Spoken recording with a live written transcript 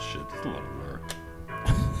Just a lot of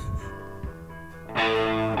work.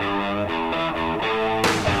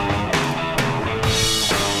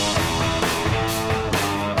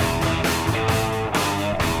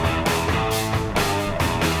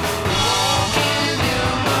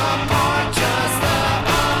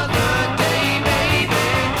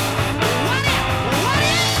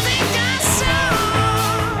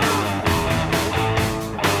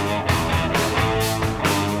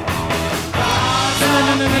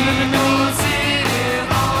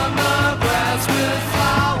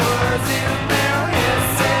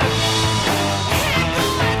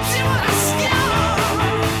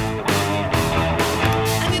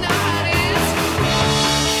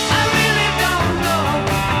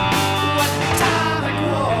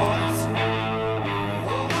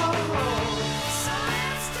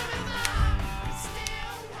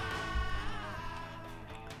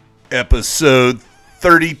 Episode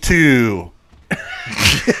 32.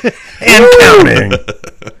 And counting.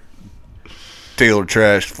 Taylor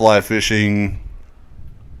Trash Fly Fishing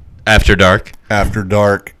After Dark. After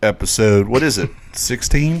Dark episode. What is it?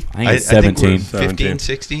 16? I think it's 17. 15,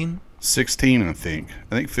 16? 16, I think.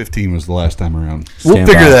 I think 15 was the last time around. Stand We'll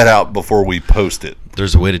figure by. that out before we post it.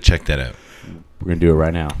 There's a way to check that out. We're going to do it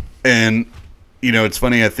right now. And, you know, it's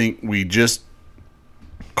funny. I think we just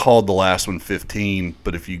called the last one 15,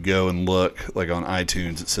 but if you go and look, like on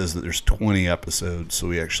iTunes, it says that there's 20 episodes. So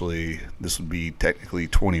this would be technically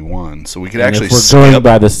 21. So we could And actually if we're skip. going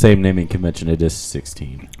by the same naming convention, it is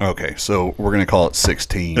 16. Okay, so we're going to call it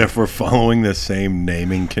 16. If we're following the same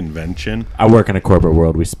naming convention, I work in a corporate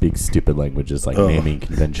world. We speak stupid languages like Oh. naming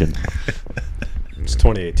convention. It's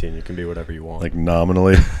 2018. You can be whatever you want. like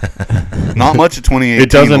nominally, Not much of 2018 it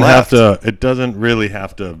doesn't left. have to. It doesn't really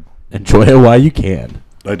have to Enjoy it while you can.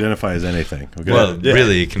 identify as anything. Okay? Well,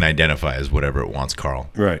 really, it can identify as whatever it wants,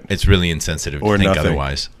 Carl. Right. It's really insensitive Or to think nothing.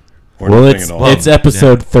 otherwise. Or Well, nothing it's at all. it's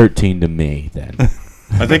episode 13 to me then.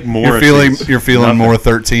 I think more. You're it feeling means more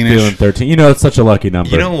nothing. 13ish. Feeling 13. You know, it's such a lucky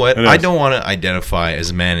number. You know what? It I is. don't want to identify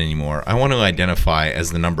as a man anymore. I want to identify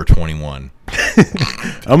as the number 21.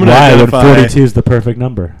 I'm gonna Why? When identify. 42 is the perfect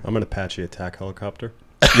number. I'm an Apache attack helicopter.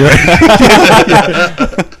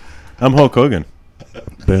 I'm Hulk Hogan.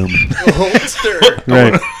 Boom.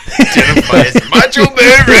 Right. Identify as Macho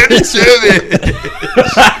Man Randy Savage.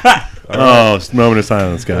 Oh, it's a moment of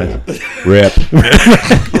silence, guys. Rip.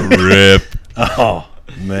 Rip. Oh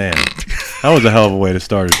man, that was a hell of a way to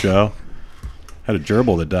start a show. Had a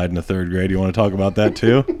gerbil that died in the 3rd grade. You want to talk about that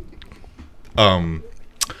too?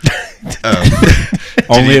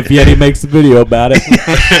 Only if Yeti makes a video about it.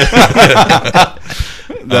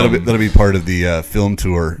 That'll be part of the film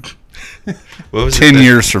tour. What was 10 it?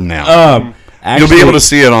 years from now. Actually, You'll be able to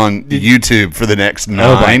see it on YouTube for the next 9.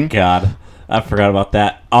 Oh my god. I forgot about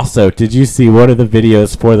that. Also, did you see one of the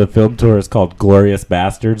videos for the film tour is called Glorious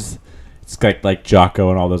Bastards? It's got like Jocko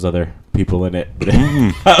and all those other people in it.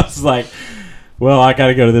 I was like, well, I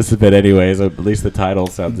gotta go to this event anyways. At least the title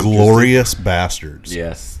sounds Glorious Bastards. interesting.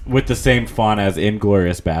 Yes. With the same font as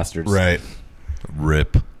Inglorious Bastards. Right.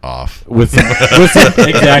 Rip off. With some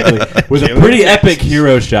exactly. With a pretty epic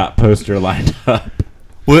hero shot poster lined up.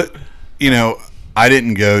 What, I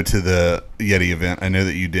didn't go to the Yeti event. I know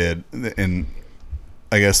that you did. And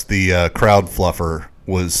I guess the crowd fluffer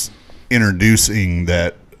was introducing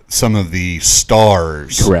that some of the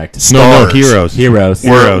stars. Correct. No, Stars heroes. Heroes.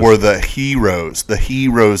 Were the heroes. The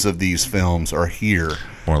heroes of these films are here.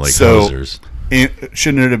 More like So, hosers.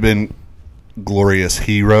 Shouldn't it have been Glorious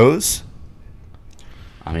Heroes?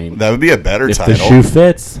 I mean, That would be a better if title. the shoe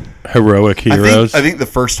fits. Heroic heroes. I think the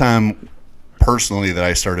first time, personally, that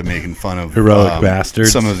I started making fun of Heroic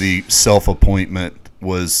bastards. some of the self-appointment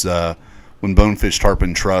was when Bonefish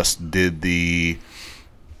Tarpon Trust did the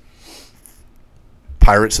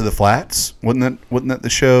Pirates of the Flats. Wasn't that the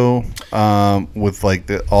show with like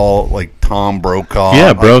Tom Brokaw?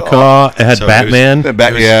 yeah, Brokaw. It had So Batman.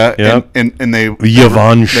 Yeah, Yep. and they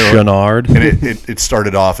Yvonne they were- Chenard. and it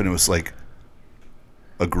started off and it was like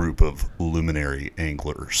a group of luminary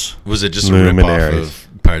anglers. Was it just a rip off Luminaries. of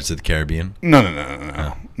Pirates of the Caribbean? No.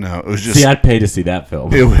 It was just See, I'd pay to see that film.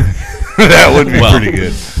 that would be Well, pretty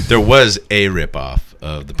good. There was a rip off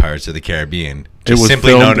of the Pirates of the Caribbean. It Just was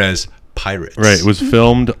simply filmed- known as Pirates. Right. It was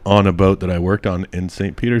filmed on a boat that I worked on in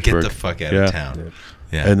St. Get Petersburg. the fuck out Yeah. of town.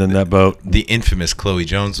 Yeah. And then that boat. the infamous Chloe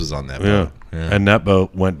Jones was on that Yeah. boat. Yeah. And that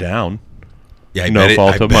boat went down. Yeah, I No bet it-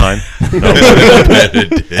 fault I of bet- mine. I bet it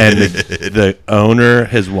did. And the owner,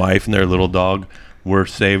 his wife, and their little dog were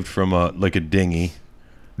saved from a dinghy.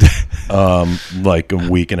 like a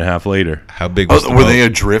week and a half later. How big was the Were boat? they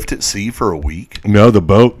adrift at sea for a week? No, the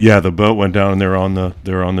boat went down and they're on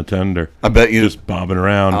the tender. I bet you. Just bobbing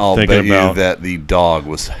around, I'll thinking bet you about that the dog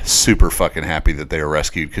was super fucking happy that they were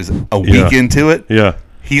rescued because a week into it, yeah.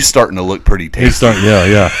 he's starting to look pretty tasty. He's starting,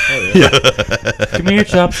 yeah. Come here,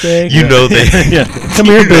 chopstick. You know they. Yeah. Come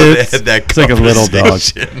here, you know they Boots. had that It's like a little dog.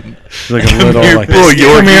 conversation. It's like a little here, like, Boots.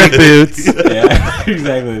 come here, Boots. Yeah,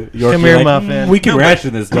 exactly. Yorkie, Come here, like, Muffin. We can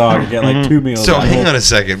ration this dog and get like 2 meals. So out of hang it." on a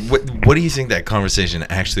second. What do you think that conversation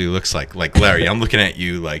actually looks like? Like Larry, I'm looking at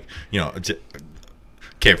you like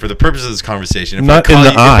okay, for the purpose of this conversation, Not in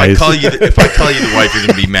the eyes. if I call you the wife, you're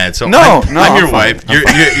gonna be mad. So No, I'm no, your I'm fine.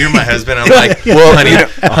 wife. You're my husband. I'm like, well, honey,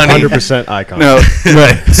 100% eye contact. No,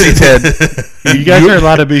 Right. see, Ted, You guys are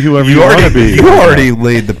allowed to be whoever you want to be. You already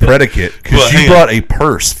laid the predicate because Well, you hang brought a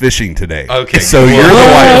purse fishing today. Okay, so well, you're the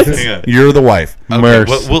hang wife. on. You're the wife. Okay,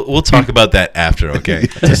 Merce. we'll talk about that after. Okay,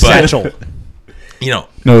 Essential. But, you know,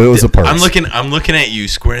 No, it was a purse. I'm looking at you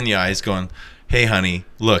square in the eyes, going, "Hey, honey,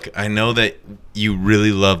 look, I know that you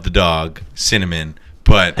really love the dog, Cinnamon,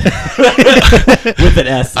 but with an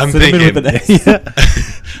S. I'm Cinnamon thinking- with an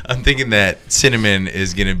S. I'm thinking that Cinnamon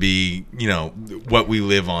is gonna be, what we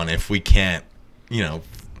live on if we can't,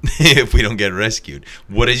 if we don't get rescued."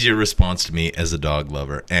 What is your response to me as a dog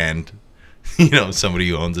lover and, somebody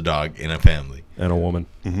who owns a dog in a family And a woman.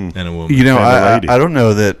 and a woman? You know, Family lady. I don't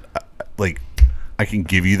know that, I can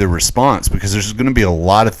give you the response because there's going to be a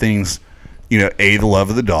lot of things, A, the love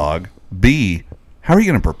of the dog, B, how are you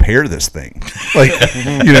going to prepare this thing? Like,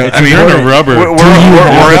 I mean, made of rubber. We're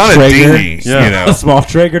have on a a Traeger? dinghy, Yeah. A small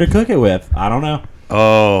Traeger to cook it with. I don't know.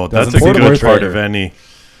 Oh, that's a Doesn't good work part for of any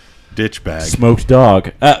ditch bag. Smoked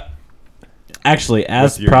dog. Actually,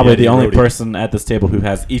 as With your probably the Yeti only roadie. person at this table who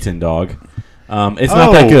has eaten dog, it's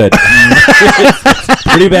not that Oh. good. It's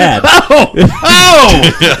pretty bad.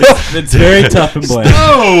 It's very tough and bland.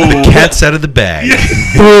 The cat's out of the bag.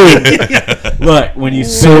 Look, when you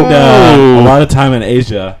spend a lot of time in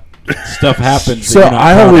Asia, stuff happens. So that you're not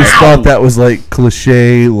I proud always of. thought that was like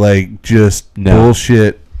cliche, like just No.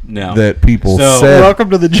 bullshit No. that people So- said. Welcome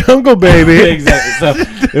to the jungle, baby. Exactly.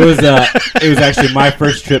 So it was actually my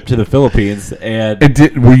first trip to the Philippines, and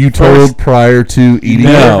Were you told prior to eating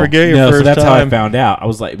No. it? no, forget your no. So first that's how I time. found out. It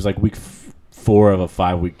was like week 4 of a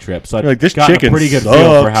 5-week trip. So I Like, this got a chicken pretty good feel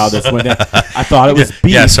for sucks. how this went down. I thought it was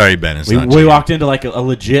beef. Yeah, sorry, Ben. It's not We chicken. walked into like a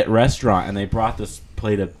legit restaurant, and they brought this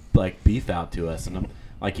plate of like beef out to us, and I'm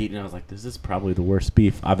like eating. I was like, "This is probably the worst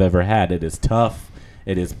beef I've ever had. It is tough.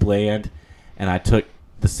 It is bland." And I took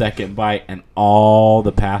the second bite, and all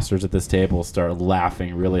the pastors at this table started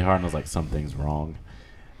laughing really hard, and I was like, "Something's wrong."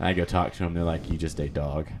 And I go talk to them. They're like, "You just ate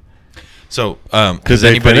dog." So, Did does they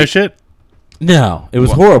anybody finish it? No, it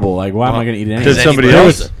was horrible. Like, why am I going to eat it? Did Anyway? somebody anybody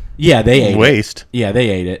else? else- Yeah, they ate it. Waste. Yeah, they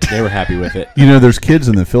ate it. They were happy with it, There's kids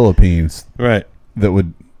in the Philippines Right. that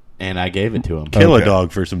would. and I gave it to them. Kill Okay. a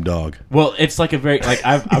dog for some dog. Well, it's like a very like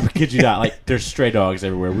I kid you not, like there's stray dogs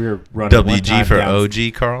everywhere. We were running one WG time for down,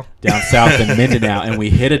 OG, Carl? down south in Mindanao, and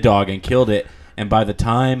we hit a dog and killed it. And by the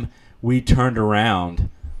time we turned around,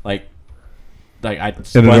 like I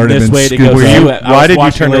spun already this been way to scooped go out. see it. I Why was did you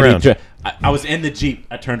watching turn a lady around? I was in the Jeep.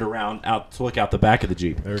 I turned around out to look out the back of the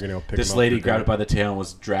Jeep. They were gonna go pick This him up lady for grabbed it dinner. by the tail and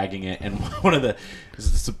was dragging it. And one of this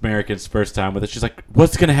is this American's first time with it. She's like,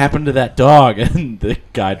 "What's gonna happen to that dog?" And the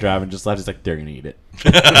guy driving just left. He's like, "They're gonna eat it."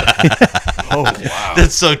 Oh wow,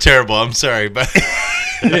 That's so terrible. I'm sorry, but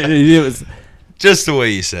It was. just the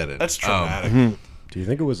way you said it. that's traumatic. Do you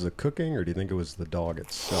think it was the cooking or do you think it was the dog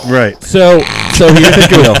itself? Right. So here's the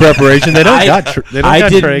deal. Preparation. They don't I- got. They don't I got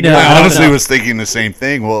didn't Traeger. know. I honestly no. was thinking the same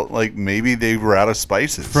thing. Well, like maybe they were out of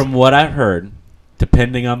spices. From what I've heard,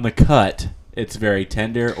 depending on the cut, it's very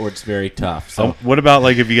tender or it's very tough. So What about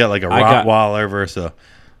like if you got like a I got- Rottweiler versus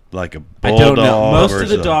like a I bulldog? don't know. Most of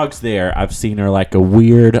versus the dogs there I've seen are like a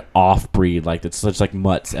weird off breed, like it's such like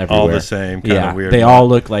mutts everywhere. the same, kinda yeah, weird They mutt. all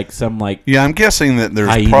look like some like. Yeah, I'm guessing that there's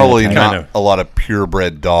Hyena probably type. not Kind of. a lot of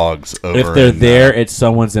purebred dogs over. If they're in, there, it's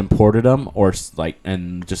someone's imported them, or like,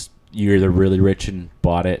 and just you're either really rich and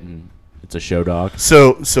bought it, and it's a show dog.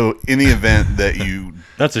 So in the event that you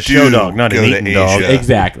That's a do show dog, not go an to eating dog. Asia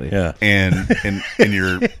Exactly. Yeah. and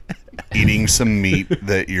you're eating some meat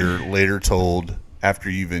that you're later told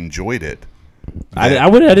after you've enjoyed it. I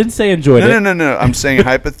didn't say enjoyed it. No. I'm saying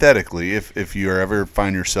hypothetically, if you ever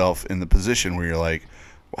find yourself in the position where you're like,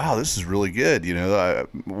 "Wow, this is really good,"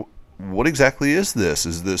 what exactly is this?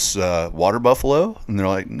 Is this water buffalo? And they're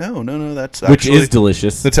like, "No, that's Which actually is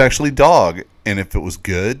delicious. that's actually dog." And if it was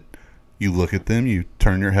good, you look at them, you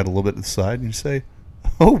turn your head a little bit to the side, and you say,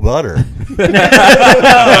 "Oh, butter."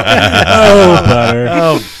 Oh, butter.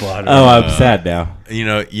 Oh, butter. Oh, I'm sad now. You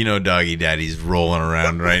know, Doggy Daddy's rolling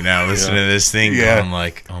around right now listening to this thing. Yeah. I'm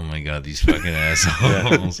like, oh my god, these fucking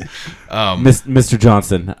assholes. Mr.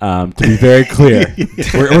 Johnson, to be very clear,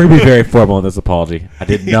 we're going to be very formal in this apology. I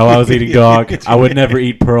didn't know I was eating dog. I would never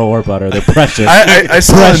eat Pearl or Butter. They're precious. I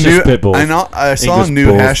saw a Precious new. pit bulls. I saw English a new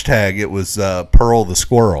bulls. hashtag. It was Pearl the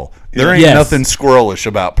squirrel. There ain't Yes. nothing squirrelish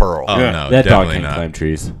about Pearl. Oh Yeah. no, That dog definitely can't not. climb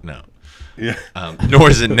trees. No. Yeah. Nor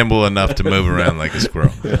is it nimble enough to move around like a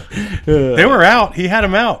squirrel. They were out. He had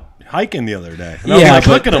them out hiking the other day. And I Yeah, was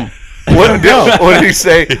like, but- look at them. What did he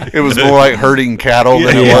say? It was more like herding cattle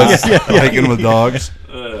than it Yeah. was hiking with dogs.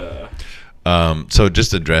 So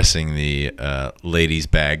just addressing the ladies'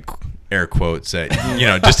 bag air quotes that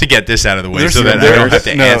just to get this out of the way, so that I don't have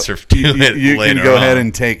to answer to it You later can go on. ahead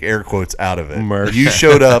and take air quotes out of it. Merch. You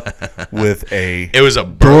showed up with a. It was a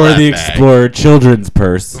Dora burlap the bag. Explorer children's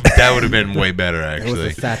purse. That would have been way better, It was a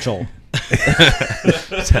actually. satchel.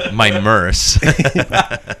 My Merce.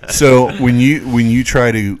 So when you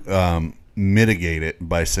try to mitigate it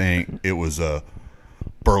by saying it was a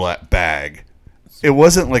burlap bag, it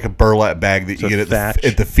wasn't like a burlap bag that you a get thatch.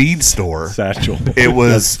 at the feed store. Satchel. It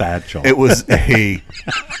was A satchel. It was a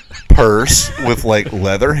purse with like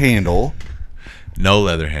leather handle. No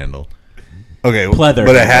leather handle. Okay, Pleather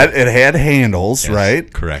but handle. it had handles, Yes,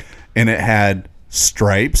 right? Correct. And it had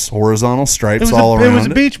stripes, horizontal It stripes was, all a, around. it was a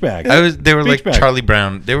beach bag. They were Beach like bag. Charlie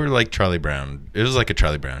Brown. They were like Charlie Brown. It was like a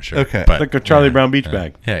Charlie Brown shirt. Okay. But, Like a Charlie Brown beach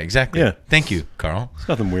bag. Yeah, exactly. Yeah. Thank you, Carl. There's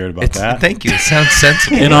nothing weird about that. Thank you. It sounds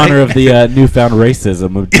sensible. In honor of the newfound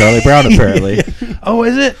racism of Charlie Brown, apparently. Oh,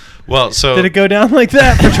 is it? Well, so Did it go down like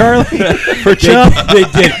that for Charlie? For Chubb? They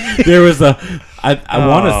did. There was a. I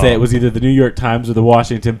want to say it was either the New York Times or the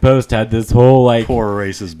Washington Post had this whole like Poor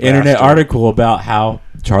racist internet bastard. article about how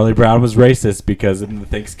Charlie Brown was racist because in the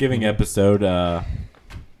Thanksgiving episode, I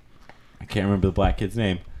can't remember the black kid's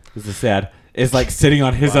name. This is sad. It's like sitting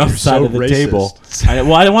on his Wow, own you're side so of the racist. table. I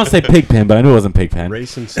didn't want to say Pigpen, but I knew it wasn't Pigpen.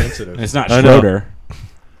 Race insensitive. It's not I know. Schroeder.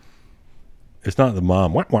 It's not the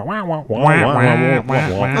mom. That's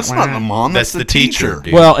not the mom. That's, the teacher,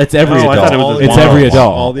 dude. Well, it's every Oh, I thought it was adult. the It's mom. every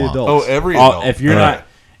adult. All the adults. Oh, every adult. If you're Right. not,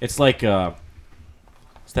 it's like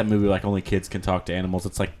it's that movie like Only Kids Can Talk to Animals.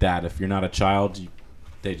 It's like that. If you're not a child,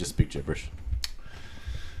 they just speak gibberish.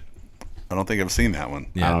 I don't think I've seen that one.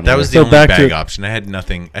 I yeah, don't that know. was the So only back bag to- option. I had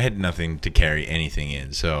nothing to carry anything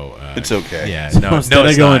in. So It's okay. Yeah. So No. instead No. of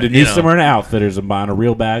It's going not, to you know. Newsom or Outfitters and buying a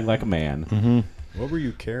real bag like a man. What were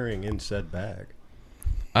you carrying in said bag?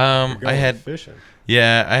 I Going had fishing.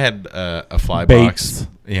 I had a fly Baits. box.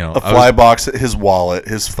 You know, A fly box, his wallet,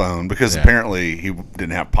 his phone, because Yeah. apparently he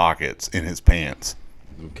didn't have pockets in his pants.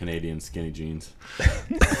 Canadian skinny jeans.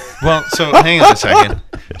 Well, so hang on a second,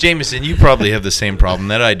 Jameson. You probably have the same problem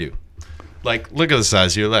that I do. Like, look at the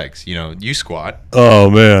size of your legs. You know, you squat, Oh,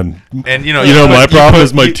 man. and you know My problem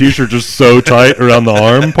is my you- t-shirt just so tight around the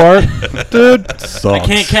arm part. Dude, sucks. I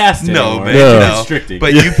can't cast No, anymore. man, Yeah. no. Restricting.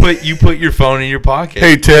 But you put your phone in your pocket.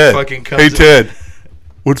 Hey It Ted. fucking comes Hey in- Ted.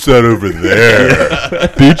 What's that over there?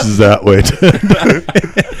 Beach is that way,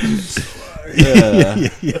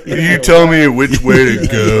 Can you tell me which way to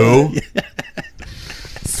go?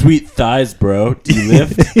 Sweet thighs, bro. Do you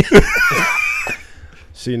lift?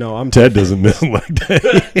 See, no, I'm. Ted doesn't miss like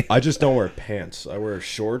that. I just don't wear pants. I wear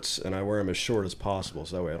shorts, and I wear them as short as possible,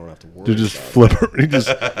 so that way I don't have to worry. To just about flip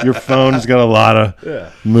it. Your phone's got a lot of it.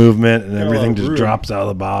 Yeah, movement and Got a lot everything of just room. drops out of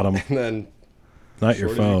the bottom. and then Not your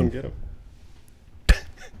short as you phone. can get 'em.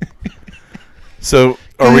 So,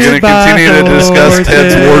 are we going to continue to discuss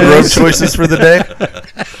Ted's wardrobe choices for the day?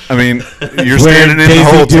 I mean, you're standing in the Daisy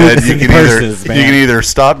hole, Ted. Dukes You and can purses, either man.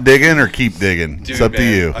 stop digging or keep digging. Dude, it's up to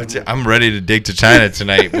man, you. I'm ready to dig to China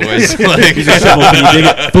tonight, boys. Like, Shovel, can you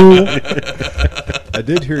dig it, fool? I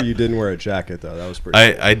did hear you didn't wear a jacket though. That was pretty.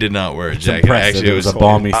 I did not wear a It's jacket. impressive. Actually, It was a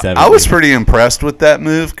balmy 70. I was pretty impressed with that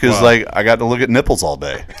move because, Wow. like, I got to look at nipples all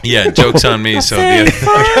day. yeah. Jokes on me. So the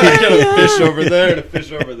got a fish over there and a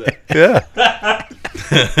fish over there. Yeah.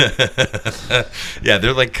 yeah,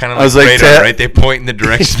 they're like kind of I like was like, radar, Ted- right? They point in the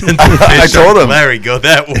direction of the fish. I told him. Larry, go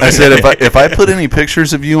that way. I said, if I put any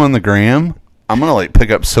pictures of you on the gram, I'm going to, like, pick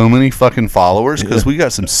up so many fucking followers because we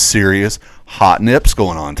got some serious hot nips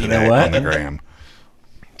going on today what? on the gram.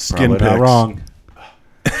 Skin Probably not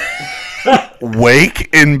pics. wrong. Wake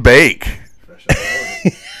and bake.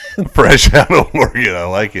 Fresh out of Oregon. I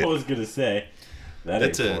like it. I was gonna say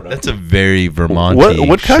that's a very Vermont.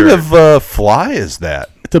 What kind of fly is that?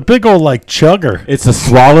 It's a big old like chugger. It's a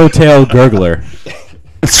swallowtail gurgler.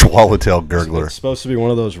 Swallowtail gurgler. It's supposed to be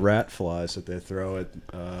one of those rat flies that they throw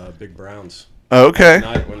at Big Browns Okay. at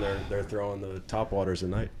night when they're throwing the topwaters at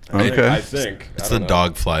night. Okay. I think. It's I the don't know.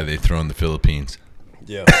 dog fly they throw in the Philippines.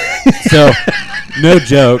 Yeah. So, no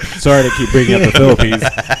joke. Sorry to keep bringing up the Philippines.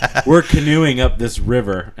 We're canoeing up this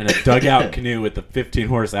river in a dugout canoe with the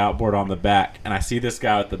 15-horse outboard on the back, and I see this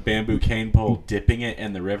guy with the bamboo cane pole dipping it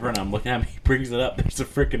in the river, and I'm looking at him. He brings it up. There's a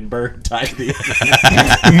freaking bird tied to the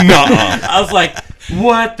end. Nuh-uh. I was like,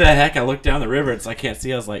 "What the heck?" I looked down the river. It's I can't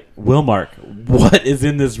see. I was like, "Wilmark, what is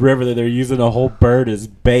in this river that they're using a whole bird as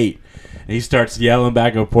bait?" And he starts yelling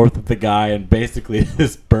back and forth with the guy, and basically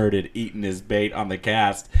this bird had eaten his bait on the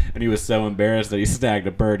cast, and he was so embarrassed that he snagged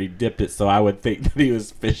a bird. He dipped it so I would think that he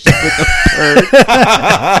was fishing with a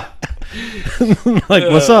bird. Like,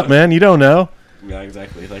 what's up, man? You don't know. Yeah,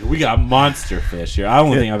 exactly. Like, we got monster fish here. The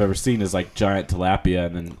only thing I've ever seen is like giant tilapia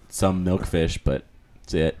and then some milkfish, but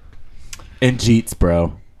that's it. And jeets,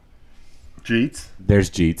 bro. Jeets. There's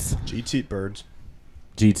jeets. Jeets eat birds.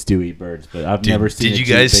 Jeets do eat birds, but I've never seen. Did a you jeet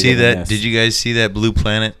guys bigger see than that? this. Did you guys see that Blue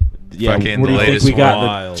Planet? Yeah. Fucking What do the you think latest we got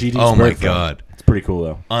Wild. the GT's Oh my bird from? God. It's pretty cool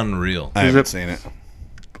though. Unreal. I haven't seen it.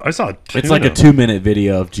 I saw. It's like a 2-minute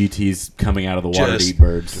video of GTs coming out of the water to eat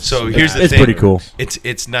birds. So here's the It's thing. pretty cool.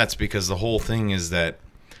 It's nuts because the whole thing is that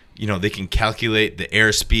they can calculate the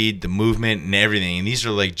airspeed, the movement, and everything. And these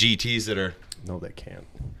are like GTs that are. No, they can't.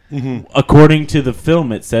 According to the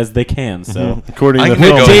film, it says they can. So According I to the can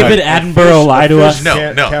film. go- David Attenborough lied to us. No,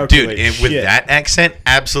 Can't no, calculate dude. With shit. that accent,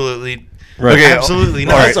 absolutely, Right. Okay, absolutely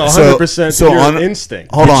all not. right, That's so- 100% so your on-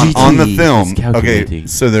 instinct. Hold The on the GT film. is calculating. Okay,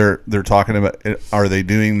 so they're talking about. Are they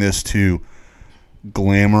doing this to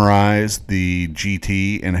glamorize the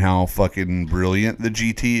GT and how fucking brilliant the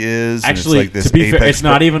GT is? And Actually, it's like this to be fair, apex it's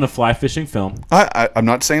not even a fly fishing film. I'm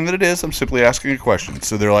not saying that it is. I'm simply asking a question.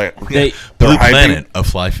 So they're like, They Blue hyping- Planet of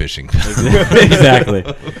fly fishing. exactly.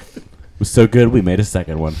 It was so good, we made a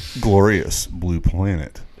second one. glorious Blue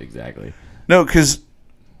Planet. Exactly. No, because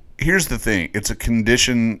here's the thing. It's a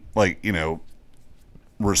condition,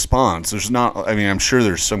 response. There's not, I mean, I'm sure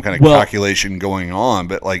there's some kind of Well- calculation going on,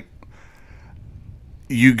 but,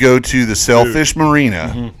 you go to the Sailfish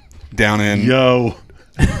Marina down in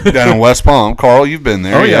West Palm. Carl, you've been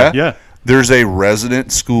there. Oh, yeah. There's a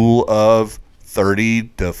resident school of 30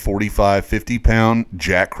 to 45, 50-pound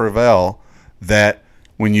Jack Crevalle that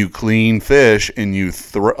when you clean fish and you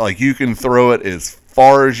throw, you can throw it as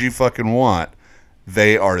far as you fucking want,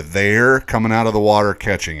 they are there coming out of the water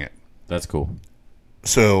catching it. That's cool.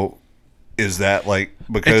 So is that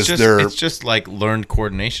because it's just like learned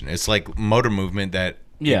coordination. It's like motor movement that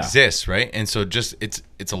exists, right? And so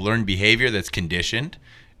it's a learned behavior that's conditioned,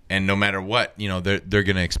 and no matter what, they're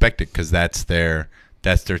gonna expect it because that's their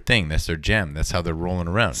thing, that's their gem, that's how they're rolling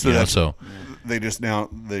around. So they just now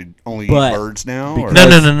they only But eat birds now. Or?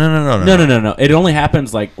 no. No. It only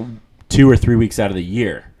happens like 2 or 3 weeks out of the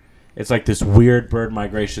year. It's like this weird bird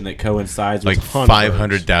migration that coincides with Like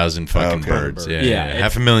 500,000 fucking Okay. birds. Yeah, Yeah, yeah.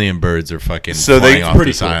 500,000 birds are fucking So flying off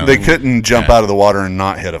pretty this cool. island. They couldn't jump Yeah. out of the water and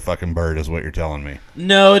not hit a fucking bird, is what you're telling me.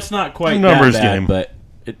 No, it's not quite It's a numbers that bad, game. but,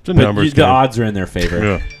 a numbers the game. odds are in their favor.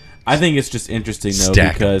 Yeah. I think it's just interesting though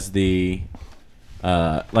Stack 'em. because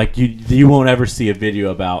you won't ever see a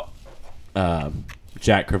video about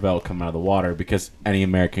Jack Crevalle coming out of the water because any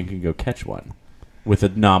American can go catch one with a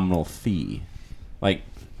nominal fee. Like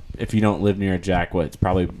if you don't live near a Jack, it's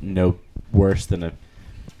probably no worse than a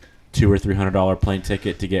 $200 or $300 plane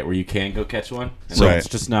ticket to get where you can go catch one. And so Right. it's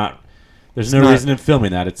just not. There's It's no not- reason in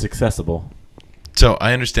filming that. It's accessible. So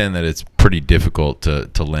I understand that it's pretty difficult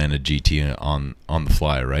to land a GT on the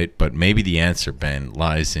fly, right? But maybe the answer, Ben,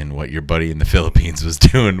 lies in what your buddy in the Philippines was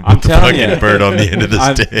doing with I'm the telling fucking you. bird on the end of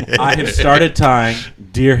the stick. I have started tying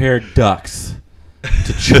deer-haired ducks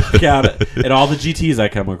to check out at all the GTs I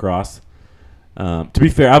come across. To be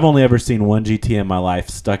fair, I've only ever seen one GT in my life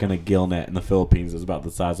stuck in a gill net in the Philippines. It was about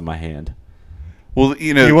the size of my hand. Well,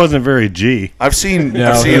 He wasn't very G. I've seen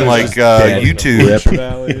No, I've he seen was just dead. YouTube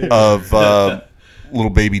Valley. of little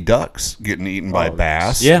baby ducks getting eaten by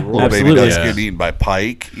bass. Yeah, little absolutely. baby ducks Yeah. getting eaten by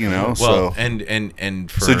pike. Well, so and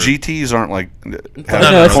for so GTs aren't like no,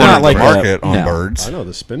 cornered it's not the like market that. on No. birds. I know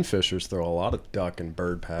the spin fishers throw a lot of duck and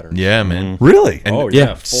bird patterns. yeah, man. Really? And Oh yeah,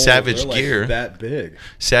 yeah, full, Savage they're, like, Gear. that big.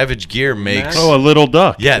 Savage Gear makes Oh, a little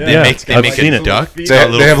duck. yeah, they Yeah. make I've a seen it. duck. They It's got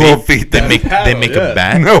they have little feet They that make paddle, a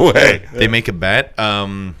bat. No way. They make a bat.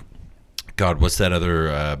 God, what's that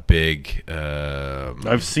other big?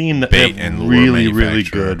 I've seen Bait and lure really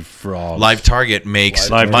manufacturer. good frogs. Live Target makes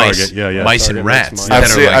Live mice, Target, yeah. mice Target and makes rats. mice.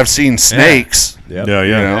 that are like- I've seen snakes. Yep. Yeah, You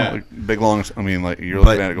yeah. know, big long. I mean, you're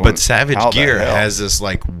looking at it going. But Savage how the Gear hell? has this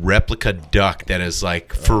like replica duck that is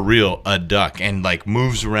like for real a duck and like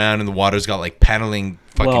moves around in the water. It's got like paddling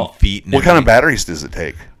fucking Well, feet. And What kind of everything. batteries does it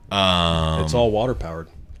take? It's all water powered.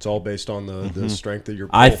 It's all based on the strength of your.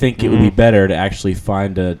 I pole. think it would be better to actually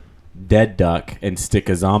find a dead duck and stick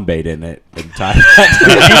a zombait in it and tie that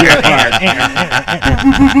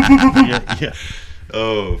to Yeah.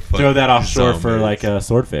 Oh, throw that offshore for zombies. like a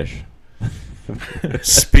swordfish.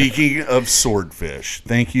 Speaking of swordfish,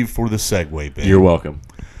 thank you for the segue, Ben. You're welcome.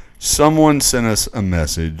 Someone sent us a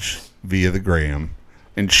message via the gram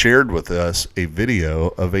and shared with us a video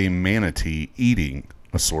of a manatee eating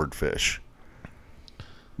a swordfish.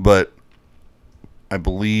 But I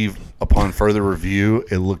believe upon further review,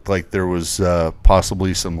 it looked like there was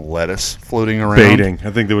possibly some lettuce floating around. Baiting.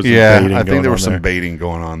 I think there was some Yeah, baiting I think going there on was some there. baiting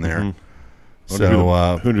going on there. Wonder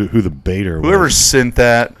So who the baiter was. whoever sent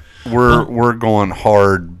that, we're going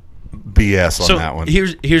hard BS on that one.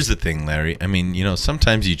 Here's the thing, Larry. I mean,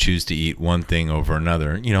 sometimes you choose to eat one thing over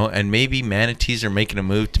another, and maybe manatees are making a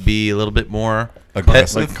move to be a little bit more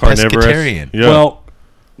Aggressive. Like carnivorous. pescatarian. Yeah. Well,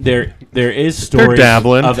 there is stories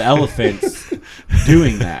dabbling. of elephants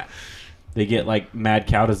doing that. They get like mad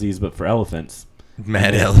cow disease, but for elephants.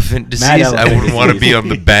 Mad elephant disease. elephant I wouldn't want to be disease. on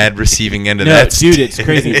the bad receiving end of No, that. dude, it's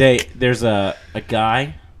crazy. There's a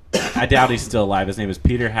guy. I doubt he's still alive. His name is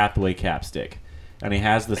Peter Hathaway Capstick, and he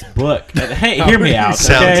has this book. And, hey, hear me out.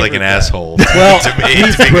 Sounds okay? like an asshole. Well, to me,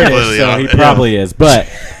 he's to be British, completely so he honest. probably is. But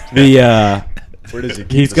the Where does he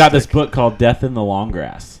keep he's the got this stick? book called Death in the Long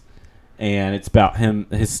Grass, and it's about him.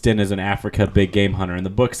 His stint as an Africa big game hunter, and the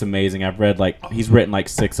book's amazing. I've read he's written like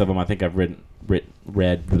 6 of them. I think I've read blah,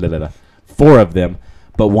 blah, blah, 4 of them.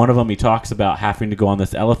 But one of them, he talks about having to go on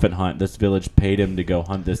this elephant hunt. This village paid him to go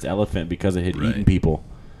hunt this elephant because it had Right. eaten people.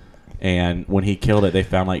 And when he killed it, they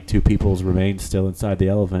found like 2 people's remains still inside the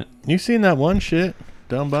elephant. You seen that one shit,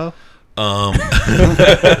 Dumbo?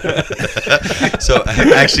 So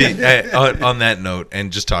actually, on that note,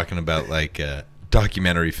 and just talking about like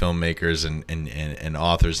documentary filmmakers and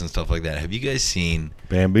authors and stuff like that, have you guys seen?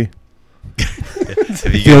 Bambi?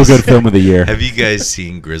 Have you Feel guys, good film of the year. Have you guys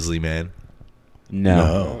seen Grizzly Man?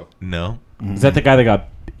 No. No. Is that the guy that got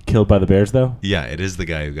killed by the bears, though? Yeah, it is the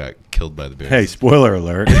guy who got killed by the bears. Hey, spoiler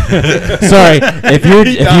alert. Sorry, if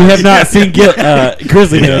you have not seen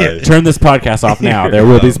Grizzly Man, died. turn this podcast off now. There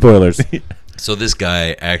will be spoilers. So this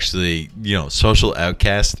guy actually, social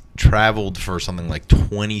outcast, traveled for something like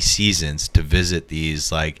 20 seasons to visit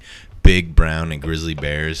these like big brown and grizzly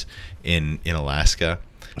bears in Alaska.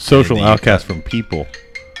 Social In the outcast from people.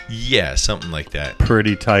 Yeah, something like that.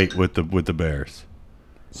 Pretty tight with the bears.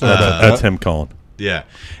 So Uh, that's him calling. Yeah,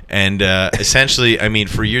 and essentially, I mean,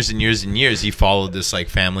 for years and years and years, he followed this like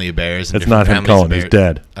family of bears. And It's not him different calling. families He's of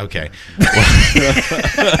dead. bears. Okay.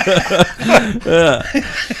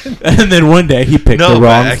 And then one day he picked the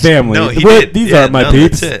wrong family. No, he What? did. These Yeah, aren't my no,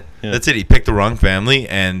 peeps. That's it. Yeah. That's it. He picked the wrong family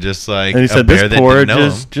and just like And he a said, bear "This that porridge didn't know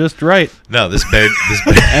is him. just right." No, this bear.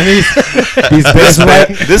 And these bears are like,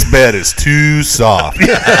 This bed is too soft.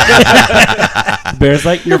 bears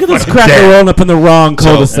like, look at this cracker rolling up in the wrong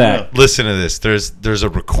cul-de-sac. Listen to this. There's a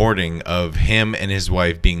recording of him and his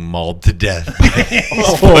wife being mauled to death by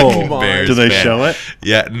these fucking my. bears. Do they man. show it?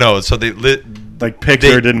 Yeah, no. So they lit. Like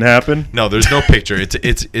picture They- didn't happen. No, there's no picture.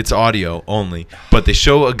 It's audio only. But they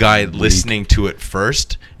show a guy listening to it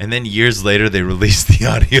first, and then years later they release the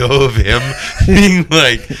audio of him being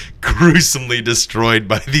like gruesomely destroyed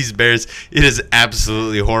by these bears. It is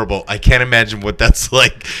absolutely horrible. I can't imagine what that's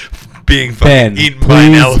like being fucking Ben, eaten by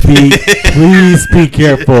an elephant. please be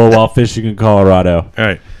careful while fishing in Colorado. All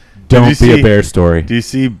right. Don't Did be you a see- bear story. Do you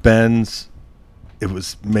see Ben's? It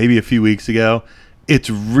was maybe a few weeks ago. It's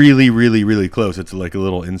really, really, really close. It's like a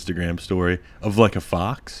little Instagram story of like a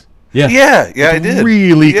fox. Yeah. yeah, I did.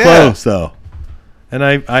 Really Yeah. close though. And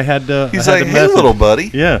I had to. He's I had like, to hey, message- little buddy.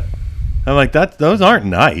 Yeah. I'm like that. Those aren't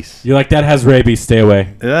nice. You're like, that has rabies. Stay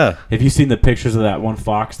away. Yeah. Have you seen the pictures of that one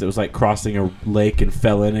fox that was like crossing a lake and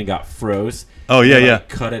fell in and got froze? Oh yeah, They, yeah. like,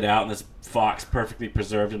 cut it out, and this fox perfectly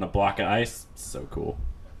preserved in a block of ice. So cool.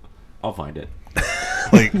 I'll find it.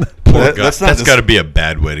 Like, Poor that- guy. that's not That's just- got to be a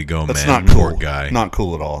bad way to go, That's man. not cool. Poor guy. Not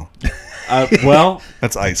cool at all. Well,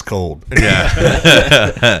 That's ice cold. Yeah.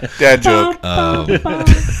 Dad joke.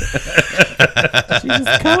 she's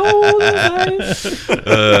as cold as ice.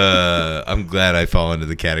 I'm glad I fall into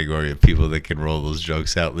the category of people that can roll those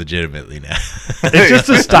jokes out legitimately now. It's just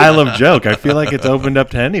a style of joke. I feel like it's opened up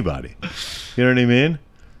to anybody. You know what I mean?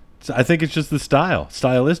 So I think it's just the style.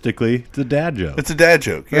 Stylistically, it's a dad joke. It's a dad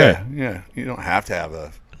joke. Yeah, Right. yeah. You don't have to have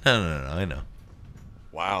a. No, I know.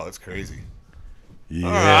 Wow, that's crazy. Yeah.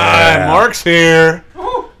 All right, Mark's here.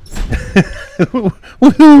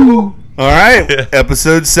 Woohoo! All right,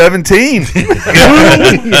 episode 17.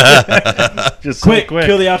 Just so Quick,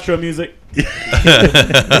 kill the outro music.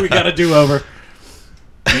 We got to do over.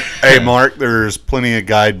 Hey, Mark, there's plenty of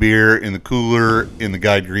Guide beer in the cooler in the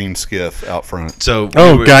Guide Green skiff out front. So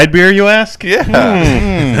Guide beer, you ask?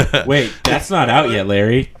 Yeah. Wait, that's not out yet,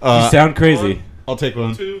 Larry. You sound crazy. I'll take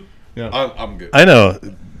one. I'm good. I know.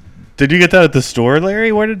 Did you get that at the store,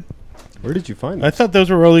 Larry? Where did you find I it? thought those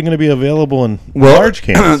were only going to be available in Well, large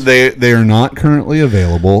cans. they are not currently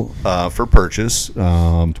available for purchase.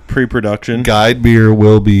 Pre-production. Guide beer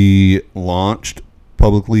will be launched,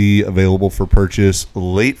 publicly available for purchase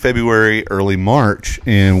late February, early March,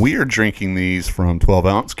 and we are drinking these from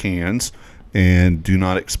 12-ounce cans and do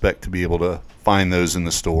not expect to be able to find those in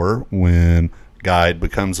the store when Guide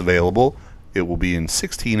becomes available. It will be in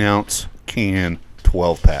 16-ounce can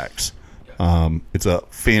 12 packs. It's a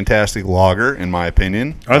fantastic lager, in my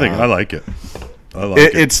opinion. I like it. I like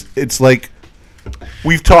it. It's like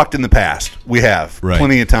we've talked in the past. We have Right.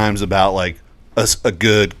 plenty of times about like a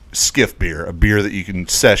good skiff beer, a beer that you can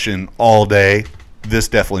session all day. This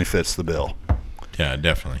definitely fits the bill. Yeah,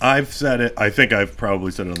 definitely. I've said it. I think I've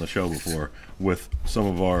probably said it on the show before with some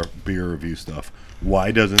of our beer review stuff.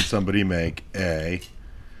 Why doesn't somebody make I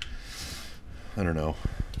don't know,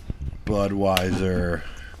 Budweiser,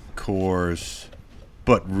 Coors,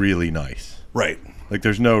 but really nice? Right. Like,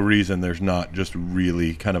 there's no reason there's not just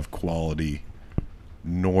really kind of quality,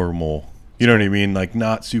 normal. You know what I mean? Like,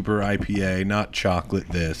 not super IPA, not chocolate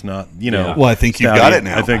this, not, Yeah. Well, I think you've stouty. got it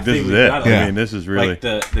now. I think this is we've it. got it. Yeah. I mean, this is really... Like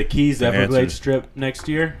the Keys the Everglades answers. strip next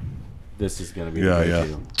year. This is going to be Yeah, the way yeah.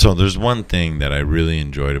 too. So there's one thing that I really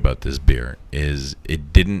enjoyed about this beer is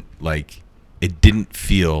it didn't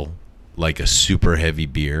feel like a super heavy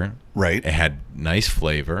beer. Right. It had nice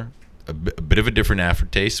flavor, a bit of a different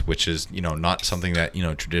aftertaste, which is, not something that,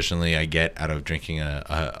 traditionally I get out of drinking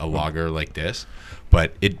a lager like this.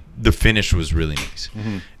 But the finish was really nice.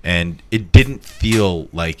 Mm-hmm. And it didn't feel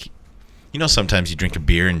like, sometimes you drink a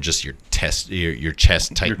beer and just your chest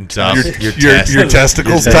tightens up. Your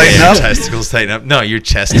testicles tighten Your up. testicles tighten up. No, your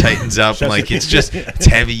chest tightens up. Like it's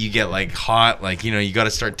heavy. You get like hot. Like you got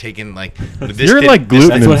to start taking like. This You're like gluten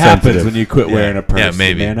That's what happens insensitive. when you quit wearing a purse. Yeah,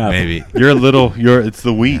 maybe, Man up. maybe. You're a little... It's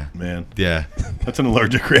the wheat, man. Yeah. That's an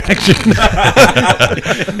allergic reaction.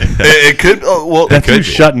 It could. Well, That's it you could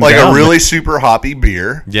be. shutting like down. a really super hoppy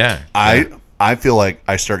beer. Yeah. I feel like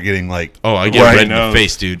I start getting like I get Right. red in No. the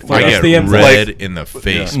face, dude. Like, I get that's the red in the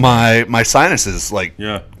face. my sinuses like,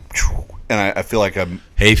 Yeah. and I feel like I'm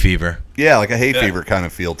Hay fever. like a hay fever kind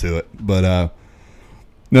of feel to it. But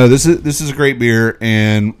no, this is a great beer,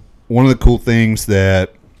 and one of the cool things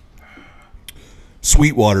that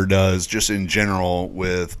Sweetwater does just in general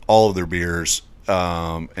with all of their beers,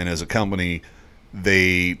 and as a company,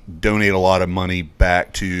 they donate a lot of money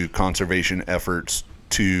back to conservation efforts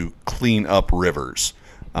to clean up rivers,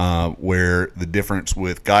 where the difference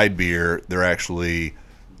with Guide beer, they're actually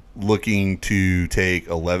looking to take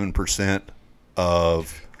 11%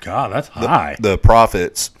 of God, that's high. the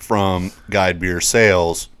profits from Guide beer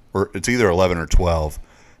sales, or it's either 11 or 12,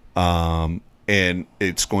 and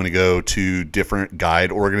it's going to go to different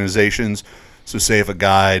guide organizations. So say if a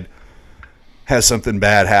guide has something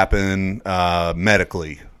bad happen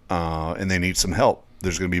medically and they need some help,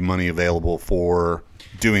 there's going to be money available for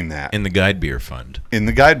doing that In the Guide Beer Fund. in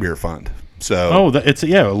the Guide beer fund. So it's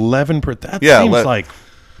 11%. That Yeah, seems let- like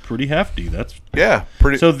pretty hefty. That's yeah,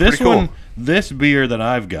 pretty. so. This pretty cool. one, this beer that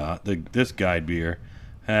I've got, this Guide beer,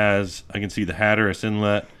 has, I can see the Hatteras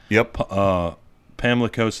Inlet, Yep.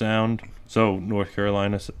 Pamlico Sound, so North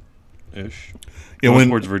Carolina ish. Yeah,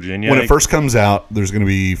 towards Virginia. When it first comes out, there's going to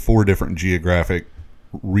be 4 different geographic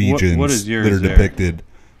regions what is yours that are there? depicted,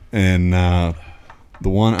 and the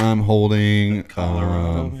one I'm holding,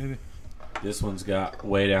 Colorado, maybe. This one's got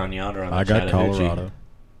way down yonder on the I got Chattahoochee. Colorado.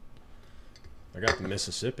 I got the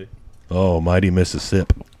Mississippi. Oh, mighty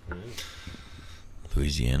Mississippi.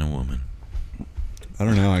 Louisiana woman. I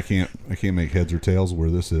don't know. I can't make heads or tails where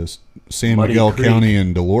this is. San Muddy Miguel Creek. County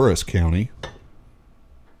and Dolores County.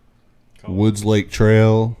 Woods Lake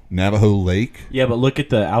Trail, Navajo Lake. Yeah, but look at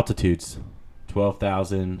the altitudes.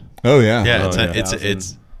 12,000. Oh yeah. Yeah, Oh,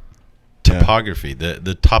 it's topography,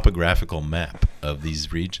 the topographical map of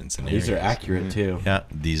these regions and areas. These are accurate too. Yeah,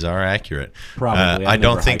 these are accurate. Probably. I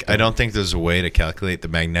don't think there's a way to calculate the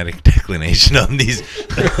magnetic declination on these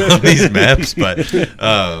on these maps, but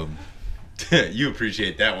you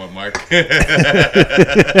appreciate that one, Mark.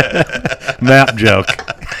 Map joke.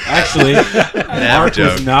 Actually, Mark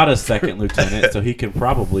joke. was not a second lieutenant, so he can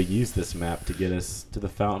probably use this map to get us to the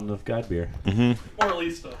fountain of Guide beer. Or at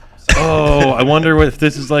least Oh, I wonder if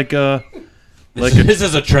this is like a This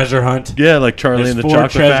is a treasure hunt. yeah, like Charlie There's and the 4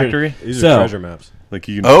 Chocolate treasure- Factory. These So- are treasure maps. Like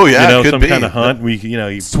you can, Oh, yeah, it you know, could some be. kind of hunt. We, you know,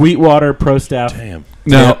 you, Sweetwater Pro Staff. damn.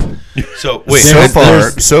 No. So wait, So There's- far,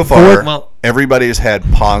 there's so far, well- everybody has had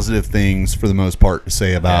positive things for the most part to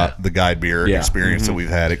say about Yeah. the guide beer Yeah. experience that we've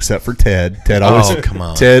had, except for Ted. Ted always, come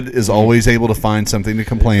on. Ted is always able to find something to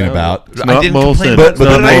complain about. It's I not didn't Molson. complain, But It's the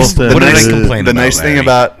not nice, Molson. what did I nice, complain the about, nice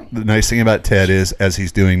thing Larry? about Ted is, as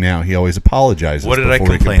he's doing now, he always apologizes. What did I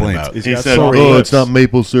before he complain complains. about? He's He got said, sore "Oh, lips. it's not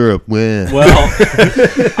maple syrup." Well, Well,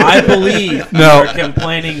 I believe No. you're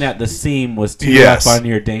complaining that the seam was too Yes. rough on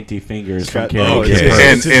your dainty fingers from got- carrying oh, it. okay.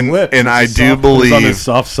 it's his and lip. and I It's do soft. it's on believe his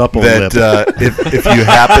soft, supple that lip.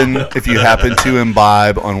 if you happen to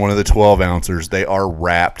imbibe on one of the 12 ounces, they are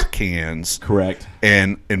wrapped cans. Correct.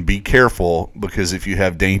 And be careful, because if you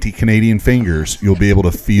have dainty Canadian fingers, you'll be able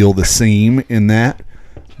to feel the seam in that.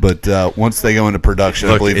 But once they go into production,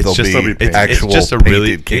 I Look, believe it's they'll just be it's actual just a painted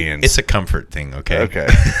really cans. it's a comfort thing. Okay. Okay.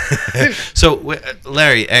 So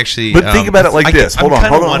Larry, actually, But think about it like this. I'm Hold on, kinda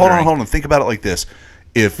hold on, hold on, wondering- hold on. Think about it like this.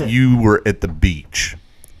 If you were at the beach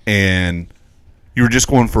and you were just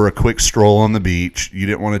going for a quick stroll on the beach, you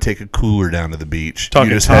didn't want to take a cooler down to the beach. Talking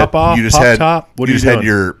you just top off, you just pop had, top? What you are you just had doing?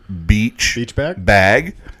 your beach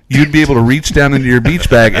bag? You'd be able to reach down into your beach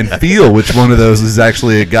bag and feel which one of those is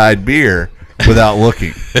actually a guide beer without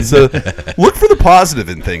looking. So look for the positive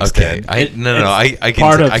in things, Okay, Ted. I It's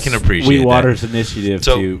part can of I can appreciate Sweetwater's initiative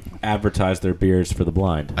So- to advertise their beers for the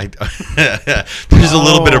blind. that. There's a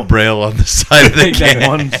little bit of braille on the side of the Exactly. can.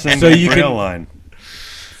 One single So you rail can- line.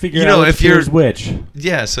 Figure You know, out if which you're- beer's which.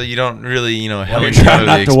 Yeah, so you don't really, You're Helen trying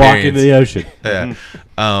not to walk into the ocean. Yeah.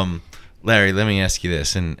 Larry, let me ask you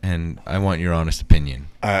this, and I want your honest opinion.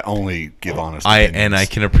 I only give honest I opinions.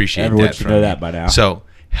 can appreciate Everyone that should from know you. that by now. So,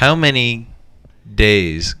 how many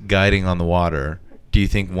days guiding on the water do you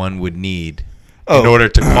think one would need in Oh. order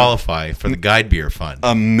to qualify for the guide beer fund?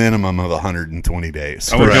 a minimum of 120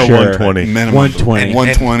 days. I would For go sure. 120. Minimum 120. And-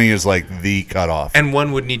 120 is like the cutoff. And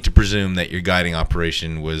one would need to presume that your guiding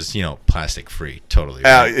operation was, plastic free, totally.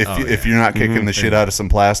 Right? if Oh, if yeah. you're not kicking the shit out of some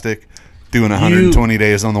plastic, doing 120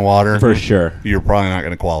 days on the water, For sure. you're probably not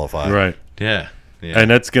going to qualify. Right. Yeah. Yeah.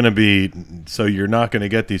 And that's going to be, so you're not going to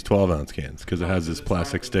get these 12-ounce cans because it has this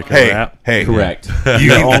plastic stick and Hey, wrap. hey, Correct. You,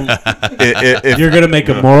 if, You're going to make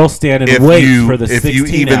a moral stand and if wait you for the if 16 you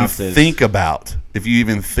even ounces. think about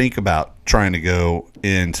trying to go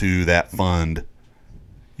into that fund,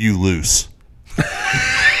 you lose.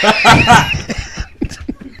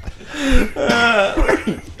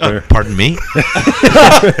 Pardon me.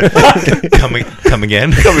 Come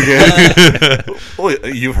again. Come again. Well,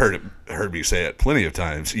 you've heard me say it plenty of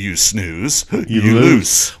times. You snooze, you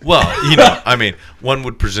lose. Well, one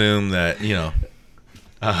would presume that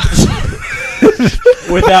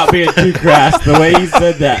Without being too crass, the way he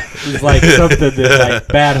said that was like something that like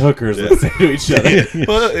bad hookers would say to each other.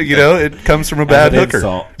 Well, it comes from a bad An hooker.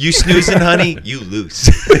 insult. you snoozing, honey, you lose.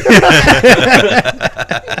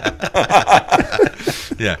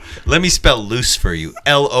 Yeah, let me spell loose for you.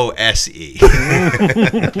 LOSE.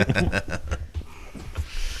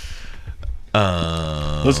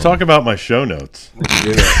 Let's talk about my show notes.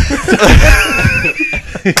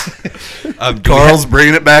 Carl's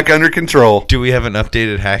bringing it back under control. Do we have an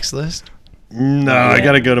updated hacks list? No, I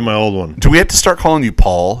got to go to my old one. Do we have to start calling you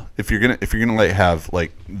Paul if you're gonna like have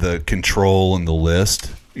like the control and the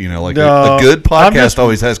list? Like No, a good I'm podcast just-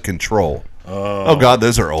 always has control. Oh God,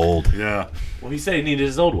 those are old. Yeah. Well, he said he needed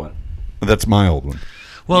his old one. That's my old one.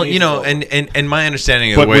 Well, and my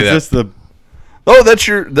understanding of But the way was that this the... Oh, that's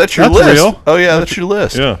your That's list. real. Oh yeah, that's your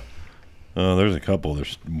list. Yeah. There's a couple.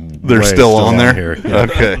 They're way still on there. Here. Yeah.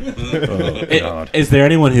 Okay. Oh, God. Is there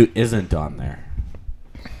anyone who isn't on there?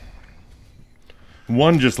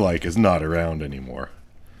 One just is not around anymore.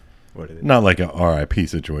 What did it? Not like a RIP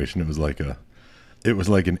situation. It was like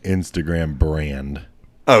an Instagram brand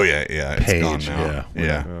Oh yeah, yeah. It's page. gone now. Yeah. We're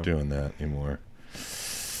Yeah. not doing that anymore.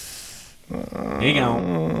 Here you go.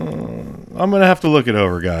 I'm gonna have to look it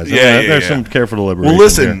over, guys. Yeah, There's yeah. some careful deliberation. Well,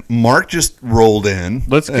 listen, here. Mark just rolled in.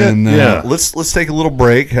 Let's get- and, yeah. let's take a little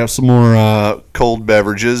break, have some more cold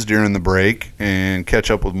beverages during the break, and catch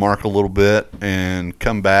up with Mark a little bit, and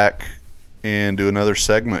come back and do another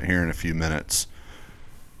segment here in a few minutes.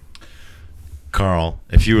 Carl,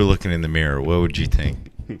 if you were looking in the mirror, what would you think?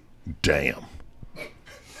 Damn.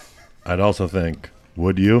 I'd also think,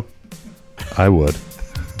 would you? I would.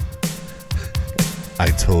 I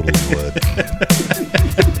totally would.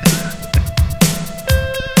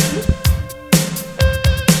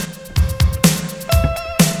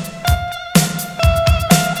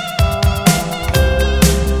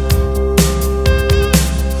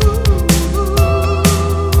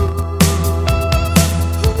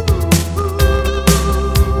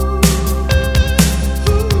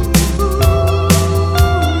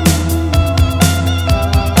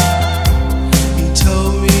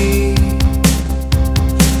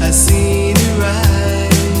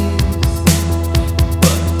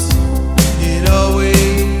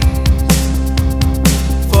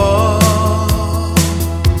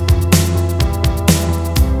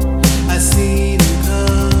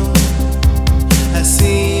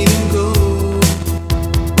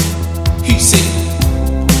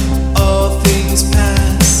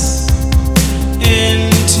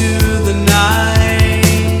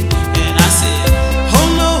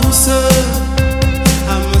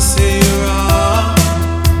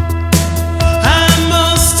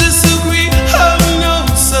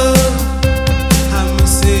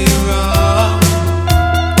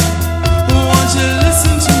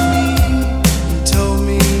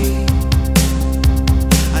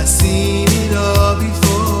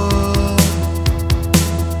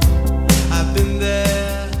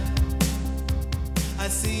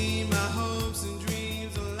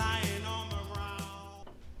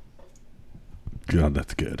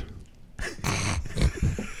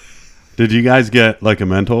 Did you guys get like a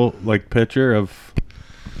mental picture of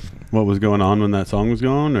what was going on when that song was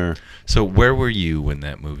going, or? So where were you when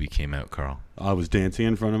that movie came out, Carl? I was dancing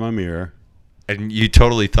in front of my mirror, And you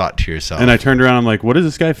totally thought to yourself. and I turned around. I'm like, "What is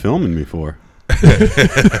this guy filming me for?"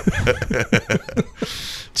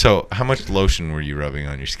 So how much lotion were you rubbing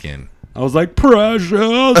on your skin? I was like, "Precious,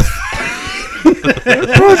 No,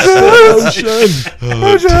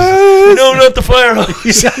 not the fire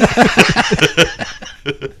hose.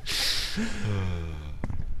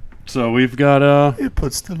 So we've got It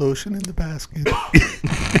puts the lotion in the basket.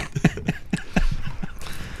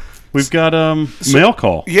 mail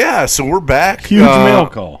call. Yeah, so we're back. Huge mail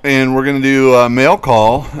call. And we're going to do a mail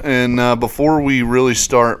call. And before we really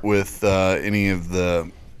start with any of the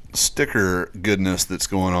sticker goodness that's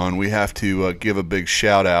going on, we have to give a big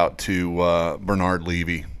shout out to Bernard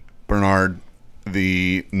Levy. Bernard,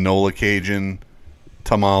 the Nola Cajun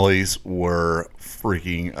tamales were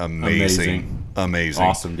freaking amazing.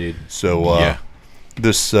 Awesome, dude. So Yeah.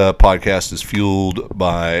 this podcast is fueled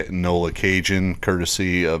by Nola Cajun,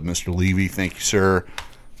 courtesy of Mr. Levy. Thank you, sir.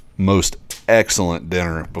 Most excellent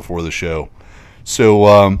dinner before the show.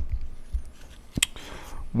 So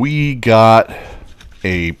we got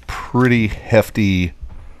a pretty hefty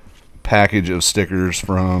package of stickers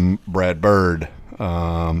from Brad Bird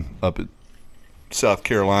up at South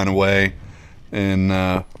Carolina way, and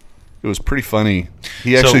it was pretty funny.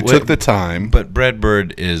 He actually took the time. But Brad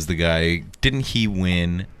Bird is the guy. Didn't he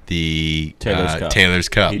win the Taylor's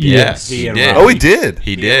Cup? He He did. Yes, He he and did. Robbie- Oh, he did.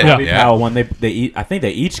 He did. Robbie Yeah. Powell won. I think they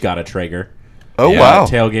each got a Traeger. Oh, Yeah, wow.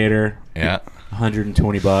 Tailgater, Yeah.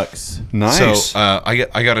 $120. Nice. So I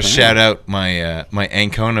got to shout out my my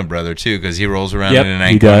Ancona brother too, because he rolls around Yep, in an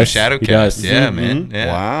he Ancona does. Shadow He Cast. does. Yeah, man.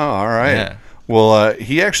 Yeah. Wow. All right. Yeah. Well,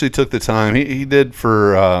 he actually took the time. He did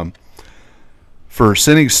for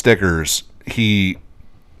sending stickers. He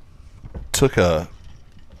took it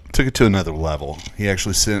to another level. He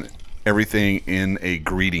actually sent everything in a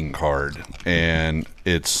greeting card, and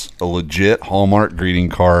it's a legit Hallmark greeting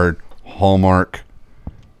card, Hallmark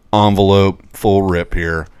envelope, full rip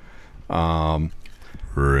here.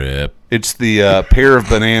 Rip. It's the pair of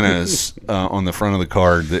bananas on the front of the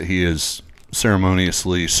card that he has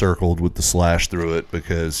ceremoniously circled with the slash through it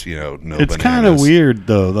because, no It's bananas. kind of weird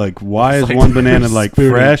though. Like, why is like one banana like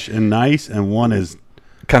spooning. fresh and nice, and one is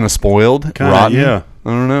Kind of spoiled, Kinda, rotten. yeah. I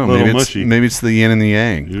don't know. Little Maybe mushy. it's the yin and the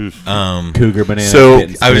yang. oof. Cougar banana. So,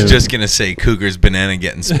 getting I was spooned. just gonna say Cougar's banana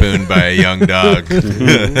getting spooned by a young dog.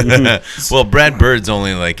 Well, Brad Bird's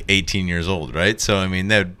only like 18 years old, right? So I mean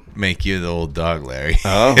that'd make you the old dog, Larry.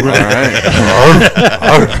 Oh, all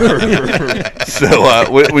right.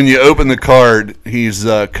 So when you open the card, he's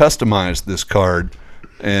customized this card,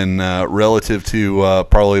 and relative to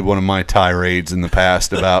probably one of my tirades in the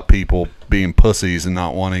past about people being pussies and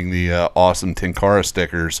not wanting the awesome Tenkara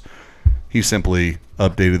stickers, he simply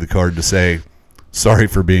updated the card to say, "Sorry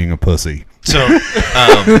for being a pussy." So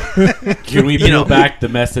Can we peel back the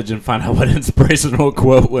message and find out what inspirational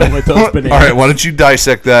quote went with those All bananas? right, why don't you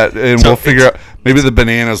dissect that, and So we'll figure out. Maybe the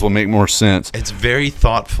bananas will make more sense. it's very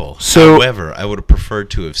thoughtful. So- However, I would have preferred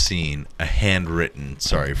to have seen a handwritten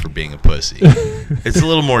 "Sorry for being a pussy." It's a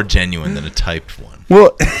little more genuine than a typed one.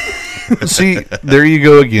 Well, see, there you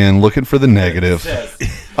go again, looking for the negative.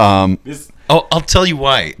 I'll tell you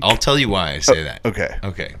why. I'll tell you why I say that. Okay.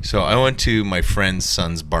 Okay. So I went to my friend's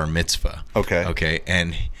son's bar mitzvah. Okay. Okay.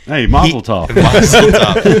 And Hey, Mazel Tov. Mazel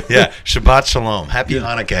Tov. Yeah. Shabbat Shalom. Happy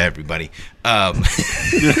Hanukkah, everybody.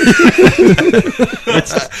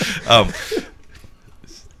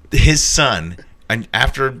 His son, and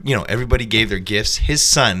after everybody gave their gifts, his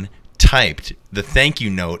son typed the thank you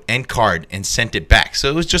note and card and sent it back. So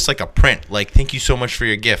it was just like a print, like thank you so much for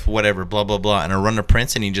your gift, whatever, blah blah blah, and a run of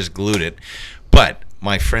prints, and he just glued it. But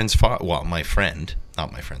my friend's my friend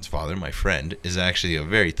is actually a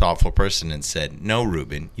very thoughtful person and said, "No,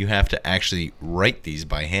 Ruben, you have to actually write these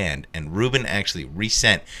by hand." And Ruben actually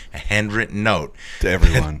resent a handwritten note To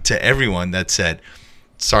everyone. to everyone that said,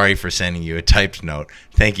 "Sorry for sending you a typed note.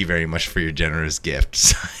 Thank you very much for your generous gift."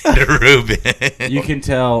 Signed, Ruben. You can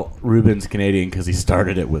tell Ruben's Canadian because he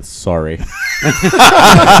started it with sorry.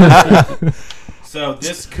 So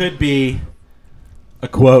this could be a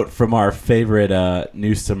quote from our favorite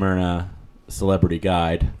New Smyrna celebrity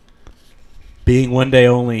guide. Being one day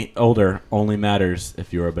older only matters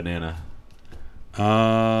if you're a banana.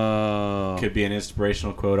 Could be an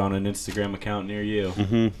inspirational quote on an Instagram account near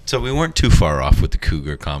you. So we weren't too far off with the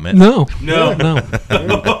cougar comment. No. No.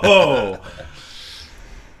 No.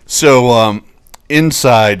 So,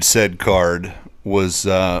 inside said card was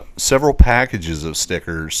several packages of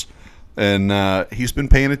stickers, and he's been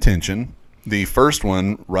paying attention. the first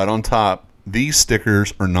one right on top, these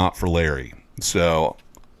stickers are not for Larry. So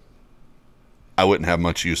I wouldn't have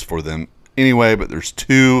much use for them anyway, but there's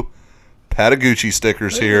 2 Patagucci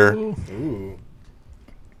stickers here. Ooh,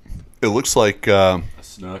 It looks like A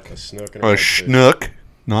snook. a snook and a redfish. schnook.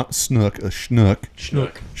 Not snook, a schnook.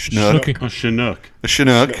 Schnook. Schnook. A Chinook. A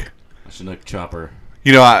chinook. A snook chopper.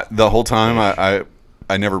 You know, the whole time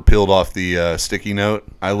I never peeled off the sticky note.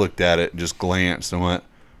 I looked at it and just glanced and went,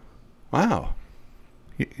 wow,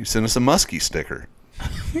 he sent us a muskie sticker.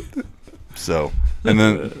 So, and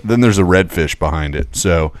then there's a redfish behind it.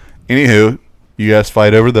 So, anywho, you guys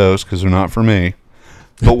fight over those because they're not for me.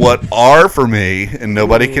 But what are for me, and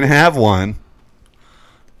nobody can have one,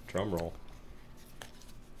 Drum roll.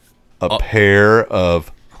 a pair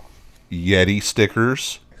of Yeti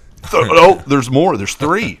stickers. Oh, there's more. There's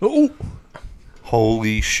 3.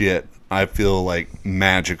 Holy shit. I feel like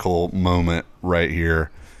magical moment right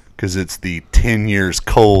here because it's the 10 years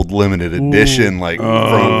cold limited edition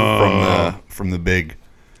from the big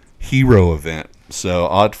hero event. So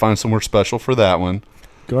I'll have to find somewhere special for that one.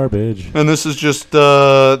 Garbage. And this is just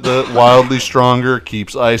the Wildly Stronger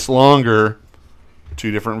Keeps Ice Longer.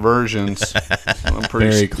 2 different versions. I'm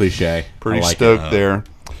Very cliche. pretty I like stoked it. there.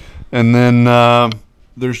 And then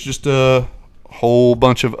there's just a whole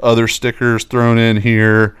bunch of other stickers thrown in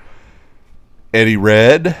here. Eddie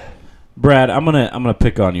Red. Brad, I'm gonna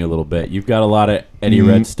pick on you a little bit. You've got a lot of Eddie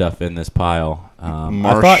Red stuff in this pile.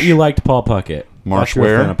 I thought you liked Paul Puckett. Marsh Thought you were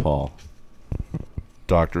a Ware. fan of Paul.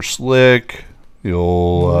 Dr. Slick. The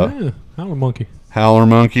old Yeah, Howler Monkey. Howler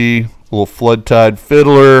Monkey. Little Flood Tide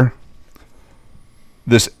Fiddler.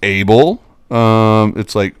 This Able.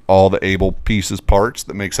 It's like all the Able pieces, parts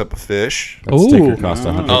that makes up a fish. That sticker Ooh. cost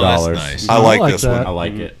 $100. Oh, that's nice. I like like this that. I one.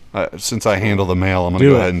 like it. Since I handle the mail, I'm going to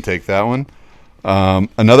Do go it. ahead and take that one.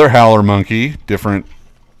 Another Howler Monkey, different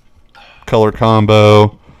color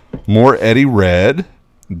combo. More Eddie Red,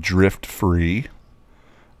 Drift Free.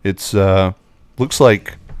 It's looks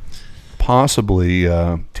like possibly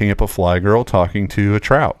Tampa Fly Girl talking to a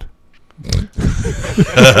trout.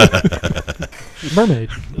 Mermaid.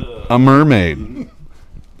 A mermaid.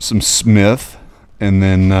 Some Smith, and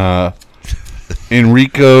then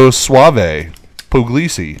Enrico Suave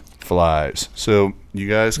Puglisi flies. So you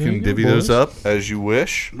guys There can you go, divvy boys. those up as you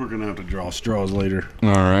wish. We're gonna have to draw straws later. All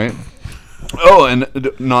right. Oh, and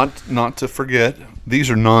not to forget, these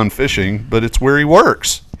are non-fishing, but it's where he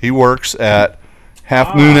works. He works at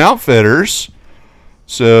Half Moon Outfitters.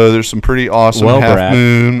 So there's some pretty awesome Well, Half Brad.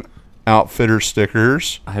 Moon Outfitter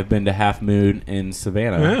stickers. I have been to Half Moon in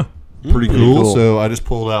Savannah. Yeah. Pretty cool. cool. So I just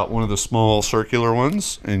pulled out one of the small circular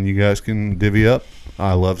ones, and you guys can divvy up.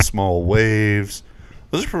 I love small waves.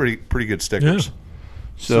 Those are pretty good stickers. Yeah.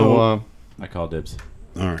 So, I call dibs.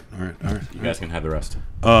 All right. You guys can have the rest.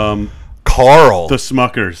 Carl, The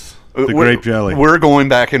Smuckers, the we're- grape jelly. We're going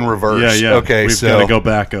back in reverse. Yeah. Okay, We've so got to go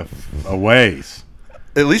back a ways.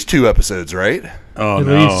 at least 2 episodes, right? Oh At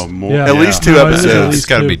no, least, more. yeah. At least 2 No, it is at episodes. It's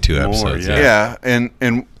got to be 2 More, episodes. yeah. Yeah. Yeah,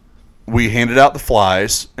 and we handed out the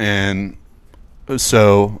flies, and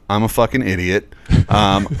so I'm a fucking idiot.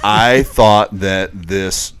 I thought that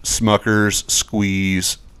this Smucker's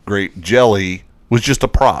Squeeze grape jelly was just a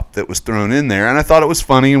prop that was thrown in there, and I thought it was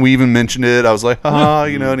funny, and we even mentioned it. I was like,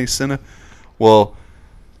 and he sent a... Well,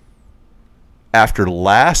 after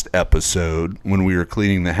last episode, when we were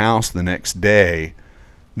cleaning the house the next day,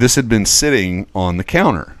 this had been sitting on the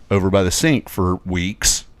counter over by the sink for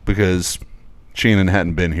weeks because Shannon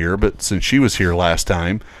hadn't been here, but since she was here last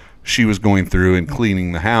time, she was going through and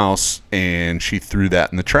cleaning the house, and she threw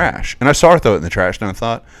that in the trash. And I saw her throw it in the trash, and I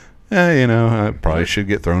thought, I probably should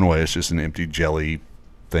get thrown away. It's just an empty jelly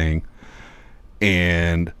thing.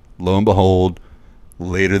 And lo and behold,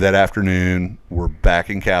 later that afternoon, we're back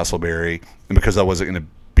in Castleberry, and because I wasn't going to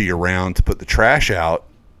be around to put the trash out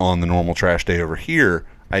on the normal trash day over here,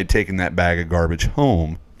 I had taken that bag of garbage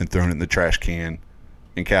home and thrown it in the trash can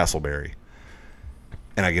in Castleberry.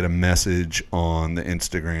 And I get a message on the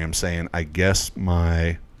Instagram saying, I guess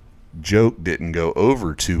my joke didn't go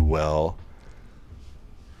over too well.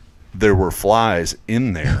 There were flies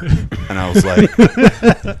in there. And I was like,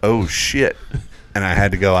 oh shit. And I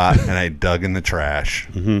had to go out and I dug in the trash.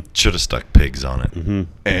 Should have stuck pigs on it.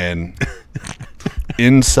 And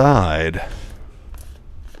inside,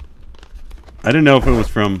 I didn't know if it was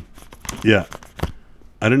from. Yeah,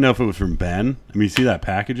 I didn't know if it was from Ben. I mean, you see that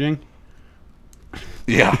packaging?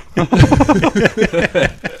 yeah.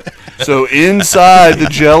 So inside the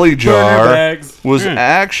jelly jar bags. was Yeah.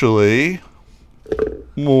 actually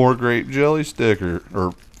more grape jelly sticker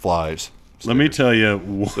or flies. Let me tell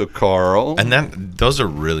you. So Carl. And those are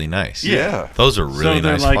really nice. Yeah. Those are really So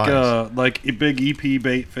they're nice like flies. like a big EP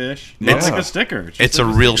bait fish. Yeah. It's like a sticker. Just It's a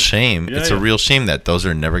like real sticker. shame. Yeah, It's a yeah. real shame that those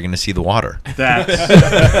are never going to see the water. That's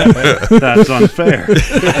unfair.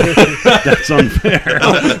 That's unfair.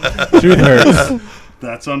 Truth hurts.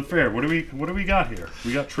 That's unfair. What do we got here?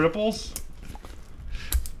 We got triples.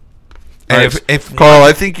 And if Carl,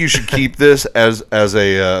 I think you should keep this as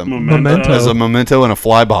a Memento. as a memento in a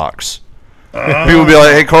fly box. People be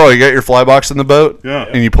like, "Hey, Carl, you got your fly box in the boat?" Yeah.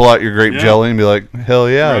 And you pull out your grape Yeah. jelly and be like, "Hell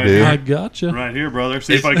yeah, Right. dude!" I gotcha. Right here, brother.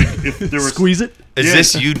 See if I can. If there was Squeeze it. is Yeah.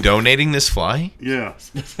 this you donating this fly? Yeah.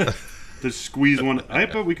 Just squeeze one. I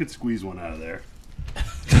bet we could squeeze one out of there.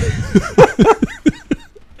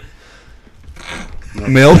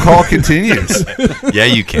 Mail call continues. Yeah,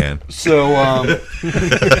 you can. So,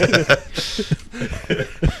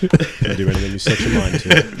 Can do anything you set your mind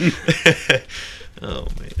to. Oh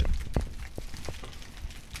man.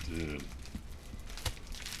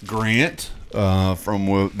 Grant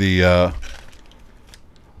from the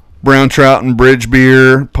Brown Trout and Bridge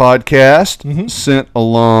Beer podcast sent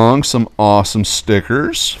along some awesome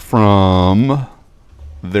stickers from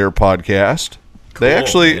their podcast. They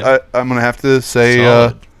actually, yeah. I'm going to have to say,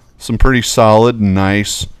 Solid. some pretty solid,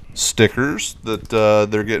 nice stickers that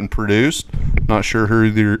they're getting produced. Not sure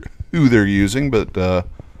who they're using, but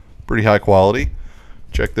pretty high quality.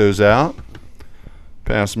 Check those out.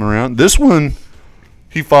 Pass them around. This one,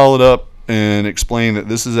 he followed up and explained that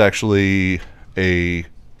this is actually a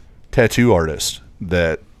tattoo artist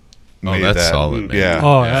that Oh, made that's that. solid, man. Yeah.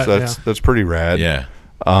 Oh, yeah, So yeah. that's pretty rad. Yeah.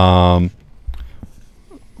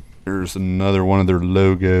 There's another one of their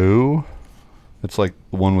logo. It's like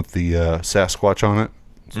the one with the Sasquatch on it.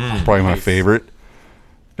 It's probably my favorite.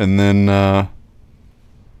 And then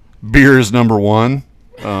beer is number one.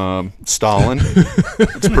 Stalin.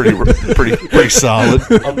 It's pretty solid.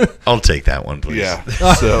 I'll take that one, please. Yeah.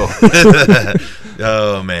 So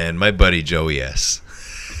Oh man, my buddy Joey S.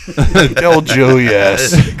 old Joe,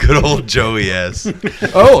 yes. Good old Joey S.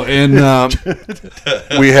 Oh, and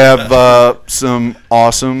we have some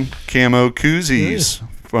awesome camo koozies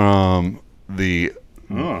from the.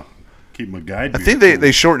 Oh, keep my guide. I think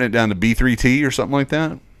they shorten it down to B3T or something like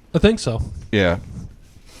that. I think so. Yeah,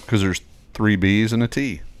 because there's 3 B's and a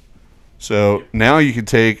T. So now you can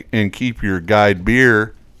take and keep your guide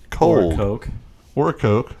beer cold Or Coke. or a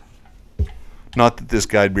Coke. Not that this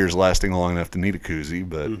guide beer is lasting long enough to need a koozie,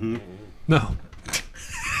 but No.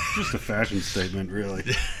 just a fashion statement, really.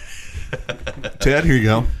 Ted, here you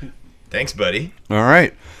go. Thanks, buddy. All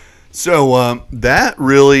right. So that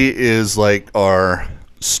really is like our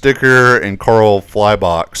sticker and Carl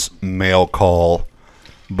Flybox mail call.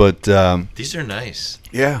 But These are nice.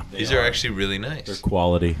 yeah. These are actually really nice.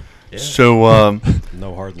 Quality. So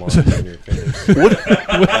No hard lines on your fingers.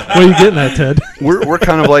 What are you getting at, Ted? we're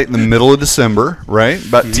kind of like in the middle of December, right?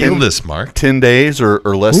 About Feel 10, this, Mark. 10 days or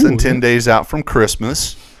less than Ooh, 10 days out from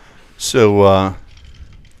Christmas. So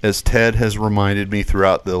as Ted has reminded me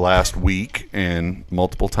throughout the last week and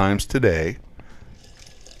multiple times today,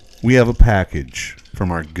 we have a package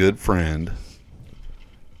from our good friend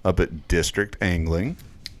up at District Angling.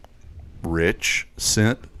 Rich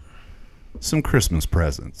sent some Christmas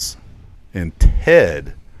presents. And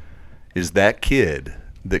Ted is that kid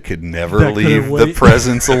that could never That couldn't leave the wait.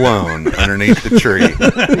 presents alone underneath the tree.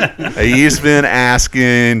 He's been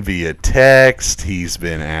asking via text. He's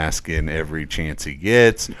been asking every chance he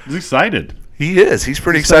gets. He's excited. He is. He's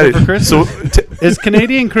pretty Excited excited. for Christmas. So, Is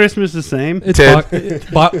Canadian Christmas the same? It's Ted.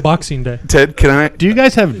 Boxing Day. Ted, can I? Do you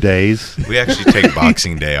guys have days? We actually take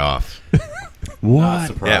Boxing Day off.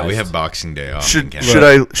 What? Yeah, we have Boxing Day off. in Should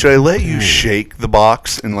Canada. I let you shake the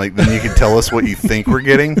box and like then you can tell us what you think we're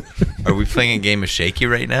getting? Are we playing a game of Shaky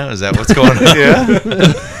right now? Is that what's going on? Yeah.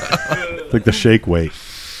 Like the shake weight.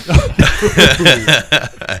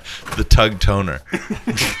 The tug toner.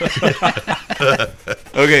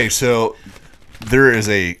 Okay, so there is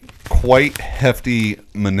a quite hefty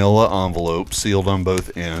manila envelope sealed on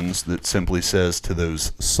both ends that simply says to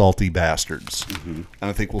those salty bastards. And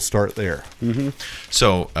I think we'll start there.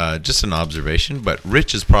 So, just an observation, but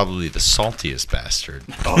Rich is probably the saltiest bastard.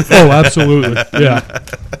 Oh, absolutely. Yeah.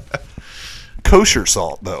 Kosher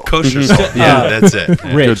salt, though. Kosher salt. Yeah, that's it.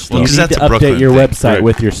 Rich, Well, you 'cause need that's to a update Brooklyn your thing. website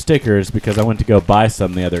with your stickers because I went to go buy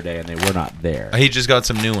some the other day and they were not there. He just got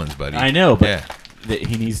some new ones, buddy. I know, but Yeah.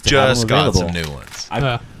 he needs to Just have them got available. some new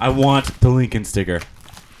ones. I want the Lincoln sticker.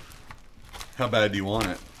 How bad do you want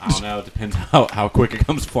it? I don't know. It depends how quick it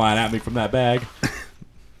comes flying at me from that bag.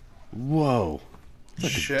 Whoa.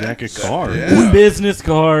 Check deck of that. cards. Yeah. Business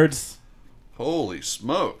cards. Holy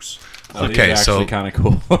smokes. Oh, these Okay, are so actually kind of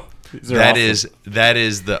cool. These are That awesome.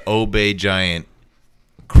 is the Obey Giant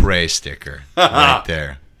Cray sticker right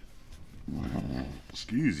there.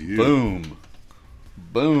 Excuse you. Boom.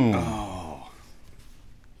 Boom.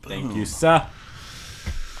 Thank you, sir.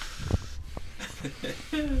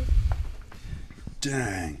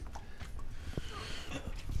 Dang.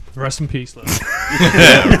 Rest in peace, though. Look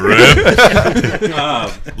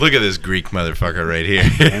at this Greek motherfucker right here.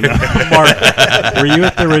 Mark, were you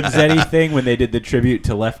at the Renzetti thing when they did the tribute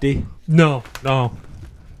to Lefty? No. Oh.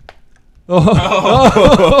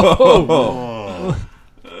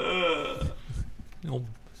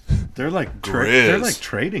 They're like Grizz. they're like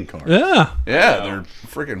trading cards. Yeah. Yeah, they're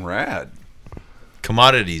freaking rad.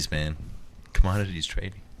 Commodities, man. Commodities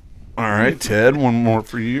trading. All right, Ted, one more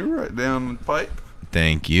for you right down the pipe.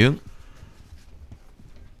 Thank you.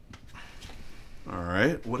 All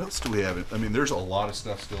right. What else do we have? I mean, there's a lot of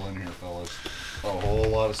stuff still in here, fellas. A whole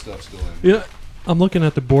lot of stuff still in here. Yeah. I'm looking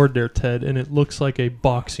at the board there, Ted, and it looks like a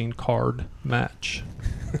boxing card match.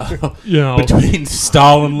 You know, Between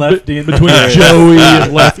Stalin, Lefty, and between Joey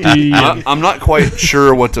and Lefty. And, I'm not quite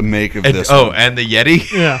sure what to make of And, this. oh, one. and the Yeti?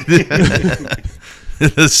 yeah.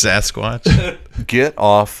 The Sasquatch? Get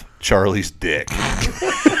off Charlie's dick.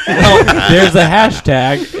 Well, there's a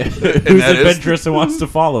hashtag who's that is- adventurous and wants to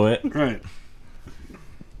follow it. Right.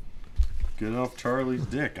 Get off Charlie's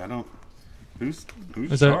dick. I don't. Who's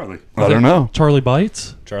Is that- Charlie? I don't know. Charlie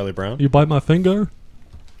bites? Charlie Brown. You bite my finger?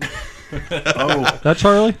 Oh, That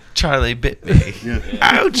Charlie? Charlie bit me. yeah.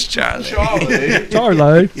 Ouch, Charlie.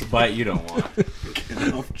 Charlie. But you don't want.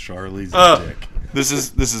 Get off Charlie's Uh, dick. This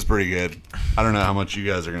is pretty good. I don't know how much you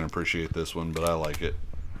guys are going to appreciate this one, but I like it.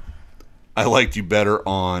 I liked you better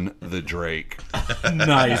on the Drake.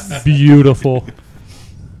 Nice. Beautiful.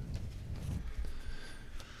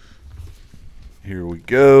 Here we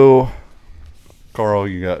go. Carl,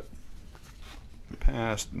 you got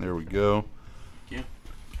passed, and there we go. Yeah.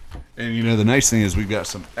 And you know, the nice thing is we've got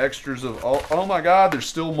some extras of, oh my God, there's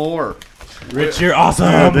still more. Rich, you're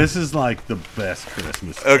awesome. This is like the best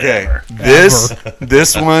Christmas. Okay, ever.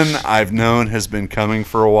 this one I've known has been coming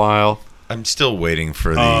for a while. I'm still waiting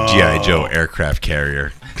for the G.I. Joe aircraft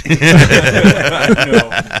carrier.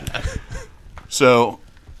 So,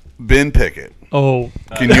 Ben Pickett, Oh,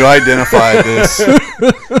 can you identify this?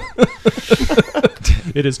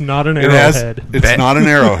 it is not an It has, arrowhead. it's Ben- not an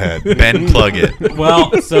arrowhead. Ben Pluggett.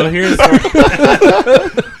 Well, so here's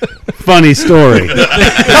Funny story.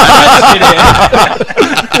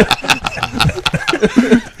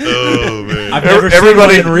 Oh, man. I've never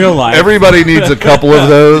Everybody seen one in real life. Everybody needs a couple of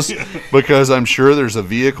those because I'm sure there's a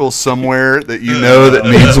vehicle somewhere that you know that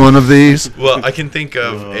needs one of these. Well, I can think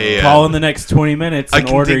of a... Call in the next 20 minutes I and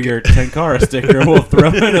can order think- your Tenkara sticker. We'll throw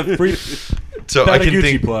in a free So I can Patagucci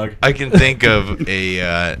think plug. I can think of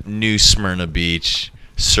a new Smyrna Beach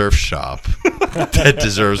surf shop that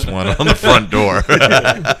deserves one on the front door.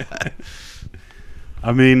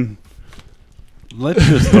 I mean, let's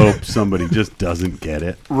just hope somebody just doesn't get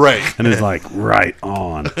it Right. and is like right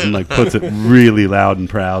on and like puts it really loud and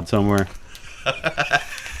proud somewhere.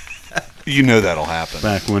 You know that'll happen.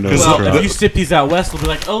 Back window. of the Well, truck. if you ship these out west, we'll be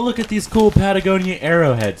like, oh, look at these cool Patagonia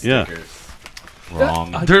Arrowhead Yeah. stickers.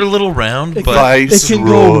 Wrong. They're a little round, but Vice It can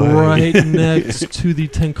go Roy. right next to the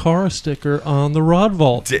Tenkara sticker on the rod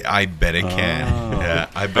vault. I bet it can. Yeah,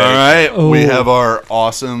 I bet. All right, Oh. we have our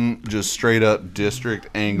awesome, just straight up district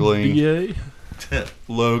angling BA.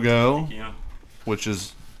 logo, Yeah. which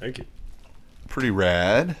is Thank you. pretty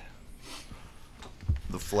rad.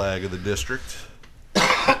 The flag of the district.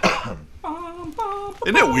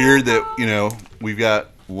 Isn't it weird that, you know, we've got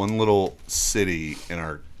one little city in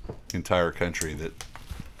our entire country that,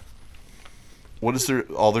 what does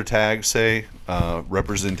all their tags say?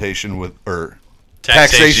 Representation with, or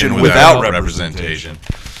taxation without representation.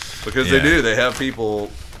 Because Yeah. they do. They have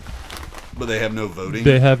people, but they have no voting.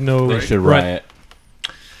 They have no. They should right. riot.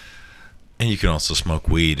 And you can also smoke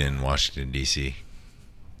weed in Washington D.C.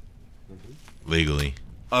 legally.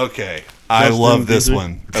 Okay, I Justin, love this did you-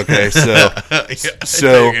 one. Okay, so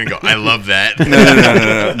So you're gonna go. I love that.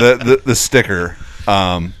 no. The sticker.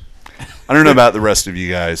 I don't know about the rest of you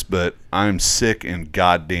guys, but I'm sick and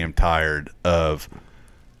goddamn tired of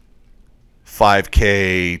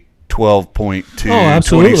 5K, 12.2, Oh,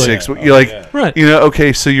 absolutely. 26. You're like, Right. you know,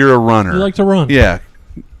 okay, so you're a runner. You like to run. Yeah,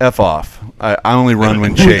 F off. I only run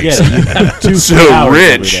when We get chased. it. You have 2 So hours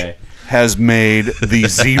every Rich day. has made the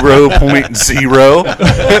 0.0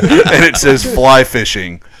 and it says fly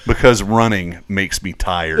fishing because running makes me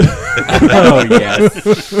tired. Oh, yes.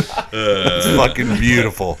 It's fucking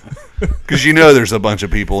beautiful. Because there's a bunch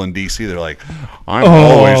of people in DC. They're like, I'm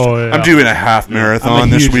yeah. I'm doing a half marathon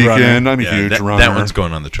this huge weekend. runner. I'm a Yeah, huge that, runner. that one's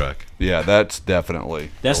going on the truck. Yeah, that's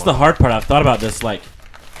definitely. That's the hard part. I've thought about this. Like,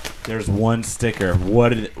 there's one sticker.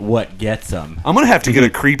 What gets them? I'm gonna have to get a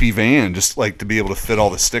creepy van just like to be able to fit all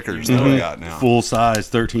the stickers that I got now. Full size,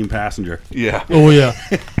 13 passenger. Yeah. Oh yeah.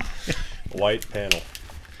 White panel.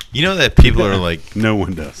 You know that people are like, No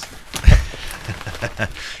one does.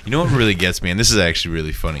 you know what really gets me, and this is actually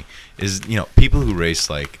really funny, is people who race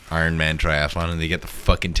like Ironman triathlon and they get the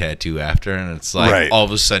fucking tattoo after, and it's like Right. all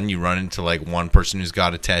of a sudden you run into like one person who's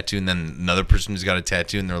got a tattoo and then another person who's got a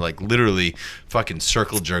tattoo, and they're like literally fucking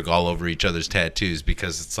circle jerk all over each other's tattoos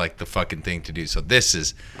because it's like the fucking thing to do. So this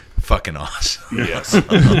is fucking awesome. Yes.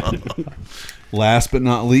 Last but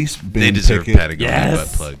not least, Ben They deserve Pickett, Patagonia Yes.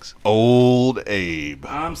 butt plugs. Old Abe,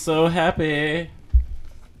 I'm so happy.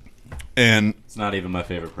 and It's not even my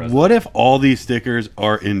favorite present. What if all these stickers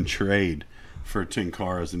are in trade for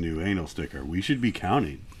Tinkara's new anal sticker? We should be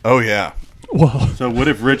counting. oh yeah, Well, So what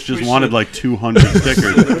if Rich just wanted like 200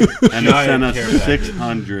 stickers and he sent us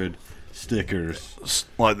 600 stickers?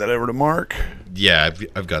 slide that over to Mark. Yeah,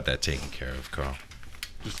 I've got that taken care of, Carl.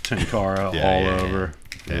 Just Tinkara Yeah, all yeah, over.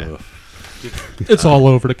 Yeah. Ugh. it's all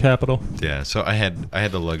over the Capitol. Yeah, so I had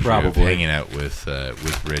the luxury of Probably. hanging out with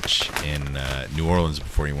Rich in New Orleans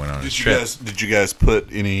before he went on his trip. Did you guys put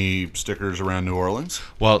any stickers around New Orleans?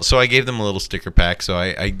 Well, so I gave them a little sticker pack. So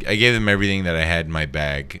I gave them everything that I had in my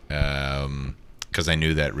bag because I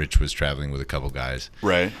knew that Rich was traveling with a couple guys.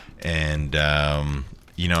 Right. And, I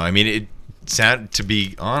mean, it sounded, to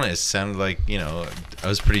be honest, sounded like, I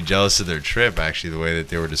was pretty jealous of their trip, actually, the way that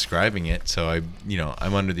they were describing it. So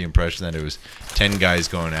I'm under the impression that it was 10 guys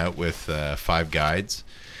going out with 5 guides.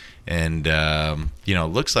 And,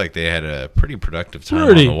 looks like they had a pretty productive time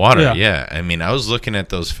on the water. Yeah. I mean, I was looking at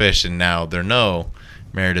those fish, and now they're no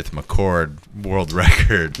Meredith McCord world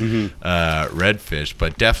record redfish,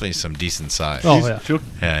 but definitely some decent size. Oh yeah.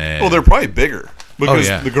 Yeah. Well, they're probably bigger because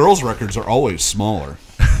yeah. the girls' records are always smaller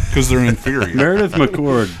because they're inferior. Meredith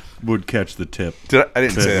McCord would catch the tip. I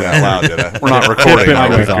didn't say that out loud, did I? We're not recording. Tip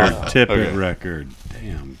are it we? record. Tip Okay. it record.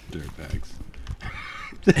 Damn dirtbags.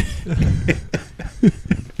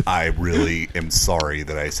 I really am sorry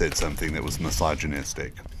that I said something that was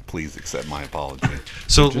misogynistic. Please accept my apology.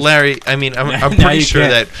 So, Larry, I mean, I'm Now pretty you sure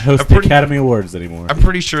can't that host I'm the pretty, Academy Awards anymore. I'm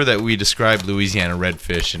pretty sure that we described Louisiana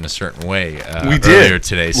redfish in a certain way We earlier did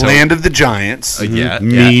today. So, Land of the Giants yeah,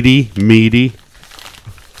 Meaty.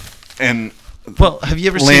 and Well, have you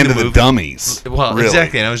ever seen Land the of the movie? Dummies. Well, really.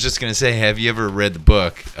 exactly. And I was just gonna say, have you ever read the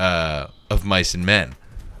book of Mice and Men?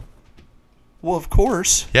 Well, of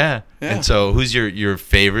course. Yeah. Yeah. And so, who's your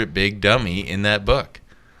favorite big dummy in that book?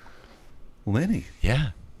 Lenny, Yeah.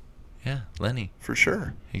 Yeah, Lenny. for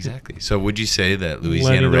sure. Exactly. So, would you say that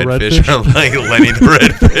Louisiana Lenny the redfish redfish? are like Lenny the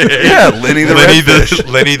redfish? Yeah, Lenny the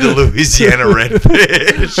redfish. Lenny the Louisiana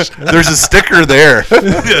redfish. There's a sticker there.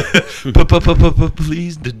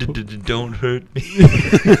 Please don't hurt me.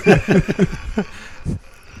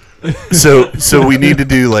 So we need to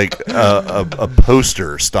do like a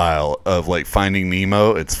poster style of like Finding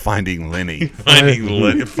Nemo. It's Finding Lenny. Finding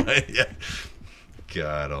Lenny. Yeah.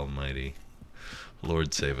 God Almighty,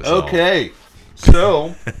 Lord save us all. Okay,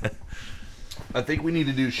 so I think we need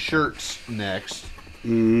to do shirts next.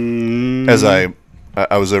 As I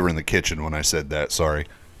was over in the kitchen when I said that. Sorry,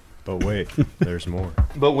 But wait, there's more.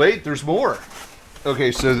 but wait, there's more.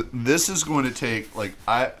 Okay, so this is going to take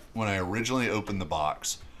when I originally opened the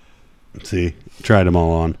box. See, tried them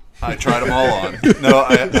all on. I tried them all on. No,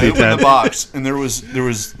 I opened the box and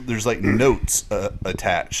there's like notes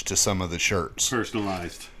attached to some of the shirts.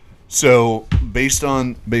 Personalized. So based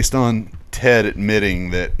on Ted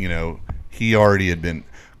admitting that he already had been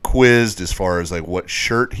quizzed as far as like what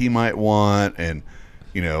shirt he might want, and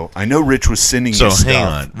I know Rich was sending So you stuff. hang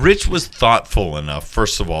on. Rich was thoughtful enough,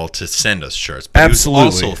 first of all, to send us shirts. But Absolutely. he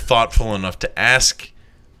was also thoughtful enough to ask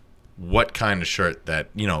what kind of shirt that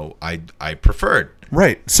I preferred.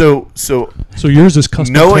 Right. So So yours is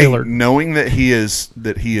custom tailored. knowing that he is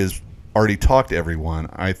already talked to everyone,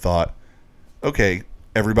 I thought, okay,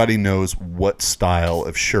 everybody knows what style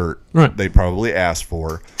of shirt Right. they probably asked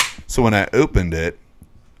for. So when I opened it,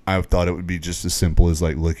 I thought it would be just as simple as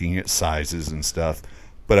like looking at sizes and stuff.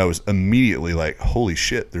 But I was immediately like, holy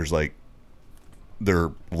shit,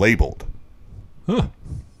 they're labeled. Huh.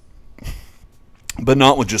 But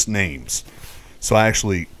not with just names. So I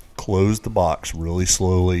actually closed the box really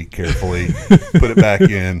slowly, carefully, put it back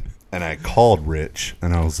in, and I called Rich,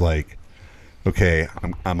 and I was like, okay,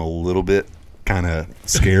 I'm a little bit kind of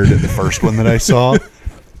scared at the first one that I saw.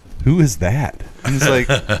 Who is that? And he's like,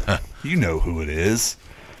 you know who it is.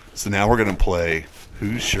 So now we're going to play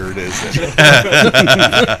Whose Shirt Is It?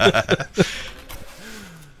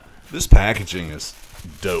 This packaging is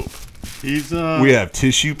dope. He's We have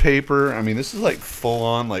tissue paper. I mean, this is like full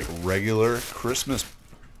on, like regular Christmas.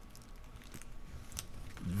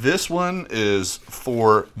 This one is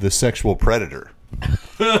for the sexual predator.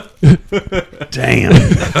 damn.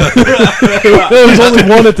 There was only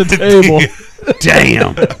one at the table.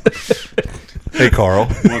 Damn. Hey, Carl,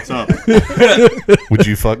 What's up? would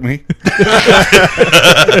you fuck me?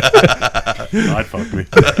 I'd fuck me.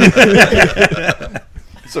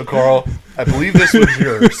 So, Carl, I believe this was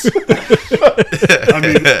yours. I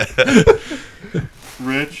mean,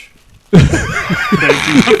 Rich, thank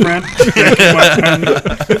you, my friend. Thank you, my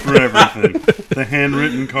friend, for everything. The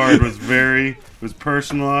handwritten card was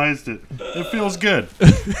personalized. It feels good.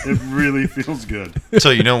 It really feels good. So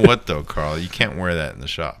you know what though, Carl? You can't wear that in the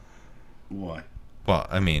shop. Why? Well,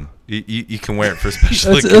 I mean, you can wear it for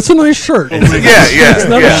special. That's a nice shirt. Yeah. It's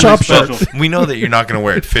not a shop Special. shirt. We know that you're not going to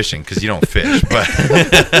wear it fishing because you don't fish, but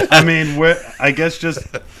I mean, I guess just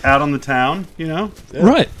out on the town, you know, Yeah.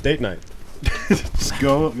 Right. Date night. just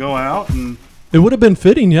go out and It would have been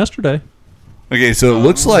fitting yesterday. Okay, so it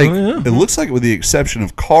looks like yeah. with the exception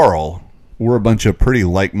of Carl, we're a bunch of pretty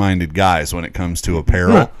like-minded guys when it comes to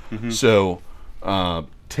apparel. So,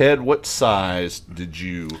 Ted, what size did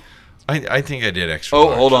you? I think I did extra. Oh,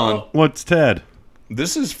 large. hold on. what's Ted?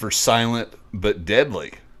 This is for silent but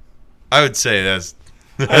deadly. I would say that's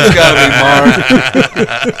That's got to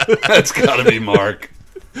be Mark. That's got to be Mark.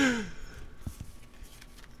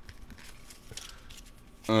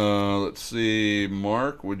 Let's see.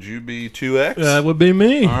 Mark, would you be 2X? That would be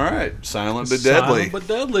me. All right. Silent but deadly. Silent but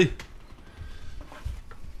deadly.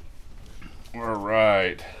 All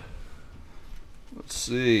right. Let's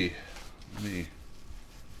see. Let me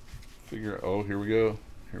figure. Oh, here we go.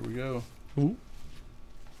 Here we go. Ooh.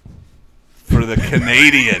 For the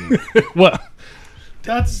Canadian. Well,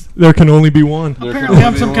 That's there can only be one. apparently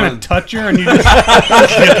I'm some kind of toucher, and you just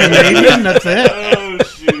you're Canadian. That's it. Oh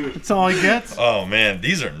shoot! That's all he gets. Oh man,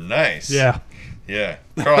 these are nice. Yeah. Yeah.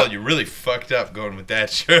 Carl, you really fucked up going with that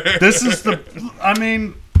shirt. This is the. I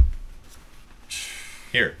mean,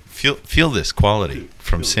 Here, feel this quality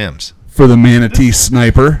from Sims. For the manatee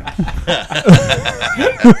sniper.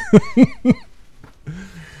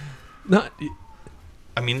 Not,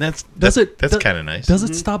 I mean, that's it- that's does- kind of nice. does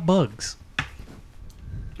it stop bugs?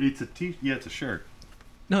 it's a yeah, it's a shirt.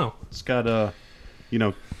 No. It's got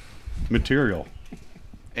material.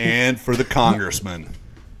 And for the congressman.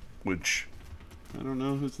 Which, I don't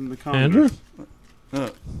know who's in the Andrew?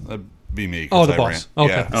 Congress. that'd be me. 'cause Oh, the I boss. ran.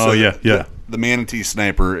 Okay. Oh yeah, yeah. The manatee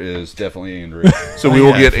sniper is definitely Andrew. So we will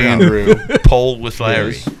yeah, I get forgot. Andrew. Poll with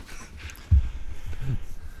Larry. Yes.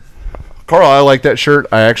 Carl, I like that shirt.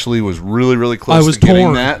 I actually was really, really close I was to getting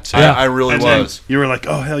torn. that. Yeah. I really And then was. you were like,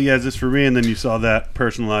 "Oh hell yeah, is this for me?" And then you saw that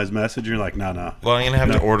personalized message. You're like, "No, no." Well, I'm gonna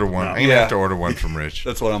have to order one. I'm gonna Yeah. have to order one from Rich.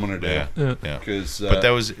 That's what I'm going to do. Yeah, Yeah. yeah. Because, But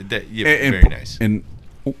that was yeah, and, very nice. And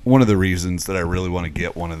one of the reasons that I really want to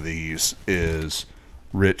get one of these is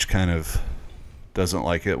Rich kind of doesn't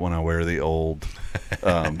like it when I wear the old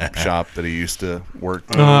shop that he used to work.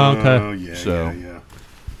 Oh, okay. Oh yeah, So, yeah.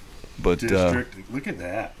 But District. Look at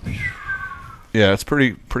that. yeah, it's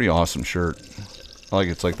pretty awesome shirt. I like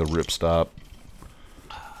it's like the ripstop.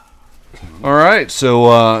 All right,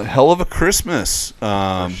 so hell of a Christmas.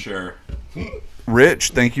 Sure. Rich,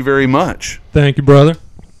 thank you very much. Thank you, brother.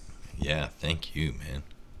 Yeah, thank you, man.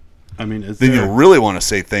 I mean, is Then there? you'll really want to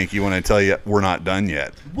say thank you when I tell you we're not done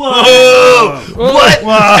yet. Whoa! What?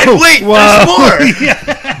 Whoa! Wait, there's more.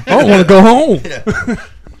 I don't want to go home.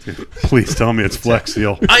 Please tell me it's Flex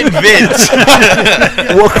Seal. I'm Vince.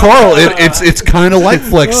 Well, Carl, it's kind of like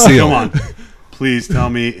Flex Seal. Come on. Please tell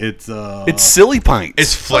me it's It's Silly Pints.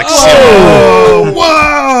 It's Flex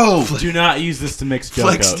whoa! Do not use this to mix junk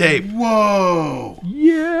Flex up. tape. Whoa!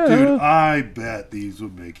 Yeah. Dude, I bet these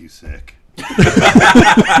would make you sick.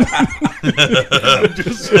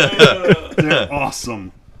 They're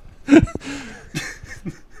awesome.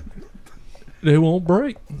 They won't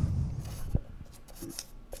break.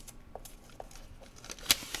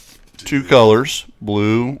 Two colors,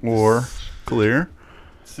 blue or clear.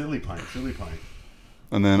 Silly pint.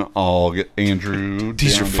 And then I'll get Andrew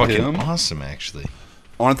These down are to fucking him. awesome, actually.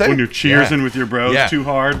 Aren't they? When you're cheersing Yeah. with your bros Yeah. too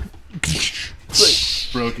hard.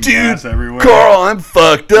 Broken Dude, glass everywhere. Carl, I'm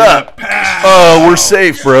fucked up. Oh, we're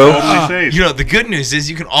safe, bro. Totally safe. You know, the good news is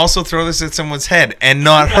you can also throw this at someone's head and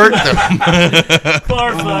not hurt them.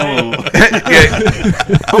 Yeah,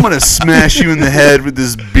 I'm going to smash you in the head with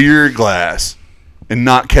this beer glass and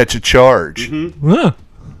not catch a charge. Yeah.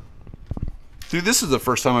 Dude, this is the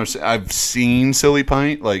first time I've seen Silly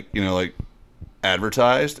Pint, like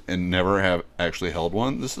advertised, and never have actually held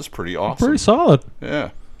one. This is pretty awesome. Pretty solid.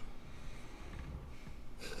 Yeah.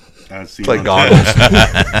 As seen It's like on goggles.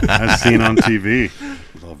 As seen on TV.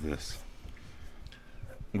 Love this.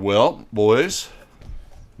 Well, boys,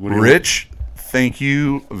 What do you- Rich, thank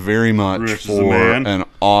you very much Rich is the for man. an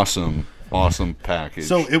awesome package.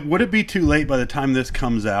 So would it be too late by the time this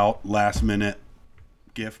comes out, last minute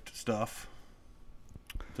gift stuff?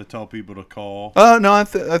 To tell people to call? no, I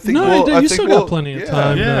think No, we'll, you I think still we'll, got plenty of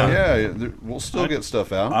time. We'll still get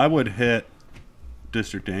stuff out. I would hit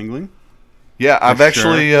District Angling. Yeah, I've for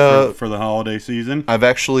actually sure, for the holiday season. I've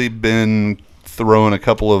actually been throwing a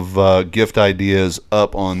couple of gift ideas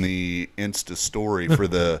up on the Insta story for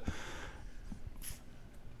the.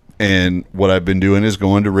 And what I've been doing is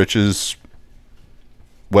going to Rich's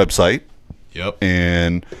website, Yep.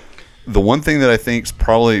 and the one thing that I think is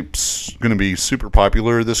probably going to be super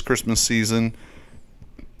popular this Christmas season,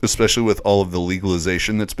 especially with all of the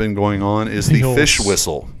legalization that's been going on, is the Yo. fish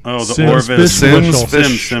whistle. Oh, the Sims Orvis fish Sims whistle.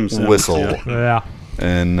 fish Sims whistle. yeah. Yeah.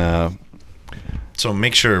 And So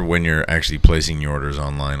make sure when you're actually placing your orders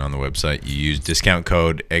online on the website, you use discount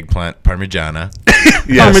code eggplant parmigiana.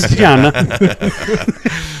 yes, Parmigiana.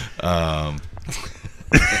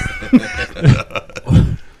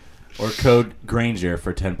 Or code Granger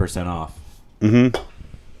for 10% off. no,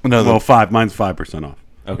 Well, mine's 5% off.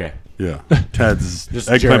 Okay. Yeah. Ted's Just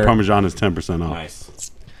eggplant jerk. parmesan is 10% off.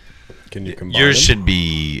 Nice. Can you combine Yours them? should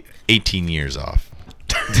be 18 years off.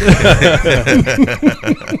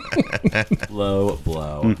 Low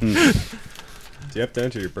blow. Do you have to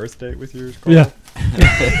enter your birth date with yours? Carl? Yeah.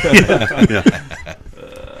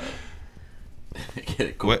 Get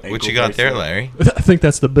a cool What ankle you got there, bracelet. Larry? I think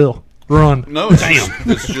that's the bill. Run. no,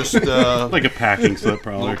 it's just Like a packing slip,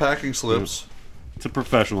 probably. little packing slips. It's a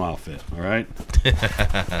professional outfit, all right?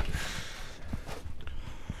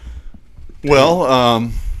 Well,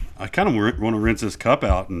 I kind of want to rinse this cup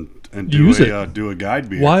out and Use do it. do a guide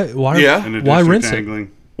beer. Why? Yeah. In a Why district rinse it?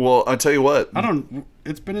 angling. well, I tell you what. I don't.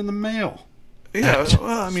 It's been in the mail. Yeah,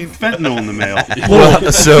 well, I mean, Fentanyl in the mail. well,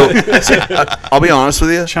 so I'll be honest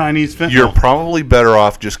with you. Chinese fentanyl. You're probably better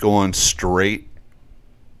off just going straight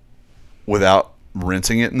without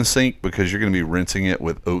rinsing it in the sink, because you're going to be rinsing it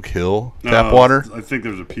with Oak Hill tap water. I think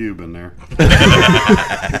there's a pube in there.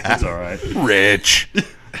 It's all right. Rich.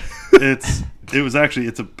 It's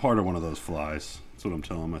a part of one of those flies. That's what I'm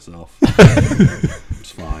telling myself.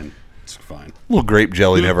 It's fine. It's fine. Little grape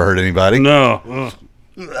jelly never hurt anybody. No. Ugh.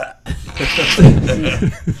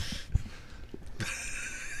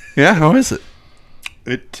 Yeah, how is it?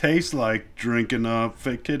 It tastes like drinking a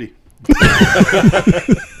fake titty.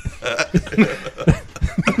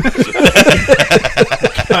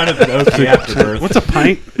 Kind of an okay afterbirth. What's a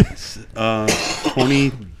pint?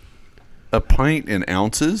 20. A pint in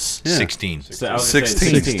ounces? Yeah. 16. So I was gonna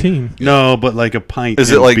say 16. 16. No, but like a pint Is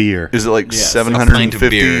in it like beer. Is it like Yeah, A pint of 750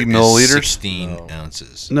 beer is milliliters? 16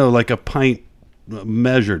 ounces. No, like a pint,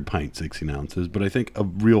 measured pint, 16 ounces. But I think a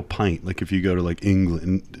real pint, like if you go to like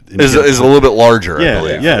England. Is a little bit larger, I yeah,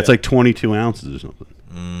 believe. yeah, it's like 22 ounces or something.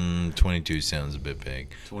 22 sounds a bit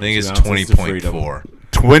big. I 22 think it's ounces to freedom. 20.4.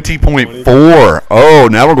 20.4. Oh,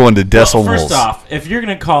 now we're going to decimals. Well, first off, if you're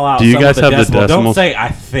gonna call out Do you someone guys with a have the decimal, don't decimals? say I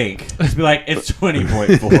think. Just be like it's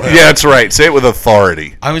 20.4. Yeah, that's right. Say it with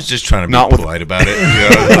authority. I was just trying to be Not with- polite about it. You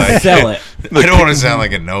know, like, Sell it. I don't want to sound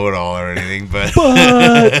like a know-it-all or anything, but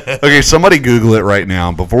Okay, somebody Google it right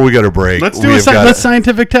now before we go to break. Let's We do have got- let's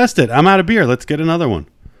scientific test it. I'm out of beer. Let's get another one.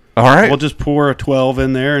 All right, We'll just pour a 12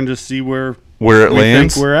 in there and just see where where it we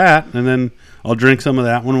lands. think we're at, and then I'll drink some of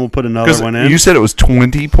that one and we'll put another Because one in. you said it was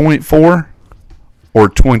 20.4 or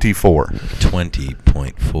 24.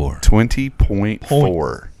 20.4.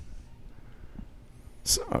 20.4.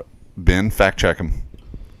 So, Ben, fact check him.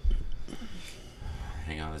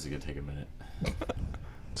 Hang on, this is gonna take a minute.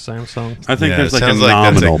 Samsung. I think Yeah, there's it like a sounds like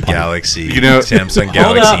nominal that's a pint. Galaxy, You know- Samsung Hold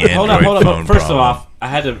Galaxy up, Android hold up, hold up. phone But first problem. off, I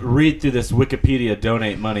had to read through this Wikipedia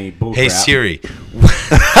donate money bullcrap. Hey Siri,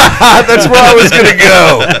 That's where I was going to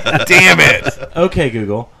go. Damn it. Okay,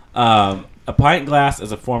 Google. A pint glass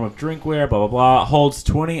is a form of drinkware. Blah blah blah. Holds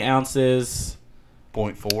 20 ounces.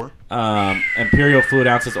 0.4. Imperial fluid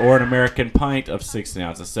ounces, or an American pint of 16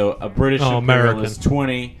 ounces. So a British Oh, Imperial American. is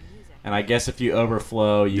 20, and I guess if you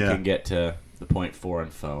overflow, you Yeah. can get to the 0.4 in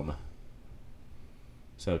foam.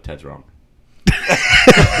 So Ted's wrong.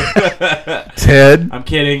 Ted. I'm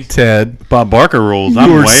kidding. Ted. Bob Barker rules. I'm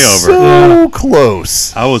You were way over. so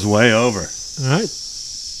close. I was way over. All right.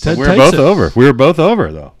 Ted We were takes both it. over. We were both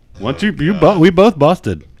over though. Once we both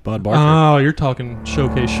busted Bob Barker. Oh, you're talking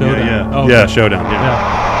Showcase Showdown. yeah, yeah, Oh, yeah. okay. Showdown. Yeah.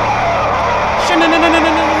 Yeah.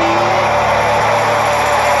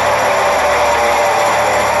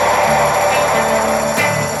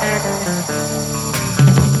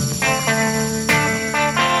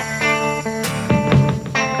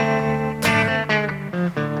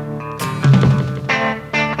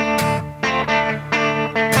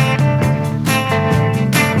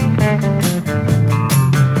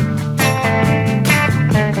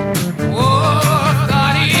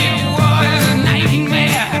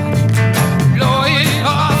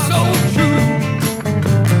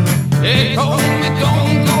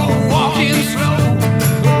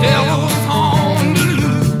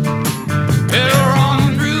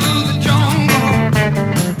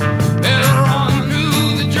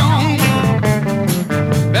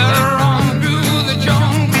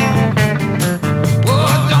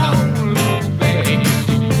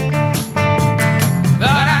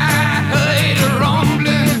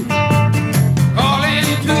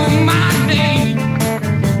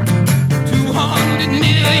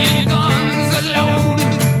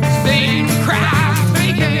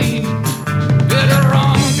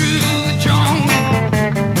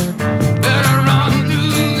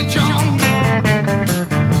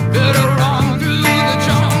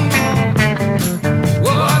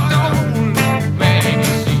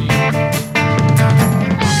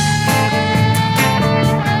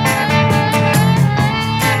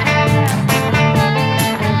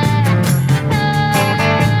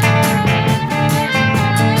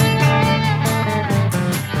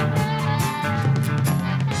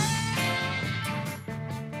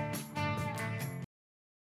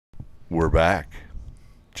 We're back.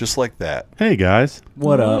 Just like that. Hey guys,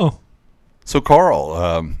 What up? Oh, So, Carl,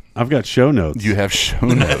 I've got show notes. you have show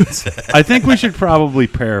notes. I think we should probably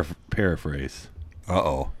paraphrase.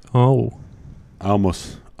 Uh-oh. oh. I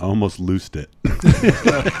almost loosed it.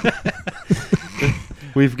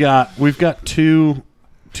 We've got two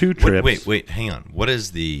trips. Wait, hang on. What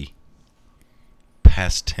is the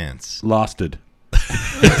past tense? Losted.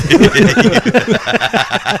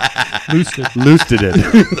 Loosed it. Loosted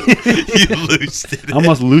it. You loosed it.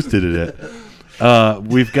 Almost loosted it.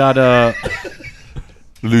 We've got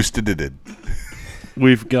Loosted.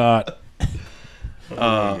 we've got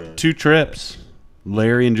two trips.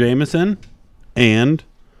 Larry and Jameson, and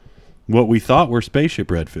what we thought were spaceship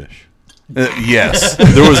redfish. Yes,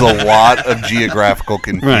 there was a lot of geographical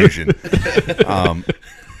confusion. I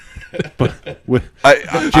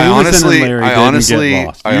honestly, and Larry I didn't honestly, get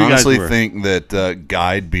lost. I You guys honestly were. think that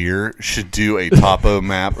Guide Beer should do a topo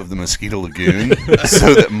map of the Mosquito Lagoon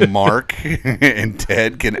so that Mark and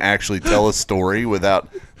Ted can actually tell a story without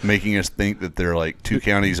making us think that they're like 2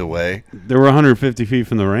 counties away. They were 150 feet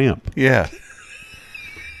from the ramp. Yeah.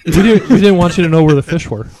 We didn't want you to know where the fish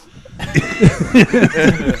were.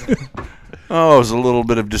 Oh, it was a little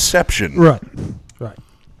bit of deception. Right.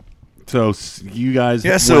 So you guys,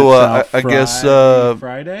 Yeah, so, went south I guess,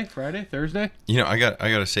 Friday, Thursday. You know, I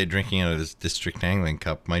gotta say, drinking out of this district angling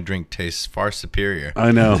cup, my drink tastes far superior.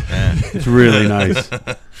 I know, Yeah. it's really nice.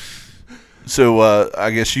 So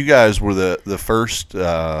I guess you guys were the first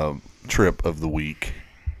trip of the week,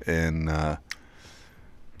 and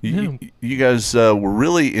you guys were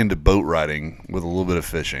really into boat riding with a little bit of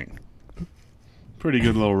fishing. Pretty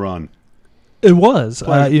good little run. It was.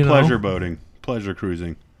 Pleasure boating, pleasure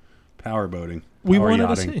cruising, power boating. We power wanted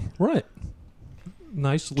yachting, to see. Right.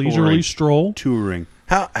 Nice leisurely stroll. touring.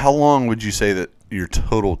 How long would you say that your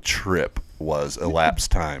total trip was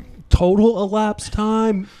elapsed time? Total elapsed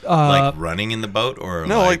time. Like running in the boat, or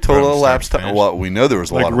No, like from total start elapsed to time. finish? Well, we know there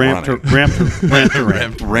was a Like lot of ramp to running. ramp to ramp to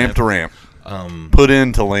ramp. Ramp to ramp. Put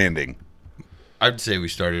into landing. I'd say we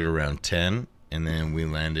started around 10, and then we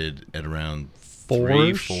landed at around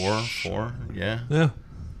Four-ish? 4. Yeah. Yeah.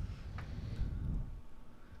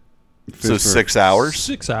 So 6 hours?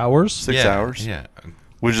 6 hours. 6 Yeah, hours? Yeah.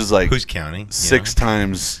 Which is like Who's counting? you 6 know?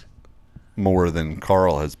 times more than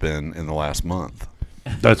Carl has been in the last month.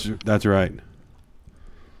 That's right.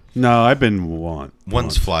 No, I've been One's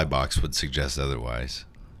once. fly box would suggest otherwise.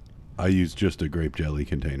 I use just a grape jelly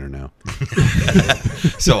container now.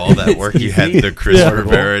 So all that work you had the Chris Yeah.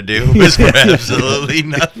 Rivera do was for absolutely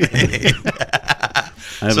nothing.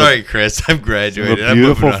 I have Sorry, Chris. I'm graduated. a beautiful I'm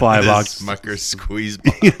moving on to fly this box. Smucker squeeze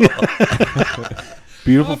bottle.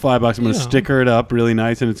 Beautiful fly box. I'm going to Yeah. sticker it up really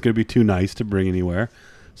nice, and it's going to be too nice to bring anywhere.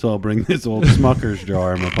 So I'll bring this old Smucker's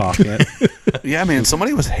jar in my pocket. Yeah, man.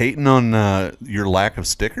 Somebody was hating on your lack of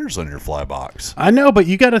stickers on your fly box. I know, but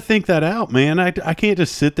you got to think that out, man. I can't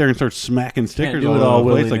just sit there and start smacking stickers do all it all over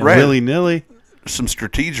the place like willy-nilly. willy-nilly. There's some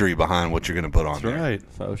strategery behind what you're going to put on That's there. right.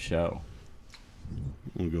 Faux show.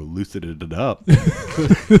 We'll go loosen it up.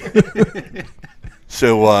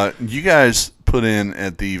 So you guys put in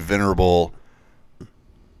at the venerable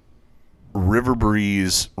River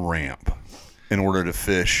Breeze ramp in order to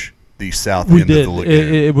fish the south We end did. of the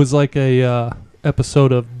lagoon. It was like a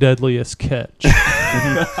episode of Deadliest Catch.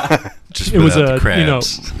 Just It was without the a, you know,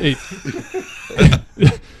 crabs.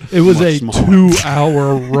 it was Much a smaller.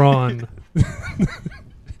 2-hour run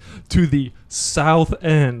to the south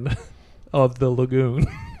end of the lagoon.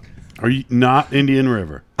 Are you not Indian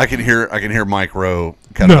River? I can hear Mike Rowe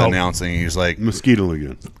kind of No. announcing. He's like, Mosquito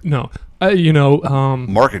Lagoon. No,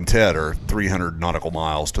 Mark and Ted are 300 nautical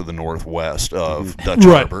miles to the northwest of Dutch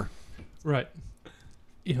Right. Harbor. right.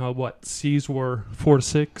 You know what? Seas were 4 to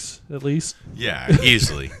 6 at least. Yeah,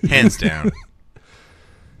 easily, hands down.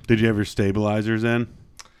 Did you have your stabilizers in?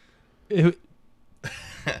 It,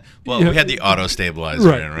 Well, Yeah. we had the auto stabilizer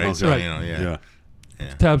Right. in, right? Okay. So Right. you know,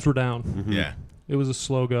 yeah. tabs were down. Yeah. It was a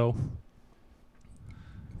slow go.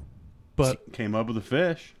 But Came up with a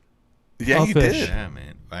fish. Yeah, I'll you fish. did. Yeah,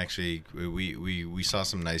 man. Actually, we saw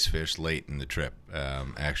some nice fish late in the trip.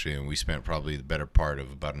 Actually, and we spent probably the better part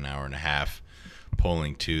of about an hour and a half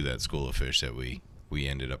pulling to that school of fish that we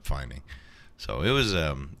ended up finding. So it was,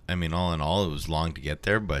 I mean, all in all, it was long to get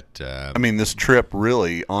there, but I mean, this trip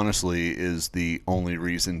really, honestly, is the only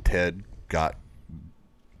reason Ted got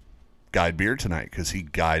guide beer tonight, because he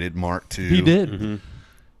guided Mark to. he did.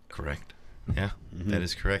 correct. Yeah, that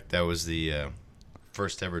is correct. That was the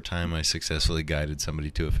first ever time I successfully guided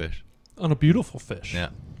somebody to a fish. On a beautiful fish. Yeah,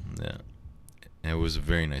 yeah. And it was a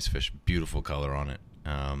very nice fish, beautiful color on it.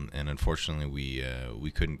 And unfortunately,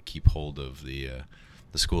 we couldn't keep hold of the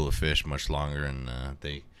school of fish much longer, and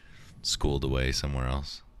they schooled away somewhere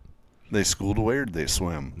else. They schooled away, or did they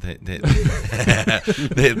swim? They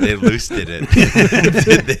loosed it.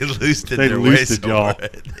 They loosed it. They their loosed way it, y'all. somewhere.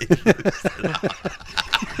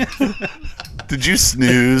 Did you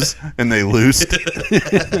snooze and they loosed?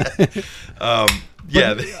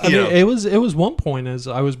 Yeah, I mean, it was one point as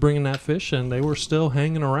I was bringing that fish in, they were still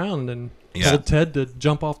hanging around and Yeah. told Ted to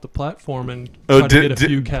jump off the platform and try to get a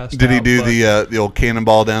few casts did he out, do but- the old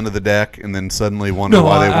cannonball down to the deck and then suddenly wonder No,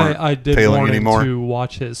 why they weren't I did tailing warn him anymore? to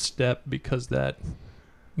watch his step because that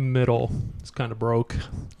middle is kind of broke.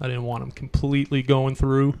 I didn't want him completely going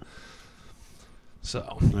through.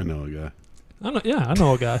 So I know a guy. I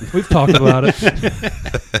know a guy. We've talked about it.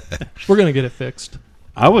 We're gonna get it fixed.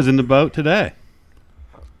 I was in the boat today.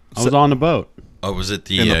 I was on the boat. Oh, was it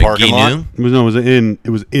the, In the parking lot? Gnu? It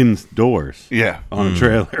was indoors Yeah. on a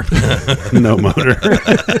trailer. No motor.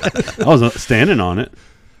 I was standing on it.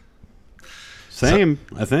 Same,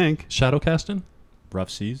 I think. Shadow casting. Rough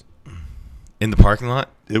seas. In the parking lot?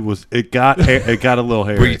 It got a little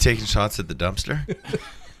hairy. Were you taking shots at the dumpster?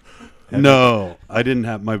 No, I didn't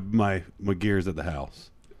have my gears at the house.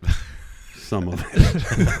 Some of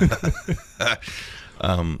it.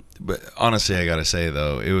 But honestly, I gotta say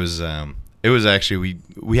though, it was actually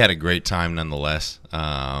we had a great time nonetheless.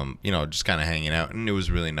 Just kind of hanging out, and it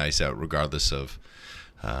was really nice out, regardless of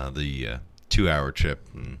the 2-hour trip,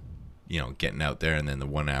 and getting out there, and then the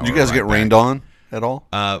 1 hour. Did you guys ride get rained back. on at all?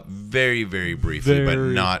 Very, very briefly, but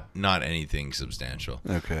Very. not anything substantial.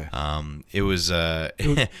 Okay. It was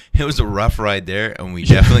it was a rough ride there, and we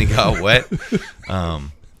definitely got wet.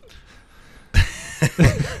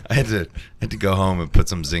 I had to go home and put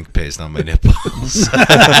some zinc paste on my nipples.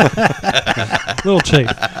 Little chafe.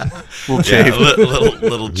 Yeah,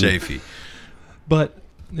 little chafy. But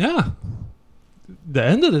yeah, the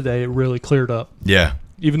end of the day, it really cleared up. Yeah.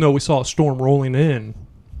 Even though we saw a storm rolling in,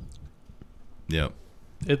 Yep.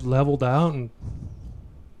 it leveled out, and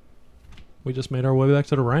we just made our way back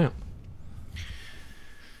to the ramp.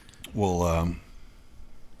 Well,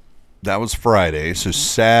 that was Friday. So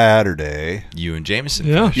Saturday. You and Jameson.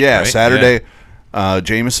 Yeah. finished, Yeah, right? Saturday.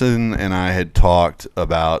 Jameson and I had talked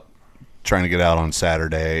about trying to get out on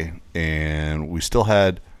Saturday, and we still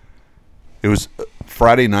had. It was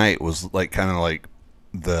Friday night was like kind of like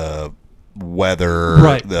the weather,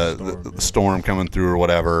 Right. the storm coming through or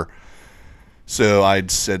whatever. So I'd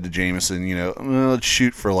said to Jameson, let's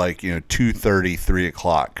shoot for 2:30, 3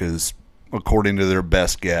 o'clock, because according to their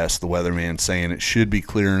best guess, the weatherman's saying it should be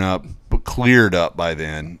cleared up by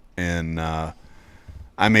then. And I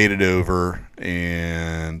made it over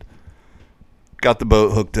and got the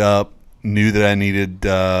boat hooked up. Knew that I needed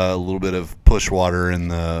a little bit of push water in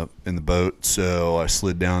the boat, so I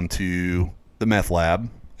slid down to the meth lab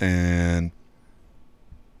and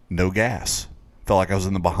no gas. Felt like I was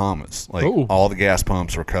in the Bahamas. Oh. All the gas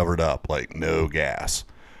pumps were covered up, no gas.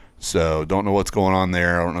 So don't know what's going on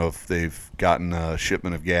there. I don't know if they've gotten a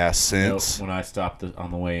shipment of gas since. When I stopped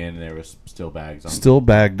on the way in, there was still bags on. Still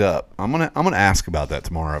bagged up. I'm gonna ask about that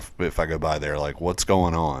tomorrow if I go by there. What's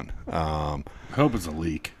going on? I hope it's a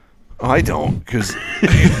leak. I don't, because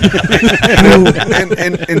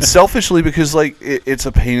and selfishly, because like it's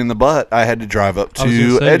a pain in the butt. I had to drive up I was gonna to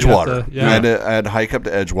say, you have Edgewater. to- yeah. I had to hike up to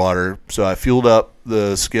Edgewater, so I fueled up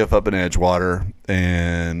the skiff up in Edgewater,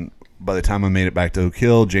 and by the time I made it back to Oak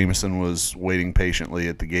Hill, Jameson was waiting patiently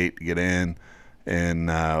at the gate to get in,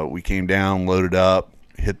 and we came down, loaded up,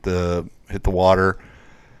 hit the water.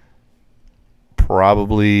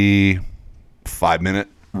 Probably 5-minute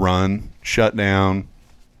run, shut down.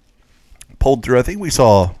 Pulled through. I think we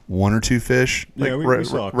saw 1 or 2 fish, Yeah, we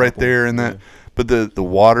saw a right couple. there in that. Yeah. But the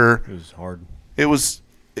water, It was hard. it was,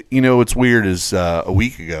 what's weird is a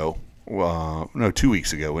week ago, 2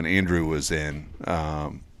 weeks ago, when Andrew was in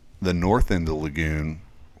the north end of the lagoon,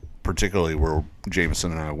 particularly where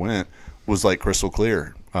Jameson and I went, was like crystal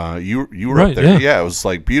clear. You were Right, up there, yeah. it was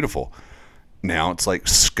like beautiful. Now it's like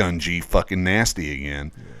scungy, fucking nasty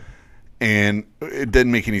again. And it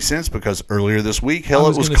didn't make any sense because earlier this week, hell,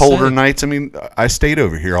 was it was gonna colder say. nights. I mean, I stayed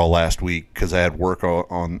over here all last week because I had work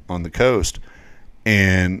on the coast.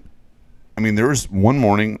 And, I mean, there was one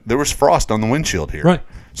morning, there was frost on the windshield here. Right.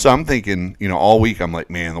 So I'm thinking, all week I'm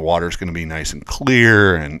like, man, the water's going to be nice and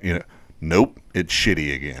clear. And, nope, it's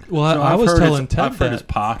shitty again. Well, I I've was heard telling it's- Ted I've heard it's that.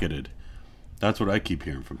 pocketed. That's what I keep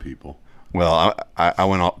hearing from people. Well, I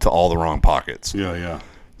went up to all the wrong pockets. Yeah, yeah.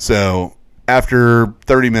 So after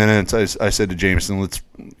 30 minutes, I said to Jameson, let's,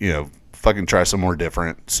 fucking try some more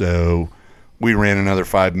different. So we ran another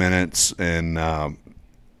 5 minutes, and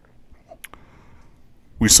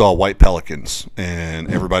we saw white pelicans. And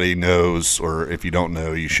everybody knows, or if you don't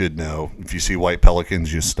know, you should know. If you see white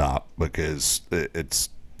pelicans, you stop because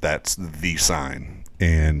that's the sign.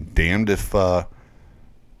 And damned if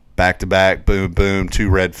back to back, boom, boom, 2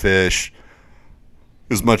 redfish.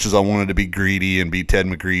 As much as I wanted to be greedy and be Ted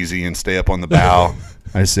McGreasy and stay up on the bow,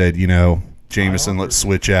 I said, Jameson, let's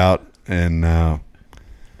switch out. And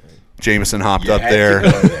Jameson hopped up there.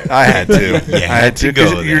 I had to. I had to go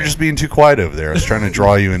because you're there. just being too quiet over there. I was trying to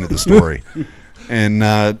draw you into the story. And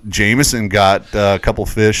Jameson got a couple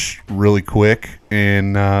fish really quick.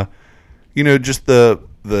 And, just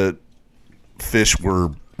the fish were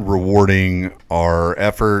rewarding our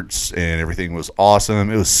efforts, and everything was awesome.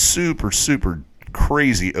 It was super, super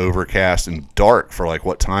crazy overcast and dark for like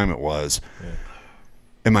what time it was.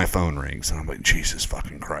 And my phone rings, and I'm like, Jesus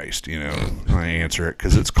fucking Christ, I answer it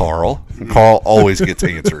because it's Carl. And Carl always gets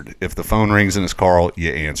answered. If the phone rings and it's Carl,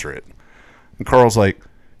 you answer it. And Carl's like,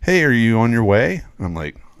 hey, are you on your way? And I'm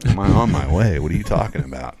like, am I on my way? What are you talking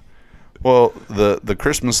about? Well, the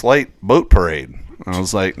Christmas light boat parade. I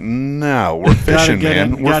was like, no, we're fishing,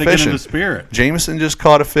 man. We're Gotta get in fishing. the spirit. Jameson just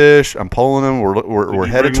caught a fish. I'm pulling him. We're you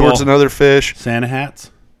headed bring towards all- another fish. Santa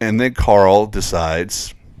hats. And then Carl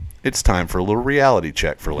decides it's time for a little reality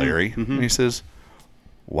check for Larry. And he says,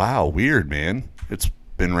 wow, weird, man. It's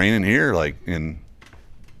been raining here like in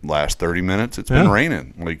last 30 minutes. It's been Yeah.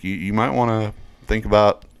 raining. Like you might want to think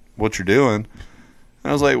about what you're doing. And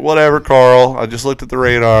I was like, whatever, Carl. I just looked at the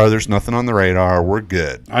radar. There's nothing on the radar. We're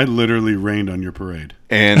good. I literally rained on your parade.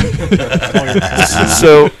 And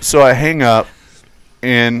so I hang up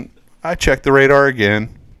and I check the radar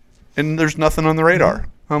again, and there's nothing on the radar.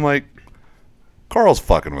 I'm like, Carl's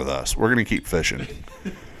fucking with us. We're going to keep fishing.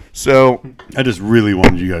 So I just really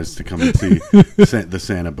wanted you guys to come and see the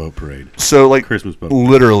Santa boat parade. like Christmas boat.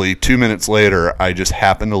 literally 2 minutes later, I just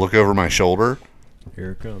happened to look over my shoulder,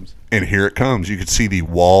 Here it comes. and here it comes. You could see the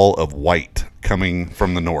wall of white coming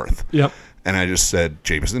from the north. Yep. And I just said,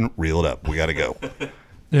 Jameson, reel it up. We got to go.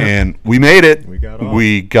 Yeah. And we made it. We got off.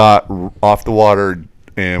 We got off the water,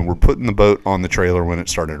 and we're putting the boat on the trailer when it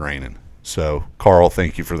started raining. So, Carl,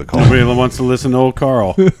 thank you for the call. Nobody wants to listen to old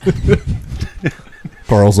Carl.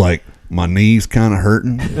 Carl's like, my knee's kind of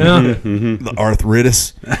hurting. Yeah. The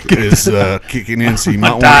arthritis is kicking in, so you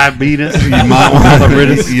might want Diabetes.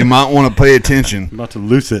 you might want to pay attention. About to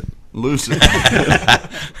loose it. Loose it.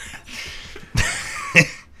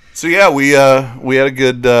 So yeah, we had a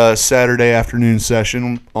good Saturday afternoon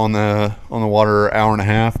session on the water, hour and a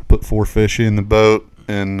half. Put 4 fish in the boat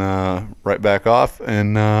and right back off.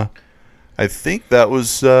 And I think that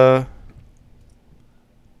was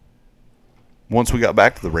once we got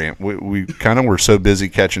back to the ramp. We kind of were so busy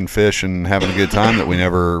catching fish and having a good time that we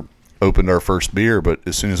never opened our first beer. But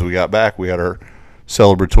as soon as we got back, we had our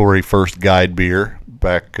celebratory first guide beer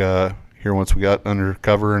back here once we got under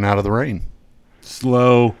cover and out of the rain.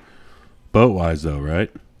 Slow boat wise though, right?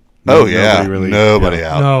 Oh yeah, Nobody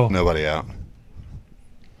out. No. Nobody out.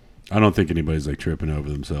 I don't think anybody's like tripping over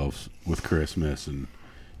themselves with Christmas, and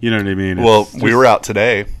you know what I mean. Well, It's we were out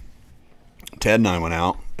today. Ted and I went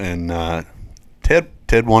out, and Ted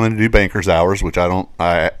Ted wanted to do banker's hours, which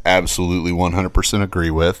I absolutely 100%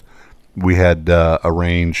 agree with. We had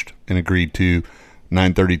arranged and agreed to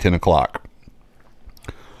 9:30, 10 o'clock.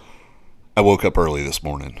 I woke up early this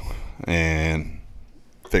morning and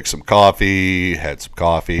fixed some coffee, had some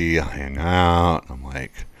coffee, hang out. I'm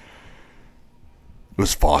like, it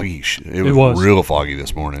was foggy. It was real foggy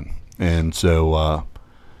this morning. And so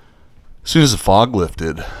as soon as the fog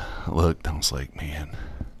lifted, I looked, I was like, man,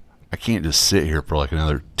 I can't just sit here for like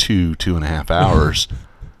another 2.5 hours.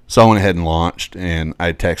 So I went ahead and launched, and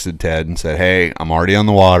I texted Ted and said, hey, I'm already on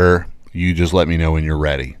the water. You just let me know when you're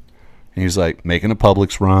ready. And he's like, making a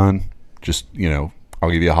Publix run. Just, I'll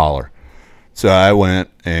give you a holler. So I went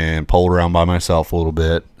and poled around by myself a little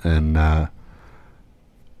bit and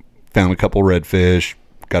found a couple redfish,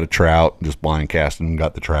 got a trout, just blind casting and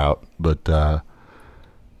got the trout. But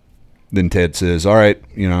then Ted says, all right,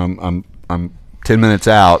 I'm 10 minutes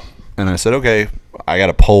out. And I said, okay, I got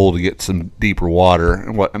a pole to get some deeper water.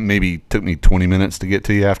 And what maybe took me 20 minutes to get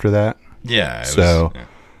to you after that. Yeah.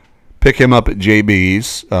 Pick him up at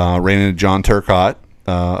JB's, ran into John Turcotte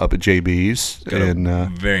up at JB's.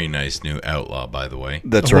 And very nice new Outlaw, by the way.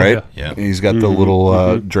 That's right. Yeah. He's got the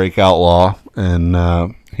little Drake Outlaw,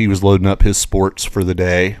 and he was loading up his sports for the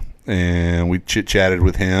day, and we chit-chatted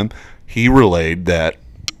with him. He relayed that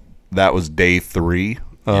was day 3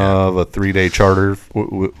 of a 3-day charter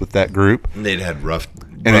with that group. And they'd had rough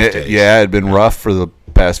days. Yeah, it had been rough for the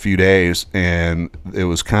past few days, and it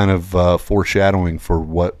was kind of foreshadowing for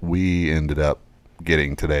what we ended up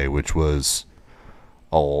getting today, which was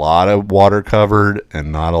a lot of water covered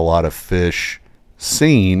and not a lot of fish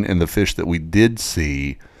seen, and the fish that we did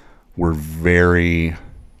see were very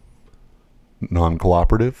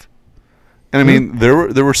non-cooperative. And I mean,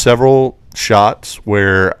 there were several shots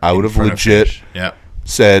where I would have legit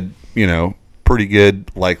said, pretty good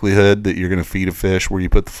likelihood that you're going to feed a fish where you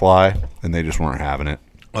put the fly, and they just weren't having it.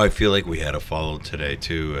 Well, I feel like we had a follow today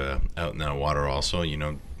too, out in that water also.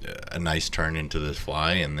 A nice turn into this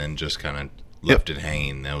fly, and then just kind of left it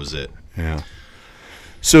hanging. That was it. Yeah.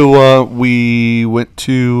 So we went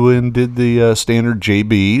to and did the standard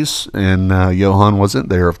JB's, and Johan wasn't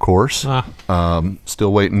there, of course.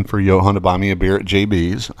 Still waiting for Johan to buy me a beer at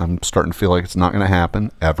JB's. I'm starting to feel like it's not going to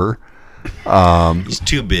happen ever. He's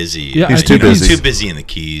too busy. Yeah, he's too busy. He's too busy in the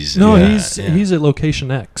Keys. No, he's at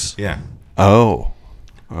location X. Yeah. Oh.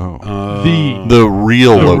 The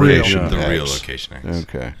real location. The real location X.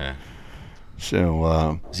 Okay. Yeah.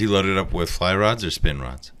 So is he loaded up with fly rods or spin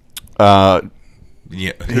rods?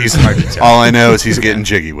 Yeah, he's hard to tell. All I know is he's getting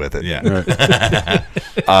jiggy with it. Yeah.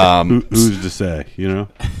 Right. Who's to say?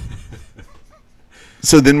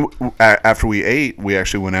 So then, after we ate, we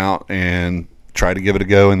actually went out and tried to give it a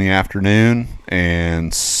go in the afternoon,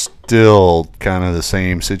 and still kind of the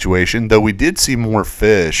same situation. Though we did see more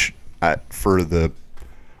fish for the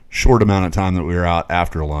short amount of time that we were out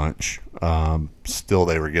after lunch. Still,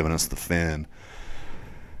 they were giving us the fin.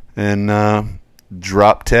 And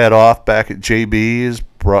dropped Ted off back at JB's,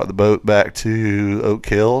 brought the boat back to Oak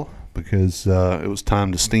Hill because it was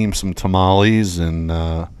time to steam some tamales and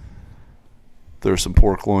throw some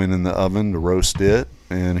pork loin in the oven to roast it.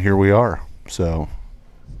 And here we are. So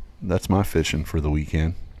that's my fishing for the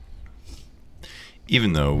weekend.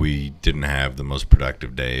 Even though we didn't have the most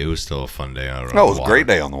productive day, it was still a fun day out on the water. Oh, it was a great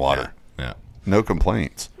day on the water. Yeah. No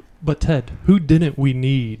complaints. But Ted, who didn't we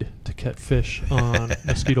need to catch fish on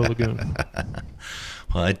Mosquito Lagoon?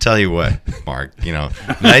 Well, I tell you what, Mark, the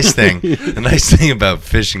nice thing about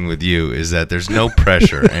fishing with you is that there's no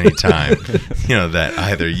pressure anytime, that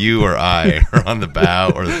either you or I are on the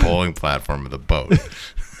bow or the poling platform of the boat.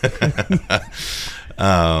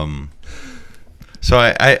 So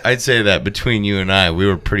I'd say that between you and I, we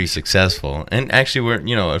were pretty successful. And actually, we're,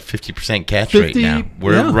 a 50% catch rate now.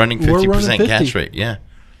 We're running 50% catch rate, yeah.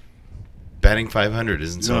 Batting 500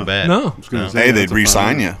 isn't so bad. No. Hey, they'd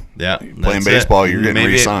re-sign you. Yeah. Playing baseball, you're getting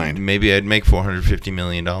re-signed. Maybe I'd make $450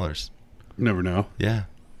 million. Never know. Yeah.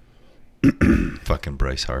 Fucking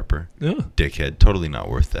Bryce Harper. Yeah. Dickhead. Totally not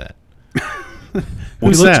worth that.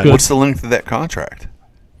 What's that? What's the length of that contract?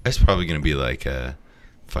 That's probably going to be like a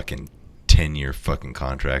fucking 10-year fucking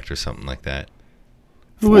contract or something like that.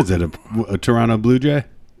 Who is it? A Toronto Blue Jay?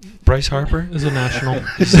 Bryce Harper is a national.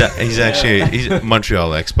 He's actually Montreal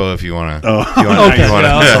Expo. If you want to.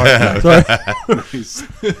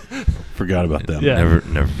 Sorry. Forgot about them. Yeah.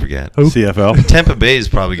 Never forget. CFL. Tampa Bay is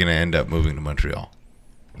probably going to end up moving to Montreal.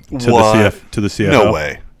 To the CFL. No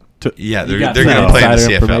way. Yeah, You they're got going to some play in the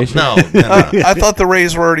insider CFL. information? No. I thought the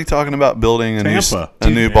Rays were already talking about building a Tampa.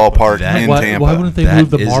 new ballpark That- in Why, Tampa. why wouldn't they That move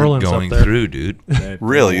the isn't Marlins going up there? through, dude.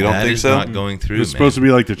 Really, you don't That think is so? not going through. It's supposed to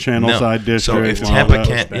be like the Channel No. Side district. So if and all Tampa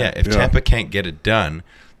that. can't, if Tampa can't get it done,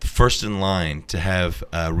 the first in line to have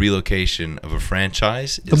a relocation of a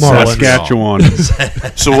franchise is The Marlins. Saskatchewan.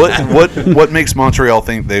 So what makes Montreal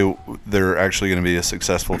think they're actually going to be a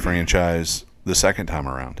successful franchise the second time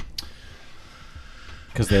around?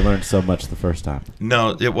 Because they learned so much the first time. No,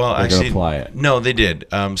 well, They're actually, gonna apply it. no, they did.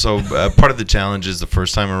 So part of the challenges the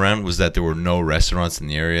first time around was that there were no restaurants in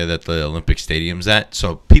the area that the Olympic Stadium's at,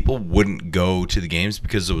 so people wouldn't go to the games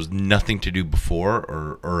because there was nothing to do before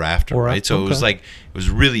or after, Or right? after, So it was okay. like it was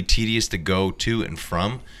really tedious to go to and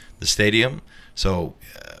from the stadium. So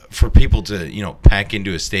for people to pack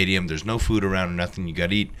into a stadium, there's no food around or nothing. You got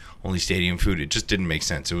to eat only stadium food. It just didn't make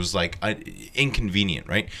sense. It was like inconvenient,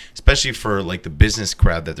 right? Especially for like the business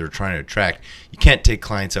crowd that they're trying to attract. You can't take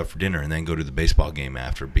clients out for dinner and then go to the baseball game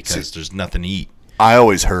after because there's nothing to eat. I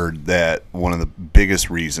always heard that one of the biggest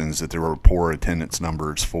reasons that there were poor attendance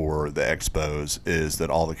numbers for the Expos is that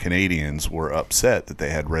all the Canadians were upset that they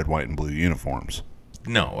had red, white, and blue uniforms.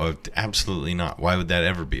 No, absolutely not. Why would that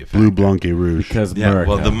ever be a factor? Blue Blanque Rouge. Because Yeah, America.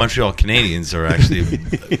 well, the Montreal Canadiens are actually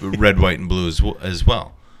red, white, and blue as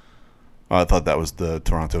well. I thought that was the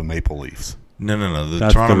Toronto Maple Leafs. No. The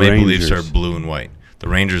That's Toronto the Maple Leafs are Rangers. blue and white. The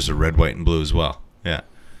Rangers are red, white, and blue as well. Yeah.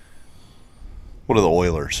 What are the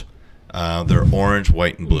Oilers? They're orange,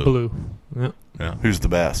 white, and blue. Blue. Yeah. Yeah. Who's the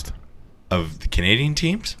best? Of the Canadian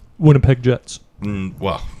teams? Winnipeg Jets.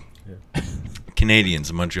 Well, Canadians,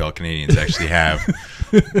 the Montreal Canadiens, actually have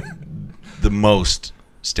the most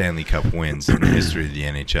Stanley Cup wins in the history of the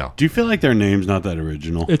NHL. Do you feel like their name's not that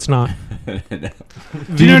original? It's not. Do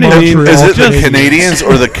you know what I mean? Is it the Just- Canadians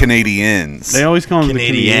or the Canadians? They always call them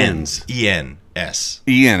Canadiens. the E-N-S. ENS,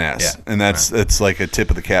 Yeah. and it's like a tip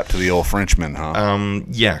of the cap to the old Frenchman, huh?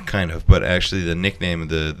 Yeah, kind of. But actually, the nickname of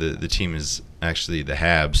the team is actually the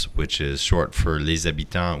Habs, which is short for Les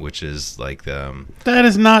Habitants, which is like That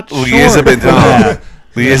is not short. Lies Benton.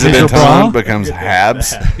 Lies Hazel Benton Bra? becomes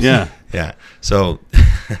Habs. Yeah. yeah. So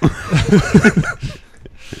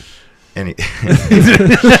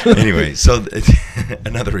anyway, so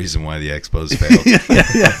another reason why the Expos failed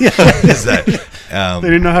is that They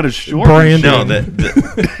didn't know how to shorten. Brand- no,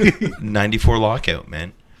 the 94 lockout,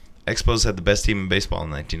 man. Expos had the best team in baseball in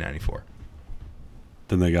 1994.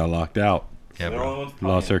 Then they got locked out. Yeah, bro.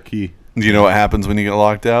 Lost their key. Do you know what happens when you get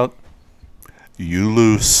locked out? You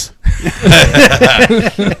lose.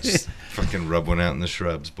 Fucking rub one out in the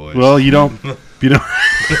shrubs, boys. Well, you don't.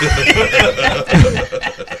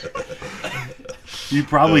 You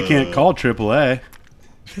probably can't call AAA.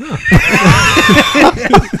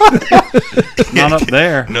 Not up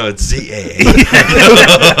there. No, it's ZAA.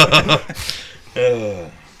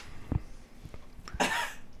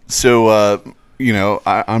 So,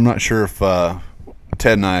 I'm not sure if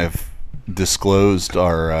Ted and I have disclosed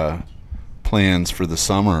our plans for the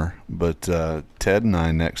summer, but Ted and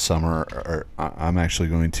I next summer I'm actually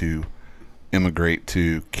going to immigrate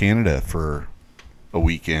to Canada for a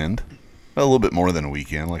weekend, a little bit more than a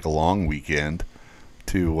weekend, like a long weekend,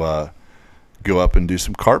 to go up and do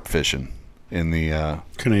some carp fishing in the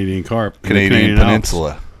Canadian carp. in the Canadian Alps.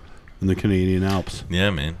 Peninsula. In the Canadian Alps. Yeah,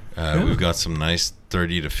 man. We've got some nice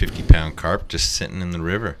 30 to 50 pound carp just sitting in the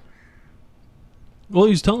river. Well,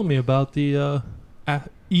 he's telling me about the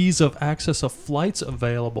ease of access of flights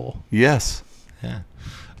available. Yes. Yeah.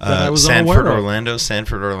 That I was Sanford, unaware of.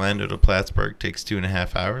 Orlando to Plattsburgh takes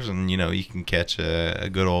 2.5 hours, and you can catch a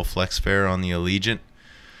good old flex fare on the Allegiant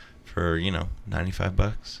for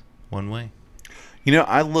 $95 one way.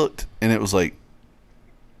 I looked and it was like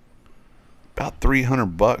about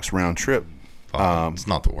 $300 round trip. It's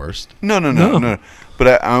not the worst. No. But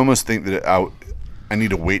I almost think that I need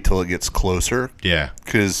to wait till it gets closer, Yeah.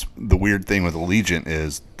 because the weird thing with Allegiant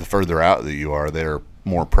is the further out that you are, they're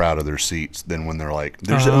more proud of their seats than when they're like,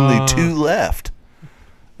 there's only 2 left.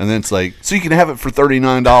 And then it's like, so you can have it for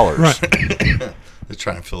 $39. Right. They're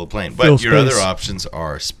trying to fill a plane. Fill But your other space. options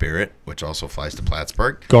are Spirit, which also flies to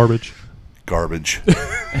Plattsburgh, Garbage. Garbage.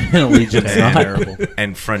 Allegiance not. and,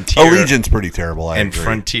 and Frontier. Allegiant's pretty terrible. I And agree.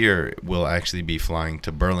 Frontier will actually be flying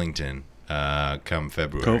to Burlington come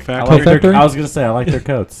February. Coat I, factory. like their, Factory? I was going to say, I like their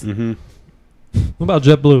coats. Mm-hmm. What about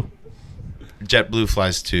JetBlue? JetBlue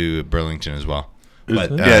flies to Burlington as well.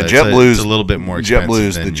 But Yeah, it's JetBlue's- it's a little bit more expensive.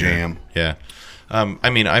 JetBlue's than the your- jam. Yeah. I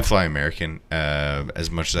mean, I fly American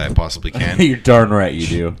as much as I possibly can. You're darn right you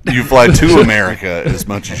do. You fly to America as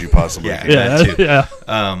much as you possibly Yeah. can. Yeah, that too.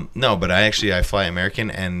 yeah. No, but I fly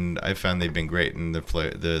American, and I found they've been great, and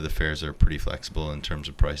the fares are pretty flexible in terms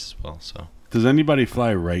of price as well. So Does anybody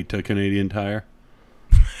fly right to Canadian Tire?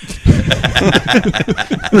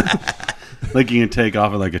 Like you can take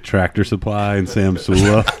off at like a Tractor Supply in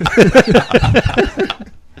Samsula.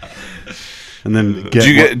 And then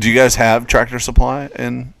get Do you guys have Tractor Supply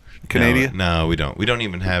in Canada? No, we don't. We don't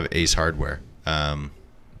even have Ace Hardware.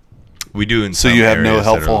 We do in So some you have no areas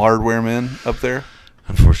that helpful are- hardware men up there?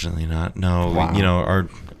 Unfortunately, not. No, Wow. you know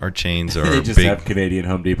our chains are They just big. have Canadian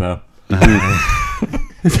Home Depot.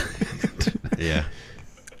 Yeah.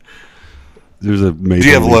 there's a major Do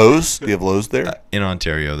you have league- Lowe's? Do you have Lowe's there? In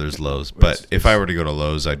Ontario, there's Lowe's, but if I were to go to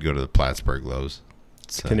Lowe's, I'd go to the Plattsburgh Lowe's.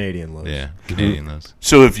 It's, Canadian Lowe's. Yeah, Canadian Lowe's.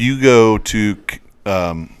 So if you go to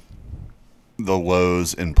the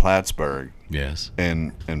Lowe's in Plattsburgh Yes.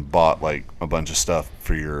 and bought like a bunch of stuff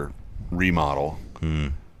for your remodel, Hmm.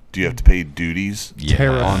 do you have to pay duties Yeah,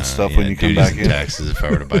 Tariff. on stuff when you come duties back and in? taxes if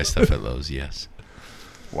I were to buy stuff at Lowe's, yes.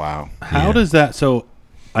 Wow. How Yeah. does that? So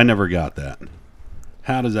I never got that.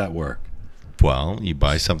 How does that work? Well, you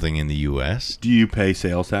buy something in the U.S. Do you pay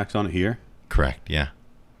sales tax on it here? Correct, yeah.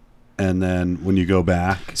 And then when you go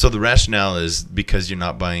back, So the rationale is because you're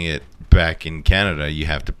not buying it back in Canada, you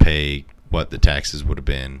have to pay what the taxes would have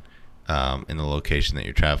been in the location that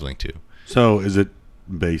you're traveling to. so is it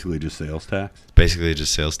basically just sales tax? Basically,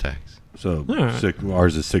 just sales tax. So Alright.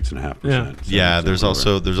 ours is 6.5%. Yeah, there's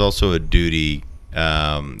also a duty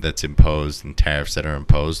that's imposed and tariffs that are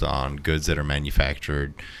imposed on goods that are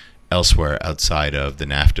manufactured elsewhere outside of the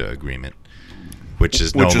NAFTA agreement, which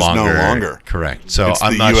is no longer correct. So It's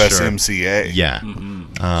I'm the not sure. USMCA. Yeah.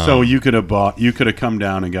 So you could have come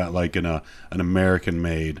down and got like an American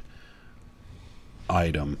made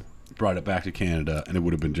item, brought it back to Canada, and it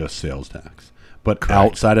would have been just sales tax. But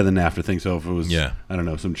outside of the NAFTA thing, so if it was, Yeah. I don't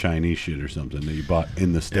know, some Chinese shit or something that you bought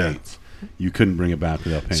in the States, you couldn't bring it back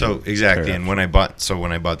without paying. So exactly, tariff. and when I bought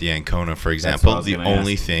the Ancona, for what I example, was the gonna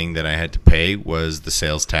only ask. thing that I had to pay was the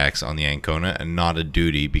sales tax on the Ancona, and not a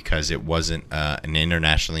duty because it wasn't an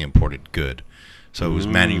internationally imported good. So it was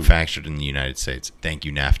manufactured in the United States. Thank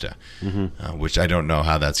you, NAFTA, which I don't know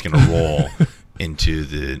how that's going to roll into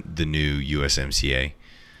the new USMCA.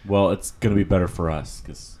 Well, it's going to be better for us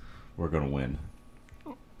because we're going to win.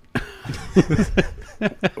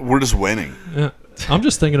 We're just winning. Yeah. I'm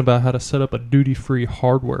just thinking about how to set up a duty-free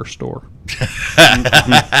hardware store.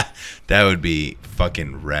 That would be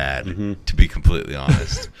fucking rad, to be completely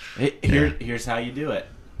honest. Here's how you do it.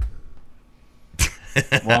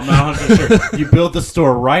 Well, I'm not 100% sure. You build the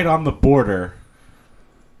store right on the border.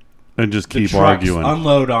 and just The keep trucks arguing.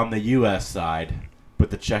 unload on the U.S. side, but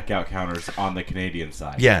the checkout counters on the Canadian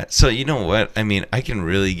side. Yeah, so you know what? I mean, I can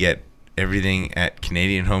really get everything at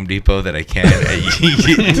Canadian Home Depot that I can at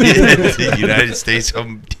the United States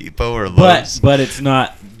Home Depot or Lowe's. But it's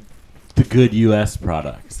not the good U.S.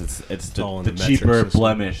 products. It's all in the the metric cheaper system.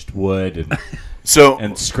 blemished wood So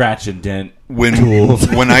and scratch and dent when tools.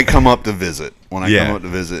 when I come up to visit, Yeah. come up to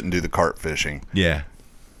visit and do the carp fishing, Yeah.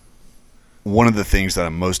 one of the things that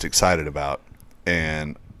I'm most excited about,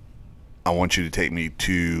 and I want you to take me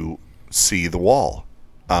to see the wall.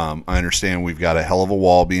 I understand we've got a hell of a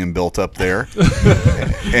wall being built up there,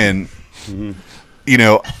 and you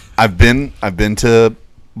know, I've been to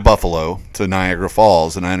Buffalo, to Niagara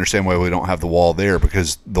Falls, and I understand why we don't have the wall there,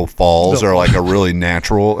 because the falls are like a really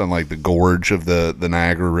natural, and like the gorge of the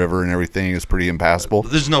Niagara River and everything is pretty impassable.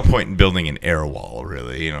 There's no point in building an air wall,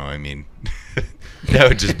 really. You know, I mean, that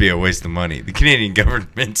would just be a waste of money. The Canadian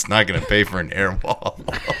government's not going to pay for an air wall.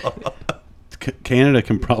 Canada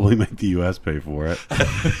can probably make the U.S. pay for it.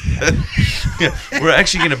 We're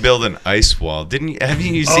actually going to build an ice wall. Have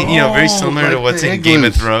you seen, very similar to like what's the in Game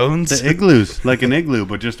of igloos. Thrones? The igloos, like an igloo,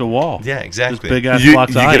 but just a wall. Yeah, exactly. Just big ass You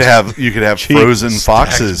blocks of ice. could have Cheap. frozen Stacked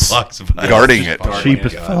foxes blocks of ice. guarding it. cheap Oh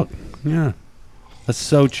as my fuck. Yeah, that's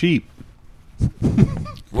so cheap.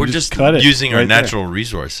 We're just just cut it using our right there. natural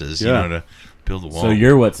resources, Yeah. to build a wall. So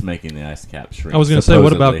you're what's making the ice cap shrink. I was going to say,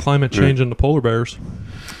 what about supposedly. climate change and the polar bears?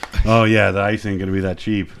 Oh yeah, the ice ain't gonna be that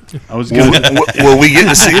cheap. I was Will, gonna. will we get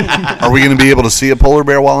to see? Are we going to be able to see a polar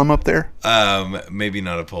bear while I'm up there? Maybe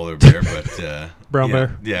not a polar bear, but Brown yeah,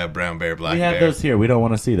 bear. Yeah, brown bear, black We have bear. those here. We don't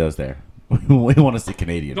want to see those there. We want to see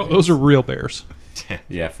Canadian. No, bears. those are real bears,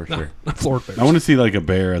 Yeah, for sure. not Florida bears. I want to see like a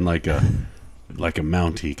bear in like a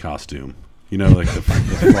Mountie costume. You know, like the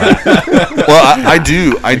flat. Well, I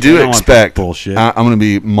do I don't want expect. that bullshit. I'm going to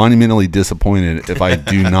be monumentally disappointed if I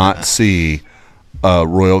do not see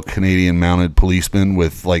Royal Canadian Mounted Policeman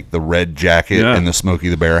with like the red jacket Yeah. and the Smokey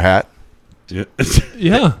the Bear hat? Yeah.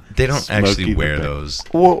 Yeah. They don't Smokey actually the wear Bear. those.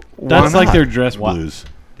 Well, That's like their dress Why- blues.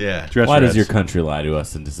 Yeah. Dress Why does reds. your country lie to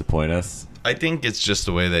us and disappoint us? I think it's just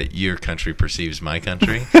the way that your country perceives my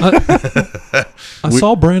country. I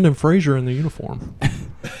saw Brandon Fraser in the uniform.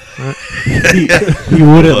 He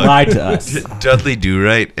wouldn't Look. lie to us. Dudley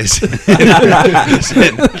Do-Right is the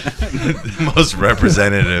most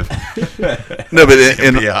representative. No, but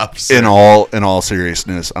The opposite. in all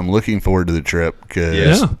seriousness, I'm looking forward to the trip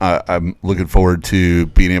because Yeah. I'm looking forward to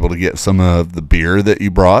being able to get some of the beer that you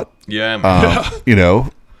brought. Yeah, man. You know,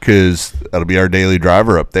 because that'll be our daily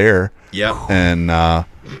driver up there. Yep. And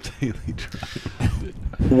Daily drive.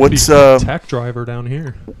 what's Tack driver down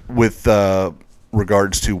here. with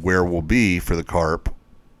regards to where we'll be for the carp?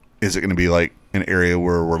 Is it going to be like an area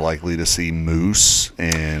where we're likely to see moose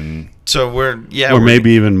and So we're Or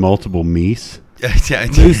maybe even multiple meese.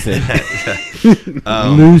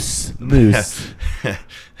 Moose.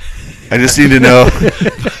 I just need to know.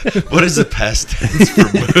 What is the past tense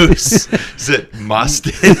for moose? Is it mossed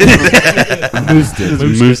it? Moosed it.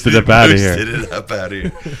 Just moosed it up out of here. Moosed it up out of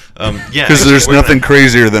here. Yeah, Because there's we're gonna- nothing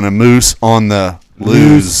crazier than a moose on the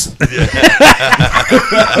loose.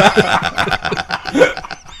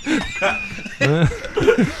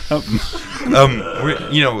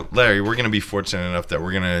 Larry, we're gonna be fortunate enough that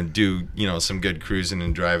we're gonna do, some good cruising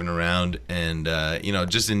and driving around, and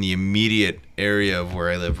just in the immediate area of where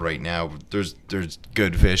I live right now, there's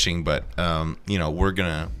good fishing, but we're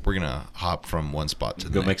gonna hop from one spot to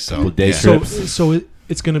the Go make next. a couple day yeah. trips. So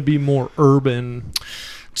it's going to be more urban.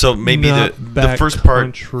 So maybe Not the first part,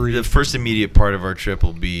 backcountry. the first immediate part of our trip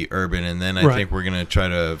will be urban, and then I Right. think we're gonna try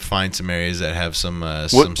to find some areas that have some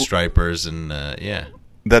What- stripers and yeah.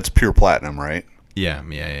 That's pure platinum, right? Yeah,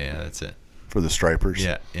 that's it. For the stripers.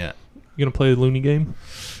 Yeah. You going to play the Looney game?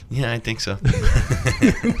 Yeah, I think so.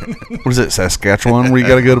 What is it, Saskatchewan, where you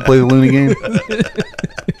got to go to play the Looney game? Is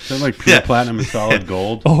that like pure platinum and solid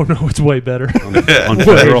gold Oh, no, it's way better. on Way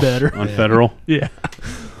federal? better. On federal? Yeah.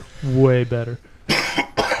 Way better.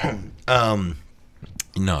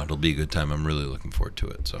 No, it'll be a good time. I'm really looking forward to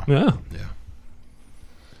it. So Yeah.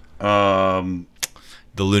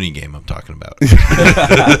 the Looney game I'm talking about.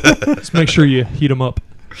 Just make sure you heat them up.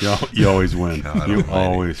 You always win. God You almighty.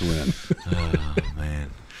 always win. Oh man.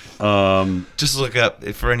 Just look up,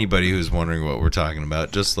 for anybody who's wondering what we're talking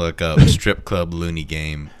about, just look up Strip Club Looney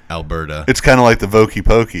Game, Alberta. It's kind of like the Vokey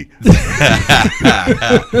Pokey.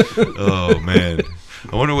 Oh, man.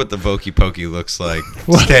 I wonder what the Vokey Pokey looks like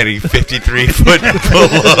standing 53 foot below.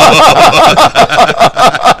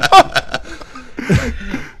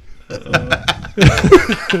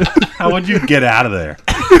 How would you get out of there?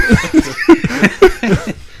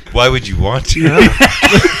 Why would you want to?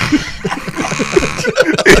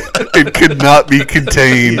 It could not be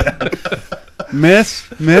contained. Miss,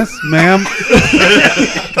 ma'am,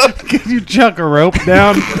 can you chuck a rope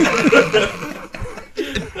down?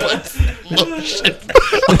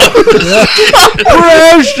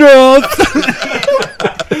 Precious.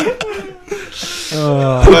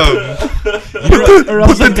 Or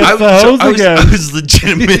else it gets the hose again. I was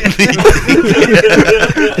legitimately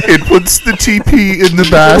It puts the TP in the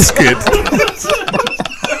basket.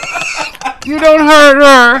 You don't hurt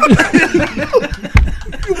her.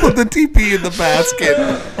 Put the TP in the basket.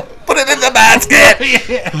 Put it in the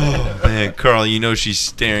basket. Oh, man, Carl, she's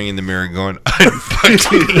staring in the mirror going, I'm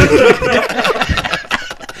fucking...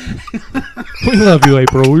 We love you,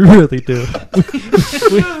 April. We really do.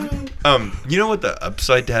 You know what the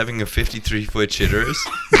upside to having a 53-foot shitter is?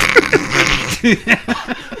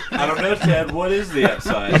 I don't know, Ted. What is the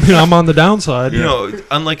upside? I mean, I'm on the downside.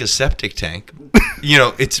 Unlike a septic tank,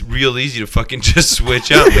 it's real easy to fucking just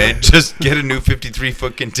switch out, man. Just get a new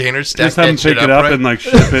 53-foot container, stack Just have them that shit pick it up right. and like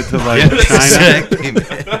ship it to like Yeah, China. exactly,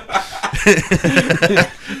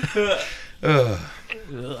 man.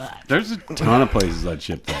 There's a ton of places I'd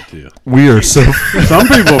ship that to. We are so Some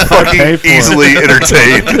people fucking pay for easily it.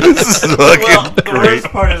 entertained. This is fucking Well, the great. worst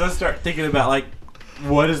part is I start thinking about, like,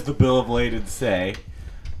 what does the Bill of Lading say?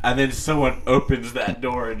 And then someone opens that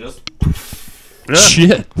door and just...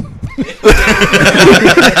 Shit.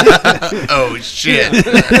 Oh, shit.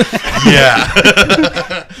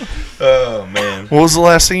 Yeah. Oh, man. What was the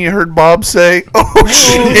last thing you heard Bob say? Oh,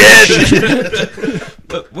 shit.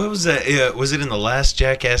 What was that? Was it in the last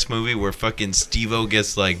Jackass movie where fucking Steve-O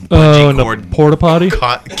gets, like, Oh, bungee in the cord porta potty?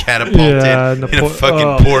 catapulted Yeah, in in the a fucking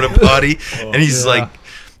oh. porta potty? And he's Yeah. like,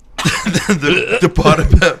 the porta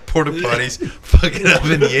potties fucking up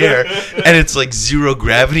in the air, and it's like zero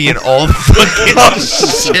gravity, and all the fucking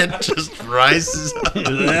shit just rises up.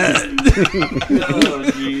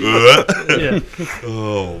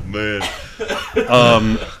 Oh man.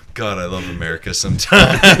 God, I love America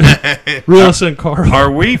sometimes. Listen, Carl.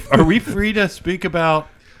 Are we free to speak about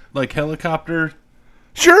like helicopter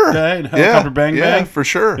Sure. day and helicopter bang Yeah, bang? for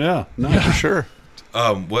sure. Yeah. No. For sure.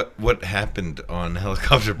 What happened on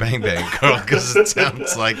Helicopter Bang Bang, Carl? Because it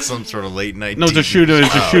sounds like some sort of late night. No, it's a TV shoot. It's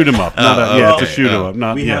a show. shoot 'em up. Not a, yeah, it's a okay. shoot 'em up.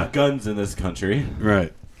 Not We yeah. have guns in this country.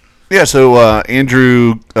 Right. Yeah, so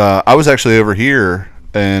Andrew, I was actually over here,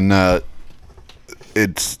 and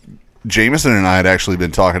it's Jameson and I had actually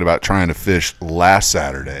been talking about trying to fish last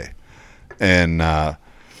Saturday, and I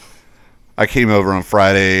came over on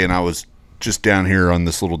Friday, and I was just down here on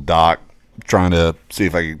this little dock trying to see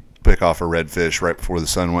if I could pick off a redfish right before the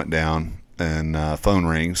sun went down, and phone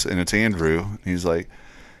rings, and it's Andrew. He's like,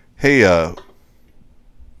 "Hey,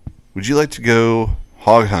 would you like to go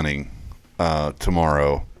hog hunting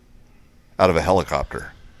tomorrow out of a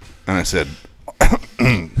helicopter?" And I said,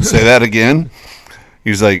 "Say that again."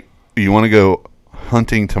 He's like, "You want to go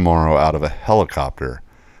hunting tomorrow out of a helicopter?"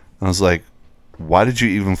 I was like, "Why did you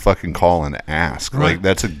even fucking call and ask? Right. Like,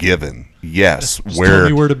 that's a given. Yes. Just tell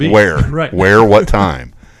me where to be. Where? Right. Where? What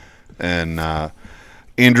time?" And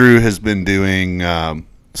Andrew has been doing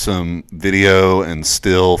some video and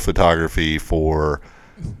still photography for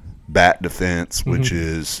Bat Defense, which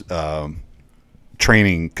is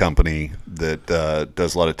training company that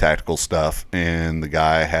does a lot of tactical stuff, and the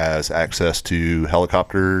guy has access to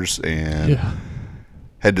helicopters and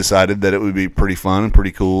had decided that it would be pretty fun and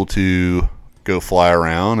pretty cool to go fly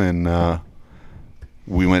around, and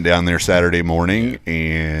we went down there Saturday morning,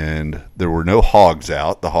 and there were no hogs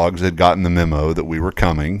out. The hogs had gotten the memo that we were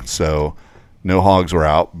coming, so no hogs were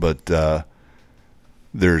out, but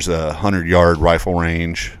there's a 100-yard rifle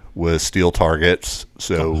range with steel targets,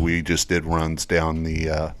 so we just did runs down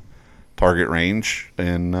the target range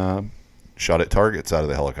and shot at targets out of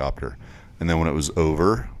the helicopter. And then when it was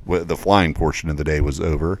over, the flying portion of the day was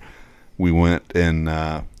over, we went and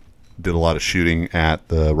did a lot of shooting at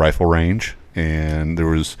the rifle range, and there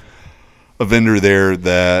was a vendor there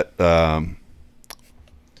that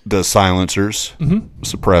does silencers,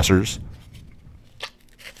 suppressors,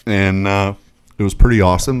 and it was pretty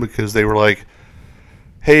awesome because they were like,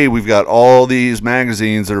 "Hey, we've got all these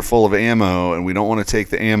magazines that are full of ammo, and we don't want to take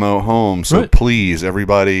the ammo home, so Right. please,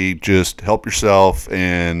 everybody, just help yourself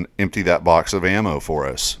and empty that box of ammo for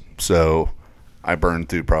us." So I burned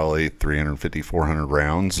through probably 350, 400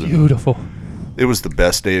 rounds. And Beautiful. it was the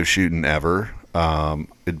best day of shooting ever.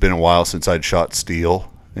 It'd been a while since I'd shot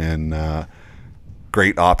steel, and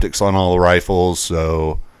great optics on all the rifles.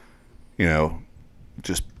 So,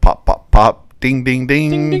 just pop, pop, pop, ding, ding,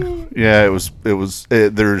 ding. Yeah, it was.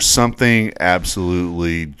 There's something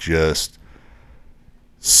absolutely just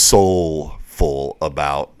soulful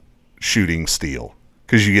about shooting steel,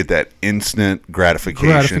 because you get that instant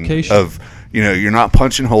gratification of, you're not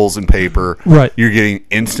punching holes in paper. Right. You're getting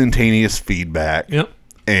instantaneous feedback. Yep.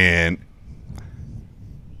 And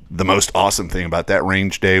the most awesome thing about that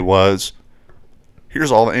range day was,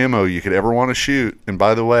 here's all the ammo you could ever want to shoot. And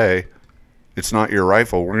by the way, it's not your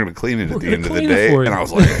rifle. We're going to clean it at the end of the day. for you. And I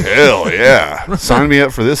was like, hell yeah. Sign me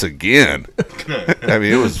up for this again. I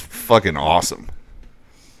mean, it was fucking awesome.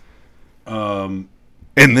 And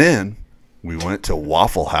then we went to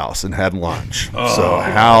Waffle House and had lunch. So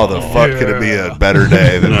how the fuck could it be a better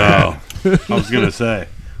day than that? I was gonna say,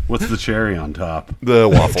 what's the cherry on top? The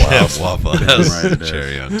Waffle House. Waffle House, Right, it is.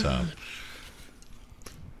 cherry on top.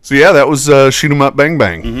 So yeah, that was Shoot 'em Up Bang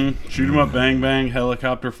Bang. Shoot 'em up, bang bang,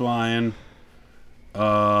 helicopter flying.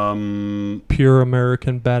 Pure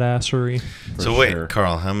American badassery. So wait, sure.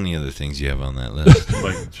 Carl, how many other things do you have on that list?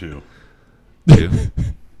 Like 2. 2?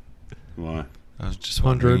 Why? I was just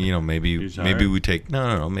wondering, 100. maybe You tired? we take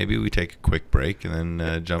maybe we take a quick break and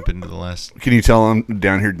then jump into the last. Can you tell I'm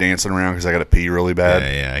down here dancing around because I got to pee really bad?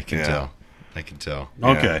 Yeah, I can Yeah. tell. I can tell.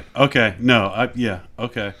 Okay. Okay. No.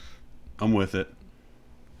 Okay. I'm with it.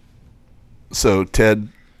 So Ted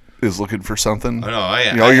is looking for something. Oh no, I.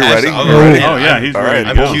 Oh, you're ready? Oh, You're ready? Oh, yeah, he's all ready right,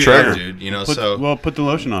 I'm to pull the go. cute, trigger. dude. Put, put the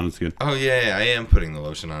lotion on. It's good. Oh yeah, I am putting the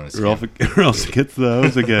lotion on his Or skin. else it gets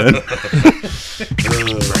those again. Bring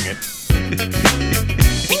it.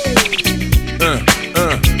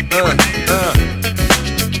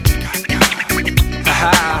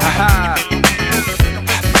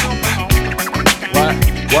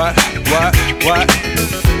 What?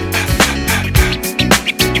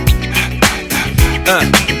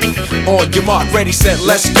 On your mark, ready, set,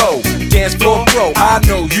 let's go. dance floor pro. I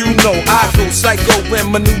know, you know, I go psycho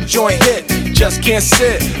when my new joint hit. Just can't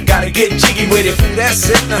sit, gotta get jiggy with it. Ooh, that's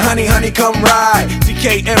it, now honey, honey, come ride.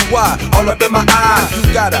 DKNY, all up in my eye.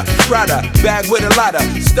 You got a Prada bag with a lot of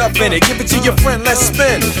stuff in it. Give it to your friend, let's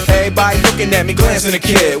spin. Everybody looking at me, glancing a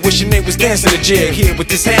kid. Wishing they was dancing a jig here with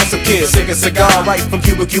this handsome kid. Sick a cigar right from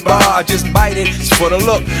Cuba Cuba. I just bite it, it's for the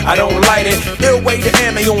look, I don't light it. Ill way to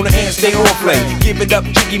ammo on the hand, stay on play. Give it up,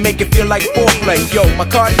 jiggy, make it feel like foreplay. Yo, my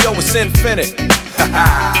cardio is infinite.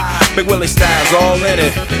 Big Willie style's all in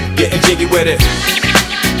it. Getting jiggy with it.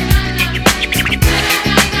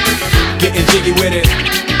 Getting jiggy with it.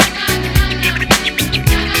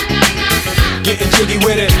 Getting jiggy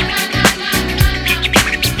with it.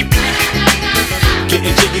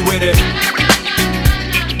 Getting jiggy with it.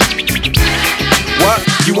 What?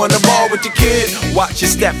 You on the ball with the kid? Watch your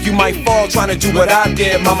step, you might fall trying to do what I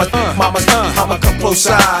did. Mama, I'ma come close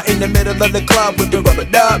side in the middle of the club with the rubber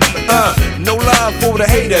dub. No love for the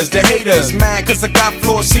haters, mad cause I got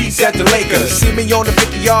floor seats at the Lakers. See me on the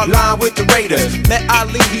 50-yard line with the Raiders. Met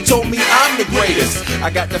Ali, he told me I'm the greatest.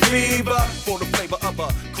 I got the fever for the flavor of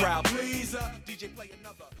a crowd pleaser. DJ play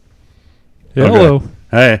another. Hello.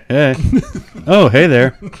 Hey. Oh, hey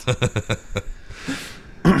there.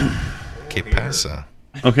 Que pasa?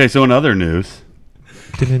 Okay, so in other news,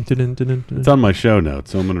 it's on my show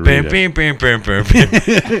notes, so I'm going to read it.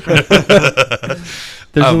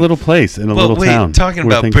 There's a little place in a little town. Talking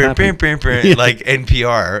where about things happen. like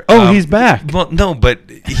NPR. Oh, he's back. Well, no, but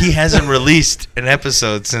he hasn't released an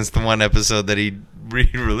episode since the one episode that he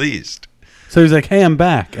re-released. So he's like, hey, I'm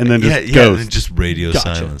back. And then just goes. Just radio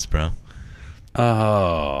silence, bro.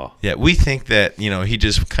 Oh. Yeah, we think that, he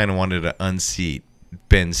just kind of wanted to unseat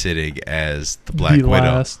Ben Siddig as the Black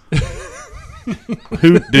Widow.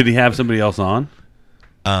 Who did he have somebody else on?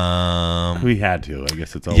 We had to. I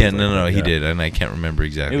guess it's all. Yeah, he did, and I can't remember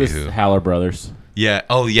exactly who. It was who. Haller Brothers. Yeah.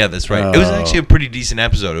 Oh, yeah, that's right. It was actually a pretty decent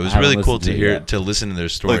episode. It was really cool to hear, to listen to their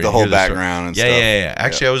story, like the whole background and stuff. Yeah.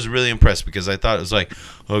 Actually, I was really impressed because I thought it was like,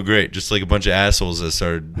 oh, great, just like a bunch of assholes that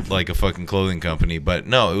started like a fucking clothing company. But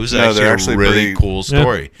no, it was actually a really cool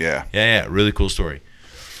story. Yeah. Really cool story.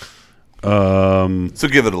 So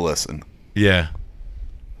give it a listen. Yeah.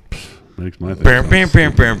 Makes my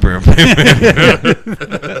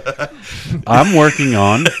I'm working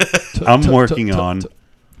on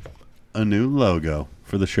a new logo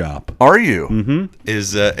for the shop. Are you? Mm-hmm.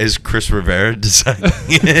 Is Chris Rivera designing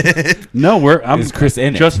it? No, is Chris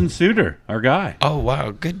in it? Justin Suter, our guy. Oh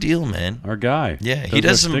wow, good deal, man. Our guy. Yeah, he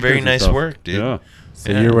does some very nice work, dude. Yeah.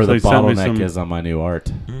 So you're where the bottleneck is on my new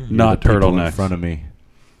art. Not turtleneck in front of me.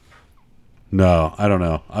 No, I don't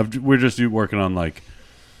know. We're just working on like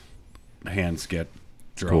hand sketch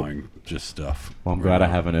drawing, just stuff. Well, I'm glad I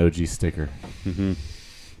have an OG sticker. Mm-hmm.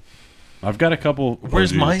 I've got a couple.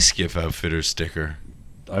 Where's my Skiff Outfitter sticker?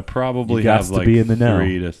 I probably have like be in the know.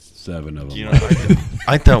 3 to 7 of them.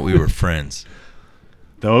 I thought we were friends.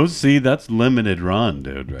 That's limited run,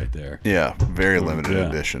 dude, right there. Yeah, very limited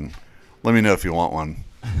edition. Let me know if you want one.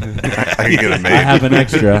 I can get it made. I have an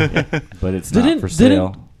extra, but it's not for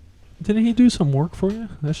sale. Didn't he do some work for you?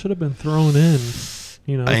 That should have been thrown in. Flips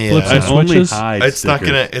and I switches.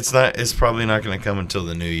 It's probably not gonna come until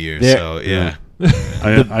the new year. So yeah.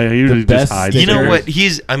 I usually just hide. You know what?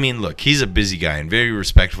 He's a busy guy and very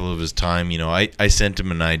respectful of his time. I sent him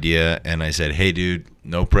an idea and I said, hey, dude,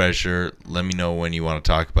 no pressure. Let me know when you want to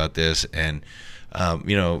talk about this. And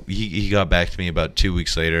he got back to me about 2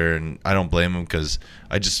 weeks later, and I don't blame him because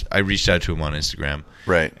I reached out to him on Instagram.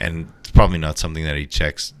 Right. And it's probably not something that he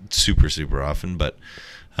checks super, super often, but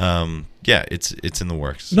it's in the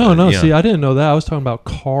works. See, I didn't know that. I was talking about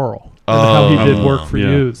Carl and how he did work for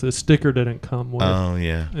you. The sticker didn't come with. Oh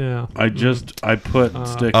yeah. Yeah. I put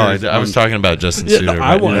stickers. I was talking about Justin Suter.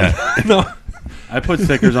 No. I put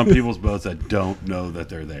stickers on people's boats that don't know that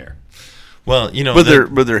they're there. Well, but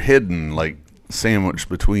they're hidden, like sandwiched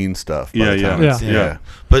between stuff. Yeah.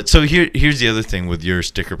 But so here's the other thing with your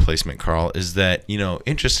sticker placement, Carl, is that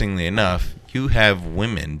interestingly enough, you have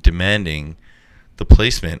women demanding the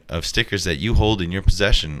placement of stickers that you hold in your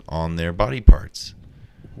possession on their body parts.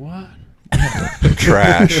 What?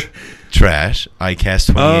 Trash. ICAST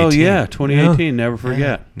 2018. Oh yeah, 2018. Never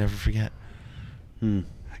forget. Never forget. I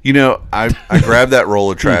grabbed that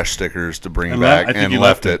roll of trash stickers to bring back and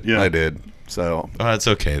left it. Yeah. I did. So that's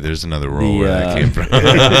okay. There's another roll where that came from.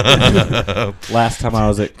 Last time I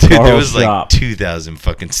was at Carl's there was shop, like 2,000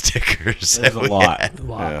 fucking stickers. There's a lot.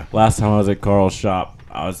 Yeah. Last time I was at Carl's shop,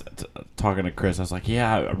 I was talking to Chris. I was like,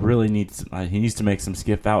 "Yeah, I really need. He needs to make some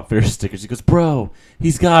Skiff Outfitter stickers." He goes, "Bro,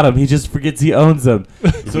 he's got them. He just forgets he owns them."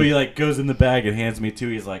 So he goes in the bag and hands me two.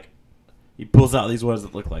 He's like, he pulls out these ones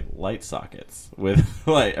that look like light sockets with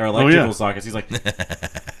like or electrical yeah. sockets. He's like,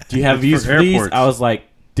 "Do you have It's views for for these?" airports. I was like,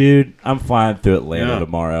 "Dude, I'm flying through Atlanta Yeah.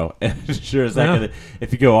 tomorrow." And sure as heck,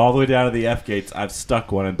 if you go all the way down to the F gates, I've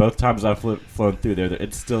stuck one, and both times I've flown through there,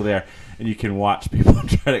 it's still there, and you can watch people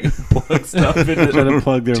try to plug stuff into Try to the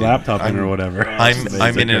plug their laptop in or I'm- whatever.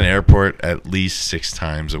 I'm in an airport at least 6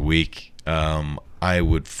 times a week. I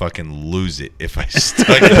would fucking lose it if I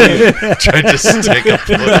tried to stick a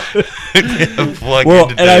plug Well,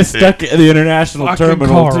 into and I that stuck it in the international Fucking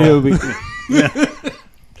terminal Carl. too. because-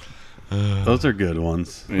 Those are good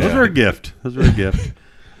ones. Those Yeah. are a gift. Those are a gift.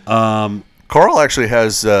 Carl actually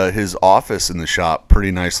has his office in the shop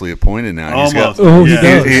pretty nicely appointed now. Almost. Oh, he Yeah.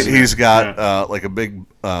 does. He's got like a big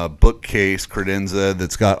bookcase credenza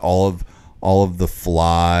that's got all of the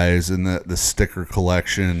flies and the sticker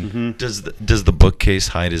collection. Does the bookcase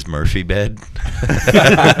hide his Murphy bed?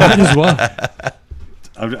 Might as well.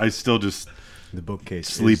 I still just The bookcase.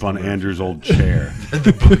 sleep is on the Murphy. Andrew's old chair.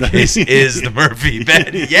 The bookcase is the Murphy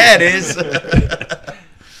bed. Yeah, it is.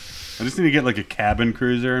 I just need to get like a cabin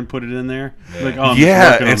cruiser and put it in there. Like, oh, I'm just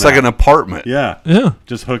Yeah, working on it's like that. an apartment. Yeah. Yeah.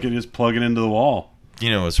 Just hook it, just plug it into the wall. You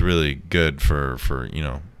know, it's really good for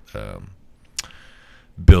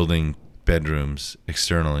building bedrooms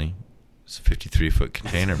externally. It's a 53-foot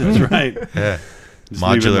container. That's right. Yeah. Just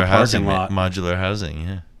leave it in the Modular housing. parking lot. Modular housing.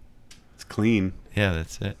 Yeah. It's clean. Yeah,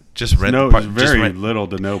 that's it. Just rent. No, par- it's just very rent. little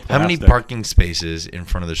to no plastic. How many parking spaces in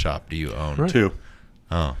front of the shop do you own? Right. 2.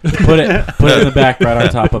 Oh, put it in the back, right on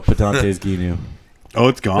top of Patante's Ginu. Oh,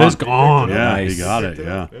 it's gone. It's gone. Yeah, Nice. he got it.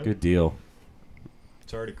 Yeah. Good deal.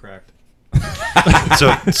 It's already cracked.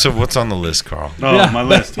 so what's on the list, Carl? Oh, Yeah. my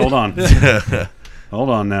list. Hold on. Hold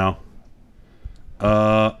on now.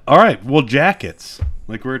 All right. Well, jackets,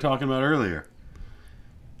 like we were talking about earlier.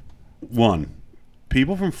 1,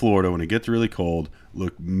 people from Florida, when it gets really cold,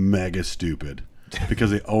 look mega stupid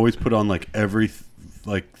because they always put on like every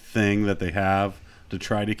thing that they have to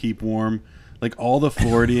try to keep warm. Like all the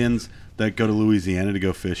Floridians that go to Louisiana to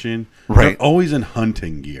go fishing, Right. they're always in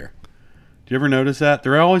hunting gear. Do you ever notice that?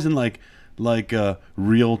 They're always in like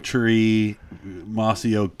real tree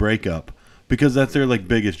mossy oak breakup because that's their like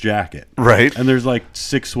biggest jacket. Right. And there's like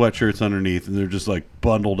 6 sweatshirts underneath and they're just like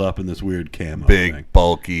bundled up in this weird camo Big, thing.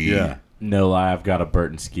 bulky. Yeah. No lie, I've got a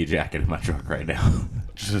Burton ski jacket in my truck right now.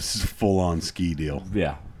 Just full on ski deal.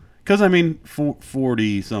 Yeah. Because I mean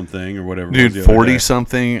 40 something or whatever. it Dude, was the other 40 day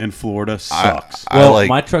something. in Florida sucks. I Well, like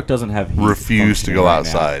my truck doesn't have heat refuse to functioning go right now.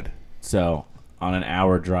 outside. So on an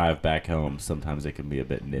hour drive back home, sometimes it can be a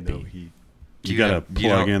bit nippy. No heat. you gotta you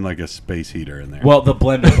plug know- in like a space heater in there. Well, the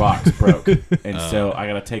blender box broke, and so I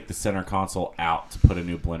got to take the center console out to put a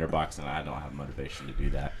new blender box, and I don't have motivation to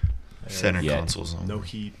do that. Center Yeah. consoles on. No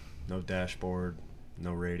heat. No dashboard.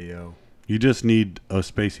 No radio. you just need a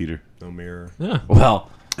space heater. No mirror. Yeah. Well,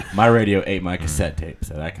 my radio ate my cassette tape,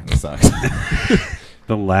 so that kind of sucks.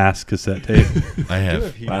 The last cassette tape. I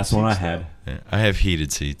have. heated Last one I seats, had. Yeah, I have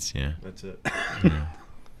heated seats. Yeah. though. That's it.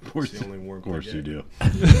 Of course, It's the only warm of course thing you you do.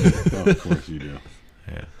 Oh, of course you do.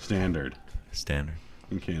 Yeah. Standard Standard.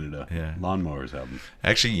 in Canada. Yeah. Lawnmowers have them.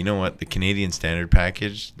 Actually, you know what? The Canadian standard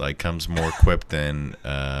package like comes more equipped than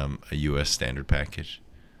a U.S. standard package.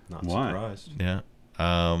 Not Why? surprised. Yeah.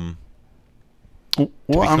 Well,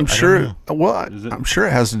 be I'm I don't sure. know. Well, Is it- I'm sure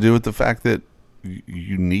it has to do with the fact that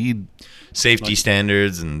you need Safety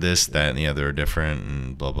standards and this, that, and the other are different,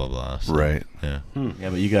 and blah blah blah. So, right. Yeah. Yeah,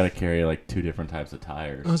 but you got to carry like 2 different types of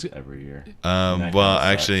tires I was- every year. Well, That kinda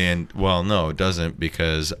actually, no, it doesn't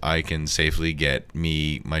because I can safely get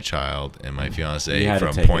me, my child, and my You fiance had to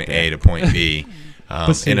from take point it A there. to point B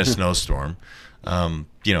see- in a snowstorm.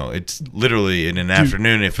 It's literally in an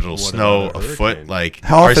afternoon. If it'll snow about a a foot, hurricane? like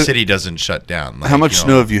How our often- city doesn't shut down. Like, How much you know,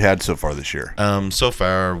 snow have you had so far this year? So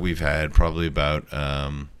far, we've had probably about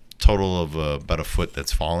total of about a foot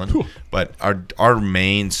that's fallen. But our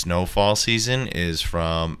main snowfall season is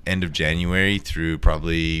from end of January through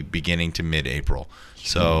probably beginning to mid-April.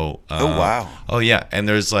 So Oh, wow. Oh yeah, and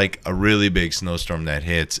there's like a really big snowstorm that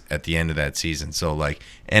hits at the end of that season. So like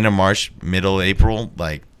end of March, middle April,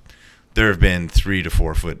 like there have been 3 to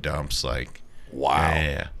 4 foot dumps. Like Wow.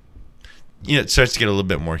 yeah. It starts to get a little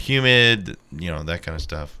bit more humid. That kind of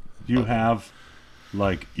stuff. You have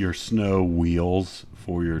like your snow wheels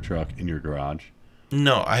for your truck in your garage,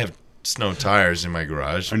 No, I have snow tires in my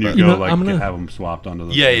garage. and you but- go know, like I'm gonna- have them swapped onto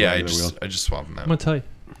the yeah. I regular wheels. just swap them I'm out. gonna tell you,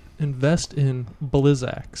 invest in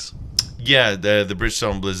Blizzax. Yeah, the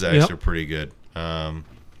Bridgestone Blizzax Yep. are pretty good.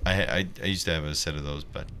 I used to have a set of those,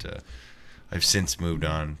 but I've since moved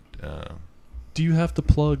on. Do you have to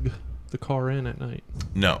plug the car in at night?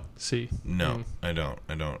 No, See, no, I don't.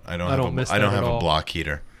 I don't I have don't miss I don't that have at a all. block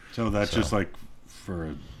heater. So that's just like for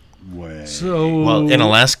a way. So Well, in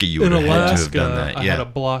Alaska, you would in have had to have Alaska, done that. I Yeah. had a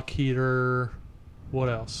block heater. What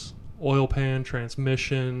else? Oil pan,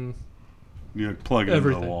 transmission, You plug it into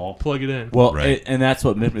everything. the wall. Plug it in. Well, Right. and that's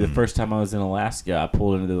what made me the first time I was in Alaska. I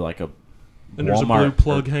pulled into like a And there's a Walmart blue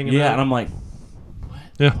plug hanging yeah, out. and I'm like,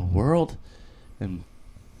 Yeah. the world? And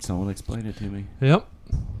someone explained it to me. Yep.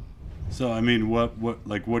 So I mean, what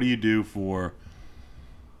do you do for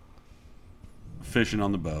fishing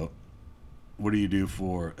on the boat? What do you do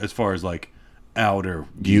for as far as like outer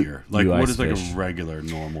gear? Like you what ice is like fish. a regular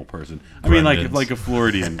normal person? I mean, Brendan's. like a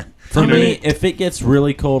Floridian. For You know what I me, mean? if it gets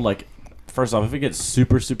really cold, like first off, if it gets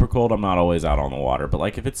super super cold, I'm not always out on the water. But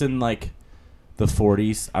like if it's in like the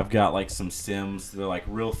 40s, I've got like some Sims. They're like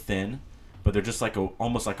real thin, but they're just like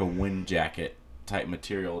almost like a wind jacket type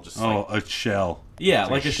material. Just Oh, like a shell. yeah,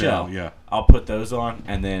 It's like a shell. Yeah. I'll put those on,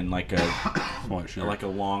 and then like a What shirt? like a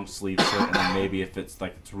long sleeve shirt, and then maybe if it's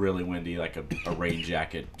like it's really windy, like a rain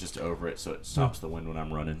jacket just over it, so it stops the wind when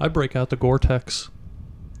I'm running. I break out the Gore-Tex.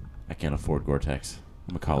 I can't afford Gore-Tex.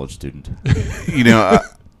 I'm a college student. You know,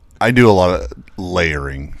 I do a lot of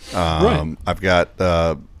layering. Right. I've got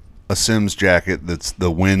a Sims jacket that's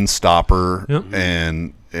the wind stopper, Yep.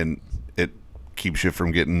 and it keeps you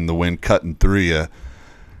from getting the wind cutting through you.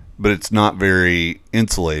 But it's not very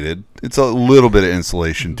insulated. It's a little bit of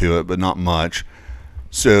insulation to it, but not much.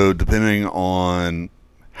 So depending on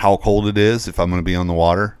how cold it is, if I'm going to be on the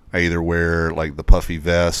water, I either wear like the puffy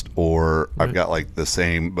vest or I've Right. got like the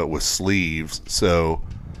same but with sleeves. So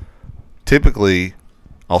typically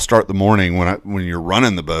I'll start the morning when you're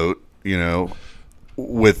running the boat, you know,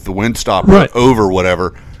 with the wind stopper Right. over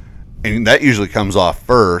whatever, and that usually comes off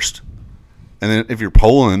first. And then if you're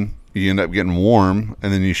pulling, you end up getting warm,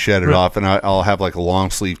 and then you shed it Right. off. And I'll have like a long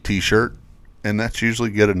sleeve T-shirt, and that's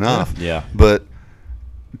usually good enough. Yeah. But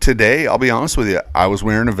today, I'll be honest with you, I was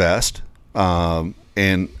wearing a vest,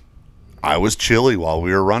 and I was chilly while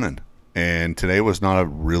we were running. And today was not a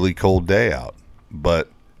really cold day out, but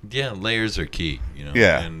Yeah, layers are key, you know.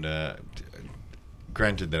 Yeah. And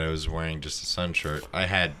granted that I was wearing just a sun shirt, I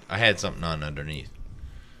had something on underneath,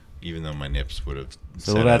 even though my nips would have.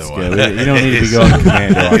 So said that's otherwise. good. You don't need to be going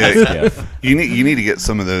commando on Yeah. this stuff. you need to get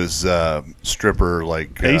some of those stripper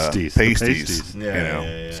like Pasties, the pasties, pasties. you know.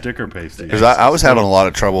 yeah. Sticker pasty. Because I was having a lot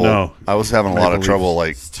of trouble. No. I was having a lot of Maple trouble,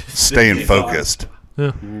 like staying focused.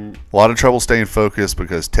 Yeah. A lot of trouble staying focused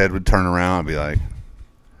because Ted would turn around and be like,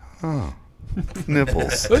 "Oh,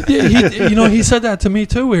 nipples." But yeah, he said that to me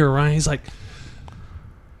too. We were running. He's like,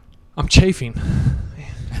 I'm chafing.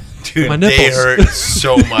 Dude, My they nipples. hurt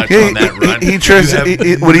so much on that run. He tries, You have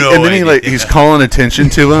and no then idea. he's calling attention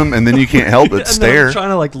to him, and then you can't help but And then stare. I'm trying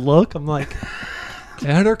to like look. I'm like,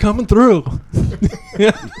 yeah, they're coming through.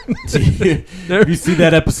 Have you seen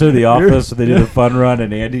that episode of The Office where they do the fun run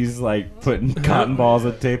and Andy's like putting cotton balls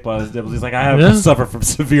and tape on his nipples? He's like, I suffer from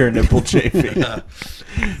severe nipple chafing.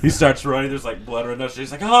 He starts running. There's like blood running.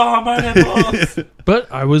 He's like, oh, my nipples.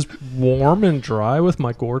 But I was warm and dry with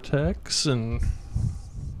my Gore-Tex, and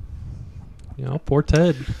poor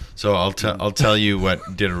Ted. So I'll tell you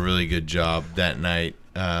what did a really good job that night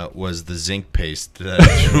was the zinc paste that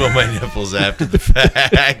I drew on my nipples after the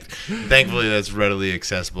fact. Thankfully, that's readily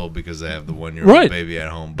accessible because I have the 1-year-old Right. baby at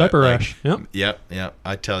home. But, Diaper like, rash. Yep. Yep.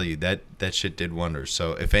 I tell you that shit did wonders.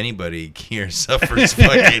 So if anybody here suffers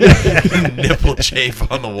fucking nipple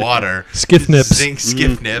chafe on the water, Skiff nips. zinc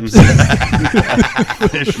skiff nips.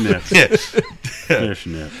 Fish nips. Yeah. Fish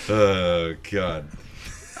nips. Oh God.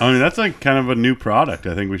 I mean, that's like kind of a new product.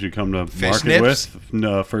 I think we should come to Fish market nips?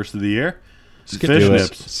 with first of the year. Skip Fish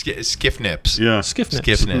nips. nips. Skiff nips. Yeah. Skiff nips.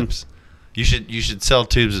 Skiff nips. You should sell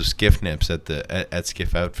tubes of skiff nips at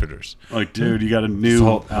Skiff Outfitters. Like, dude, you got a new Just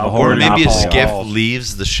hold- alcohol. Or Or maybe a alcohol. skiff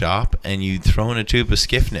leaves the shop and you throw in a tube of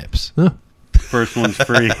skiff nips. First one's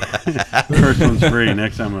free. First one's free.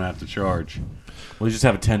 Next time I'm gonna have to charge. We just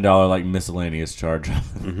have a $10 like miscellaneous charge.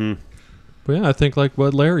 But yeah, I think like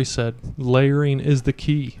what Larry said, layering is the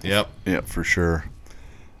key. Yep. Yeah, for sure.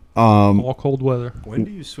 All cold weather. When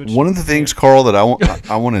do you switch? One of the things, Carl, that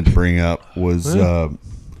I wanted to bring up was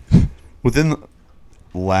within the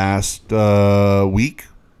last week,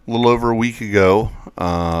 a little over a week ago,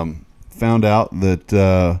 found out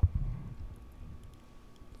that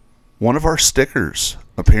one of our stickers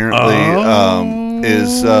apparently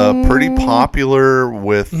is pretty popular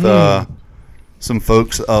with some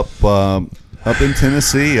folks up in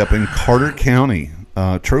Tennessee, up in Carter County.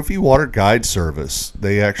 Trophy Water Guide Service.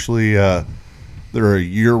 They actually they're a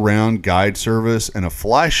year-round guide service and a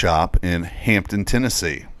fly shop in Hampton,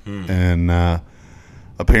 Tennessee. And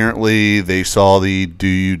apparently they saw the "Do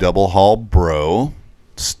You Double Haul Bro"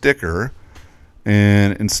 sticker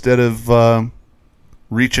and instead of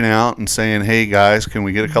reaching out and saying, "Hey guys, can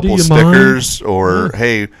we get a couple of you mind?" stickers?" or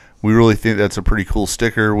 "Hey, we really think that's a pretty cool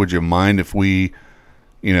sticker. Would you mind if we,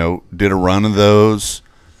 did a run of those?"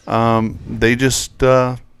 They just did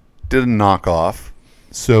a knockoff.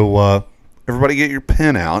 So everybody get your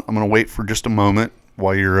pen out. I'm going to wait for just a moment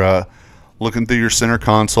while you're looking through your center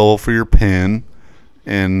console for your pen,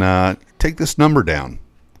 and take this number down.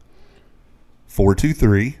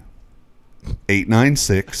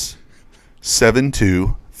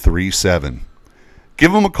 423-896-7237.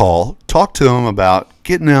 Give them a call. Talk to them about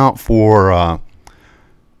getting out for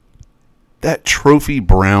that trophy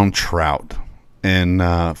brown trout, and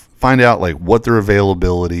find out like what their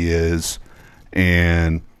availability is,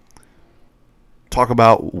 and talk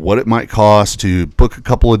about what it might cost to book a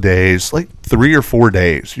couple of days, like 3 or 4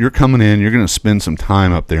 days. You're coming in, you're going to spend some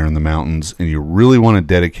time up there in the mountains, and you really want to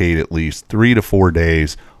dedicate at least 3 to 4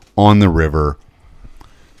 days on the river.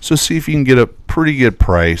 So see if you can get a pretty good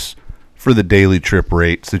price for the daily trip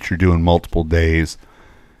rates that you're doing multiple days.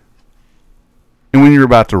 And when you're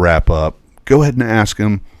about to wrap up, go ahead and ask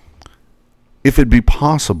them if it'd be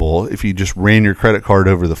possible if you just ran your credit card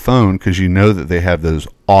over the phone, because you know that they have those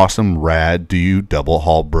awesome rad Do You Double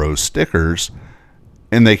Haul Bros stickers,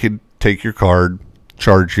 and they could take your card,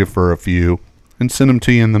 charge you for a few, and send them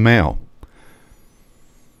to you in the mail.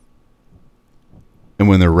 And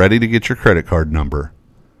when they're ready to get your credit card number,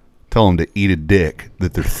 tell them to eat a dick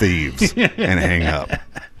that they're thieves and hang up.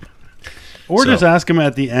 Or So- just ask them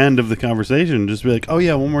at the end of the conversation. Just be like, "Oh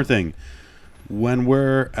yeah, one more thing. When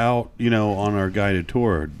we're out, on our guided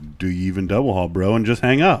tour, do you even double haul, bro?" And just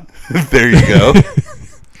hang up. There you go.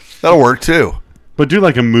 That'll work too. But do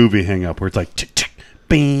like a movie hang up where it's like, chick, chick,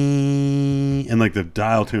 bing, and like the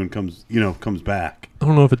dial tone comes back. I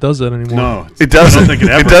don't know if it does that anymore. No, It doesn't. I don't think it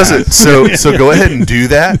ever doesn't. has. So go ahead and do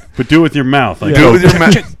that. But do it with your mouth. Like, Do it with your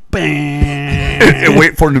mouth. bang. And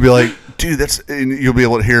wait for him to be like, "Dude, that's," and you'll be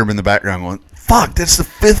able to hear him in the background going, "Fuck, that's the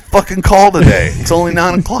 5th fucking call today. It's only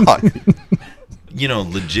 9:00.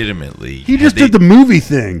 Legitimately. He just did the movie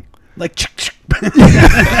thing. Like, chick, chick.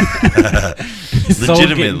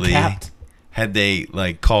 Legitimately, had they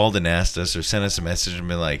called and asked us or sent us a message and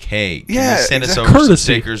been like, "Hey, can Yeah, you send us exactly. over some Courtesy.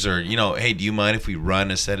 stickers?" or hey, do you mind if we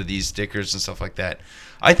run a set of these stickers and stuff like that?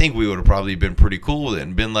 I think we would have probably been pretty cool with it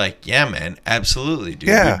and been like, "Yeah, man, absolutely, dude.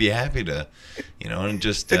 Yeah. We'd be happy to, and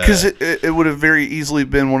just Because it would have very easily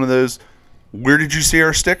been one of those, "Where did you see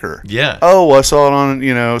our sticker?" Yeah. "Oh, I saw it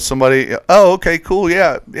on, somebody." "Oh, okay, cool.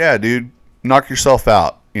 Yeah, dude. Knock yourself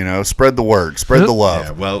out. Spread the word. Spread the love."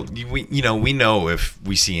 Yeah, well, we know if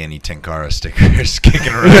we see any Tenkara stickers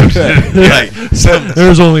kicking around.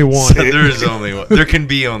 There's only one. There is only one. There can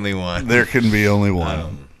be only one. There can be only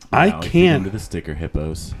one. I Now we feed into can't. the sticker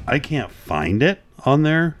hippos. I can't find it on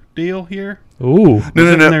their deal here. Ooh. Was it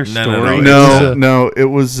in their No, story? No. It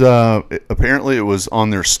was apparently it was on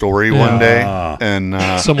their story one day, Ah. and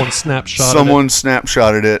Someone snapshot. someone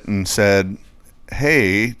snapshotted it and said,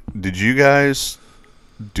 "Hey, did you guys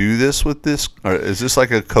do this with this? Or is this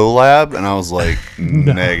like a collab?" And I was like,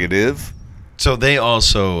 "Negative." So they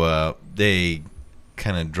also they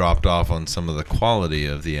kind of dropped off on some of the quality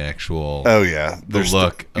of the actual Oh yeah, the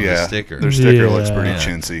look of the sticker. Their sticker looks Yeah. pretty Yeah.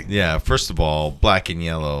 chintzy. Yeah, first of all, black and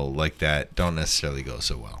yellow like that don't necessarily go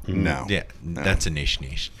so well. No. Yeah, that's a niche.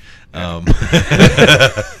 Is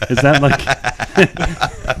that like?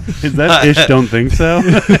 Is that ish? Don't think so.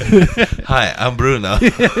 Hi, I'm Bruno.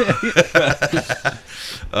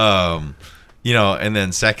 And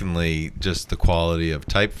then secondly, just the quality of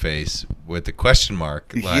typeface with the question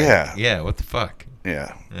mark. Yeah. What the fuck?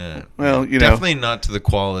 Yeah. Yeah. Well, definitely not to the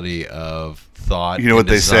quality of thought. You know and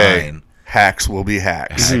what they say? design. Hacks will be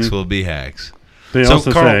hacks. Hacks will be hacks. They So,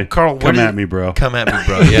 also Carl- say, Carl, what "Come do at you- me, bro." Come at me,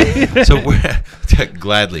 bro. Yeah. So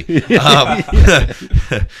gladly.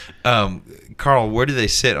 Carl, where do they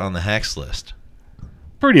sit on the hacks list?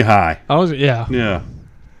 Pretty high. Yeah. Yeah.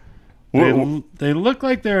 They look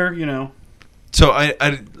like they're So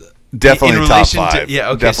I Definitely in top relation 5. To, yeah,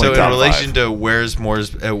 okay. Definitely So in top relation 5. to Where's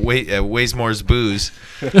Moore's Weighs Moore's booze,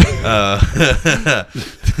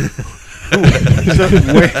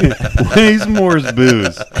 Ways Moore's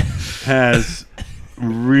Booze has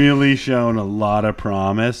really shown a lot of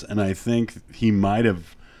promise, and I think he might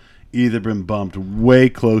have either been bumped way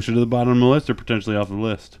closer to the bottom of the list or potentially off the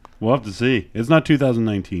list. We'll have to see. It's not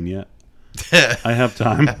 2019 yet. I have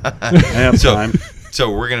time. So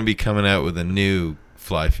we're gonna be coming out with a new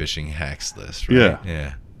fly fishing hacks list, right? Yeah.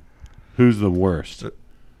 Yeah. Who's the worst?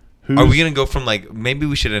 Are we gonna go from maybe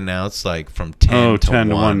we should announce from 10 to 10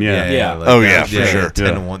 to 1, yeah. yeah. Oh, yeah, for sure.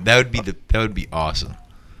 10 to Yeah. 1. That would be awesome.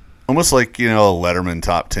 Almost like, a Letterman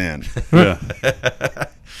top 10. Yeah.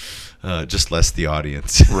 Just less the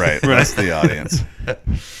audience. Right. That's the audience.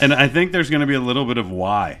 And I think there's going to be a little bit of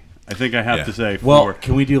why. I think I have Yeah. to say. Well,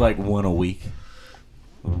 can we do like one a week?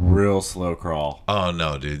 Real slow crawl. Oh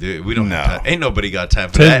no, dude, we don't. No. Have time. Ain't nobody got time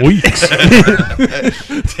for 10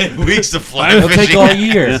 that. weeks. 10 weeks to fly It'll take fishing. all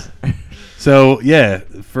year. So yeah,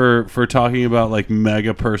 for talking about like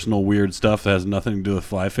mega personal weird stuff that has nothing to do with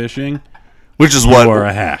fly fishing, Which is you what are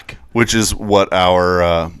a hack.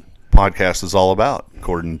 our podcast is all about,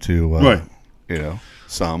 according to Right.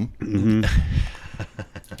 some.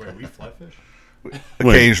 Where we fly fish?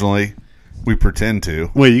 Occasionally, we pretend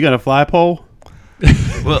to. Wait, you got a fly pole?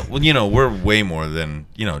 Well, we're way more than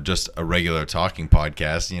just a regular talking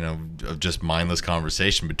podcast. Of just mindless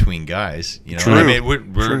conversation between guys. True. I mean,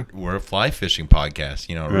 we're a fly fishing podcast.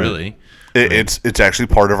 Really. It's actually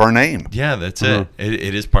part of our name. Yeah, that's it.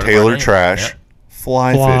 It is part of Taylor our name. Trash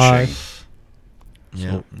Fly Fly. Fishing.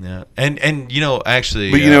 Yeah, yeah. And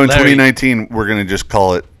actually, But in Larry- 2019, we're going to just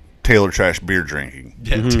call it Taylor Trash Beer Drinking.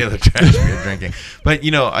 Yeah, Taylor Trash beer drinking. But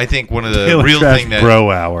I think one of the Taylor real Trash thing that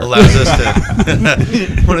Bro Hour. allows us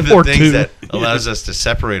to one of the Or things two. that allows us to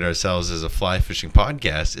separate ourselves as a fly fishing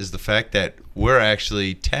podcast is the fact that we're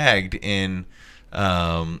actually tagged in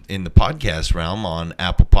the podcast realm on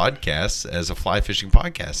Apple Podcasts as a fly fishing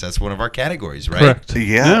podcast. That's one of our categories, right? Correct.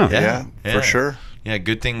 Yeah, Yeah. for sure. Yeah,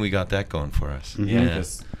 good thing we got that going for us. Yeah,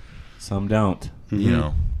 'cause some don't. You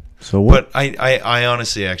know. So what? But I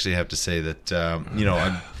honestly actually have to say that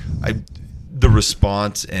I the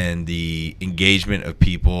response and the engagement of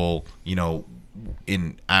people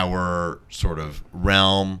in our sort of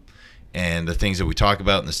realm and the things that we talk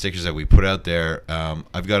about and the stickers that we put out there,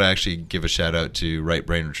 I've got to actually give a shout out to Right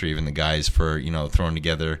Brain Retrieve and the guys for throwing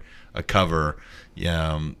together a cover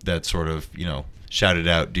that sort of shouted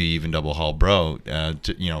out "Do you even double haul, bro?"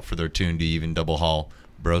 For their tune "Do you even double haul,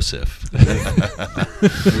 brosif?"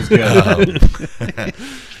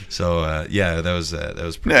 So that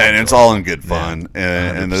was pretty Yeah, and cool. it's all in good fun,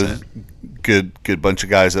 Yeah, and those 100%. good bunch of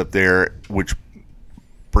guys up there, which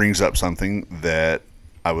brings up something that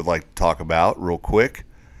I would like to talk about real quick.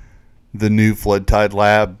 The new Flood Tide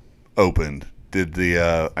Lab opened. Did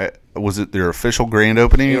was it their official grand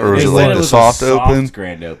opening, or was They it said like the was a soft open?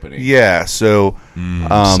 grand opening. Yeah, so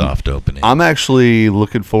soft opening. I'm actually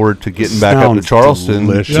looking forward to getting back up to Sounds Charleston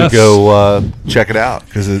delicious. to Yes. go check it out,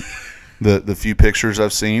 because the few pictures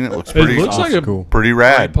I've seen, it looks It pretty looks like a cool. pretty great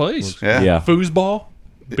rad. place. Yeah. Yeah. Foosball,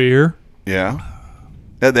 beer. Yeah.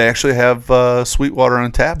 Yeah, they actually have Sweetwater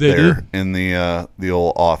on tap They there in the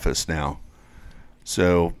old office now.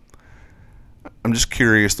 So I'm just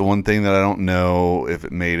curious. The one thing that I don't know if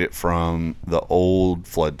it made it from the old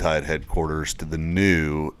Flood Tide headquarters to the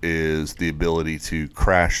new is the ability to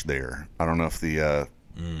crash there. I don't know if the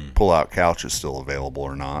pull-out couch is still available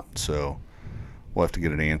or not. So we'll have to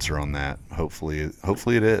get an answer on that. Hopefully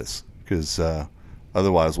it is, because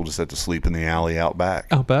otherwise we'll just have to sleep in the alley out back.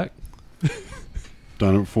 Out back.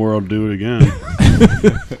 Done it before, I'll do it again.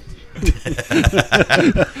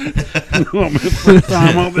 First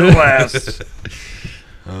time won't be the last.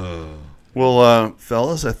 Well,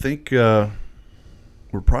 fellas, I think we're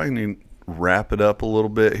probably going to wrap it up a little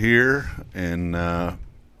bit here. And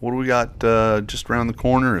what do we got just around the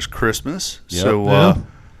corner is Christmas. Yep. So Yeah.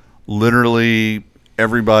 literally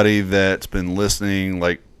everybody that's been listening,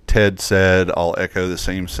 like Ted said, I'll echo the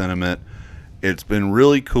same sentiment. It's been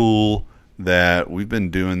really cool that we've been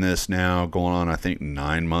doing this now going on, I think,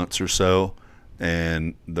 9 months or so.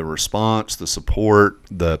 And the response, the support,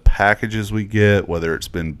 the packages we get, whether it's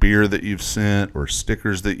been beer that you've sent or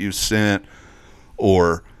stickers that you've sent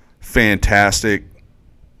or fantastic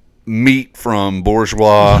meat from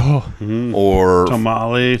Bourgeois or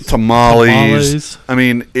Tamales. tamales. I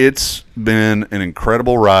mean, it's been an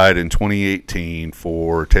incredible ride in 2018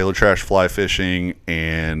 for Taylor Trash Fly Fishing,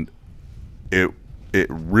 and it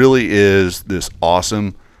really is this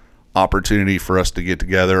awesome opportunity for us to get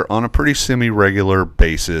together on a pretty semi-regular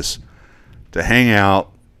basis to hang out,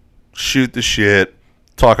 shoot the shit,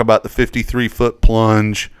 talk about the 53-foot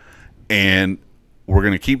plunge, and we're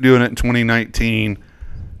going to keep doing it in 2019.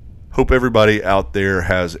 Hope everybody out there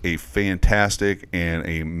has a fantastic and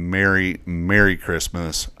a Merry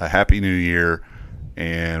Christmas, a Happy New Year,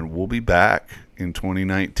 and we'll be back in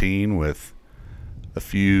 2019 with a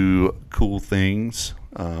few cool things,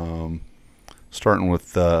 starting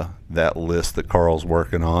with that list that Carl's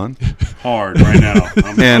working on. Hard right now.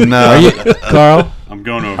 And Are you, Carl? I'm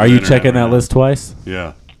going over. Are the you internet checking right that now. list twice?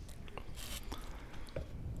 Yeah.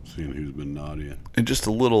 Seeing who's been naughty. and just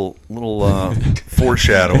a little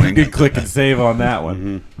foreshadowing. Good click and save on that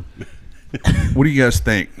one. What do you guys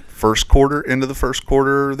think? First quarter, into the first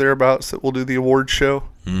quarter, thereabouts, that we'll do the awards show?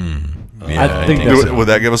 I think that's- Would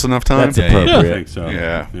that give us enough time? That's Yeah, yeah. I appropriate. think so.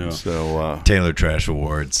 Yeah. So, Taylor Trash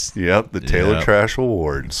Awards. yep, the Taylor Yep. Trash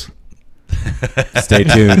Awards. Stay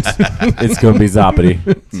tuned. It's going to be zoppity.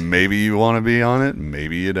 Maybe you want to be on it,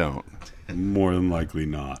 maybe you don't. More than likely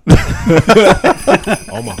not.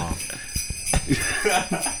 Omaha.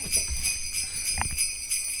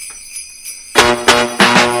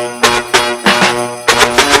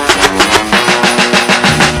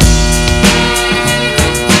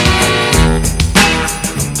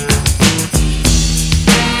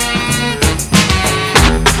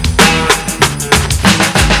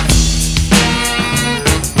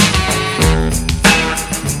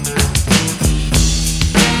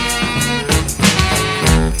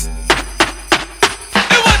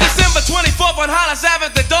 It was December 24th on Hollis Ave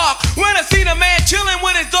at the dark when I seen a man chilling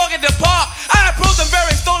with his dog at the park. I approached him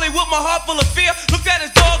very slowly with my heart full of fear. Looked at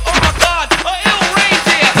his dog, oh my God, a ill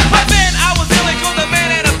reindeer. But then I was ill because the man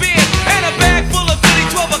had a beard and a bag full of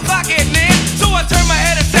goodies. 12 o'clock at near. So I turned my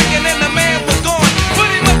head a second and the man was gone.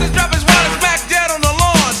 But he must have dropped his wallet smack dead on the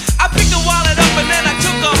lawn. I picked the wallet up and then I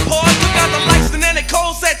took a pause, took out the lights and then it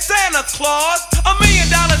cold said Santa Claus. $1 million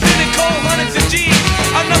in it, cold hundreds of G's.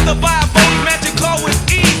 Enough to buy a boat, magic car with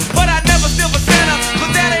ease. But I never steal for Santa,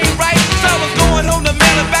 cause that ain't right. So I was going home to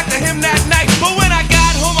mail it back to him that night. But when I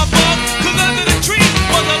got home I bugged, cause under the tree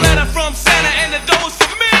was a letter from Santa and the door was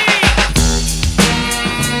for me.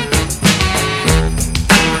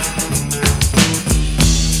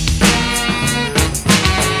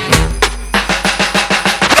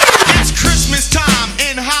 It's Christmas time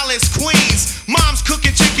in Hollis, Queens. Mom's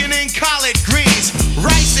cooking chicken and collard greens,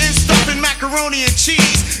 rice and stuffing, macaroni and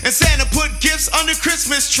cheese. And Santa put gifts under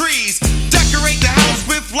Christmas trees. Decorate the house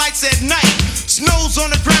with lights at night. Snow's on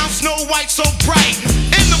the ground, Snow White so bright.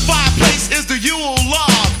 In the fireplace is the Yule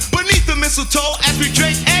log. Beneath the mistletoe as we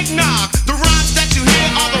drink eggnog. The rhymes that you hear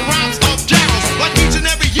are the rhymes of carols. Like each and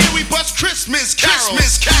every year we bust Christmas carols.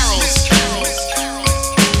 Christmas carols.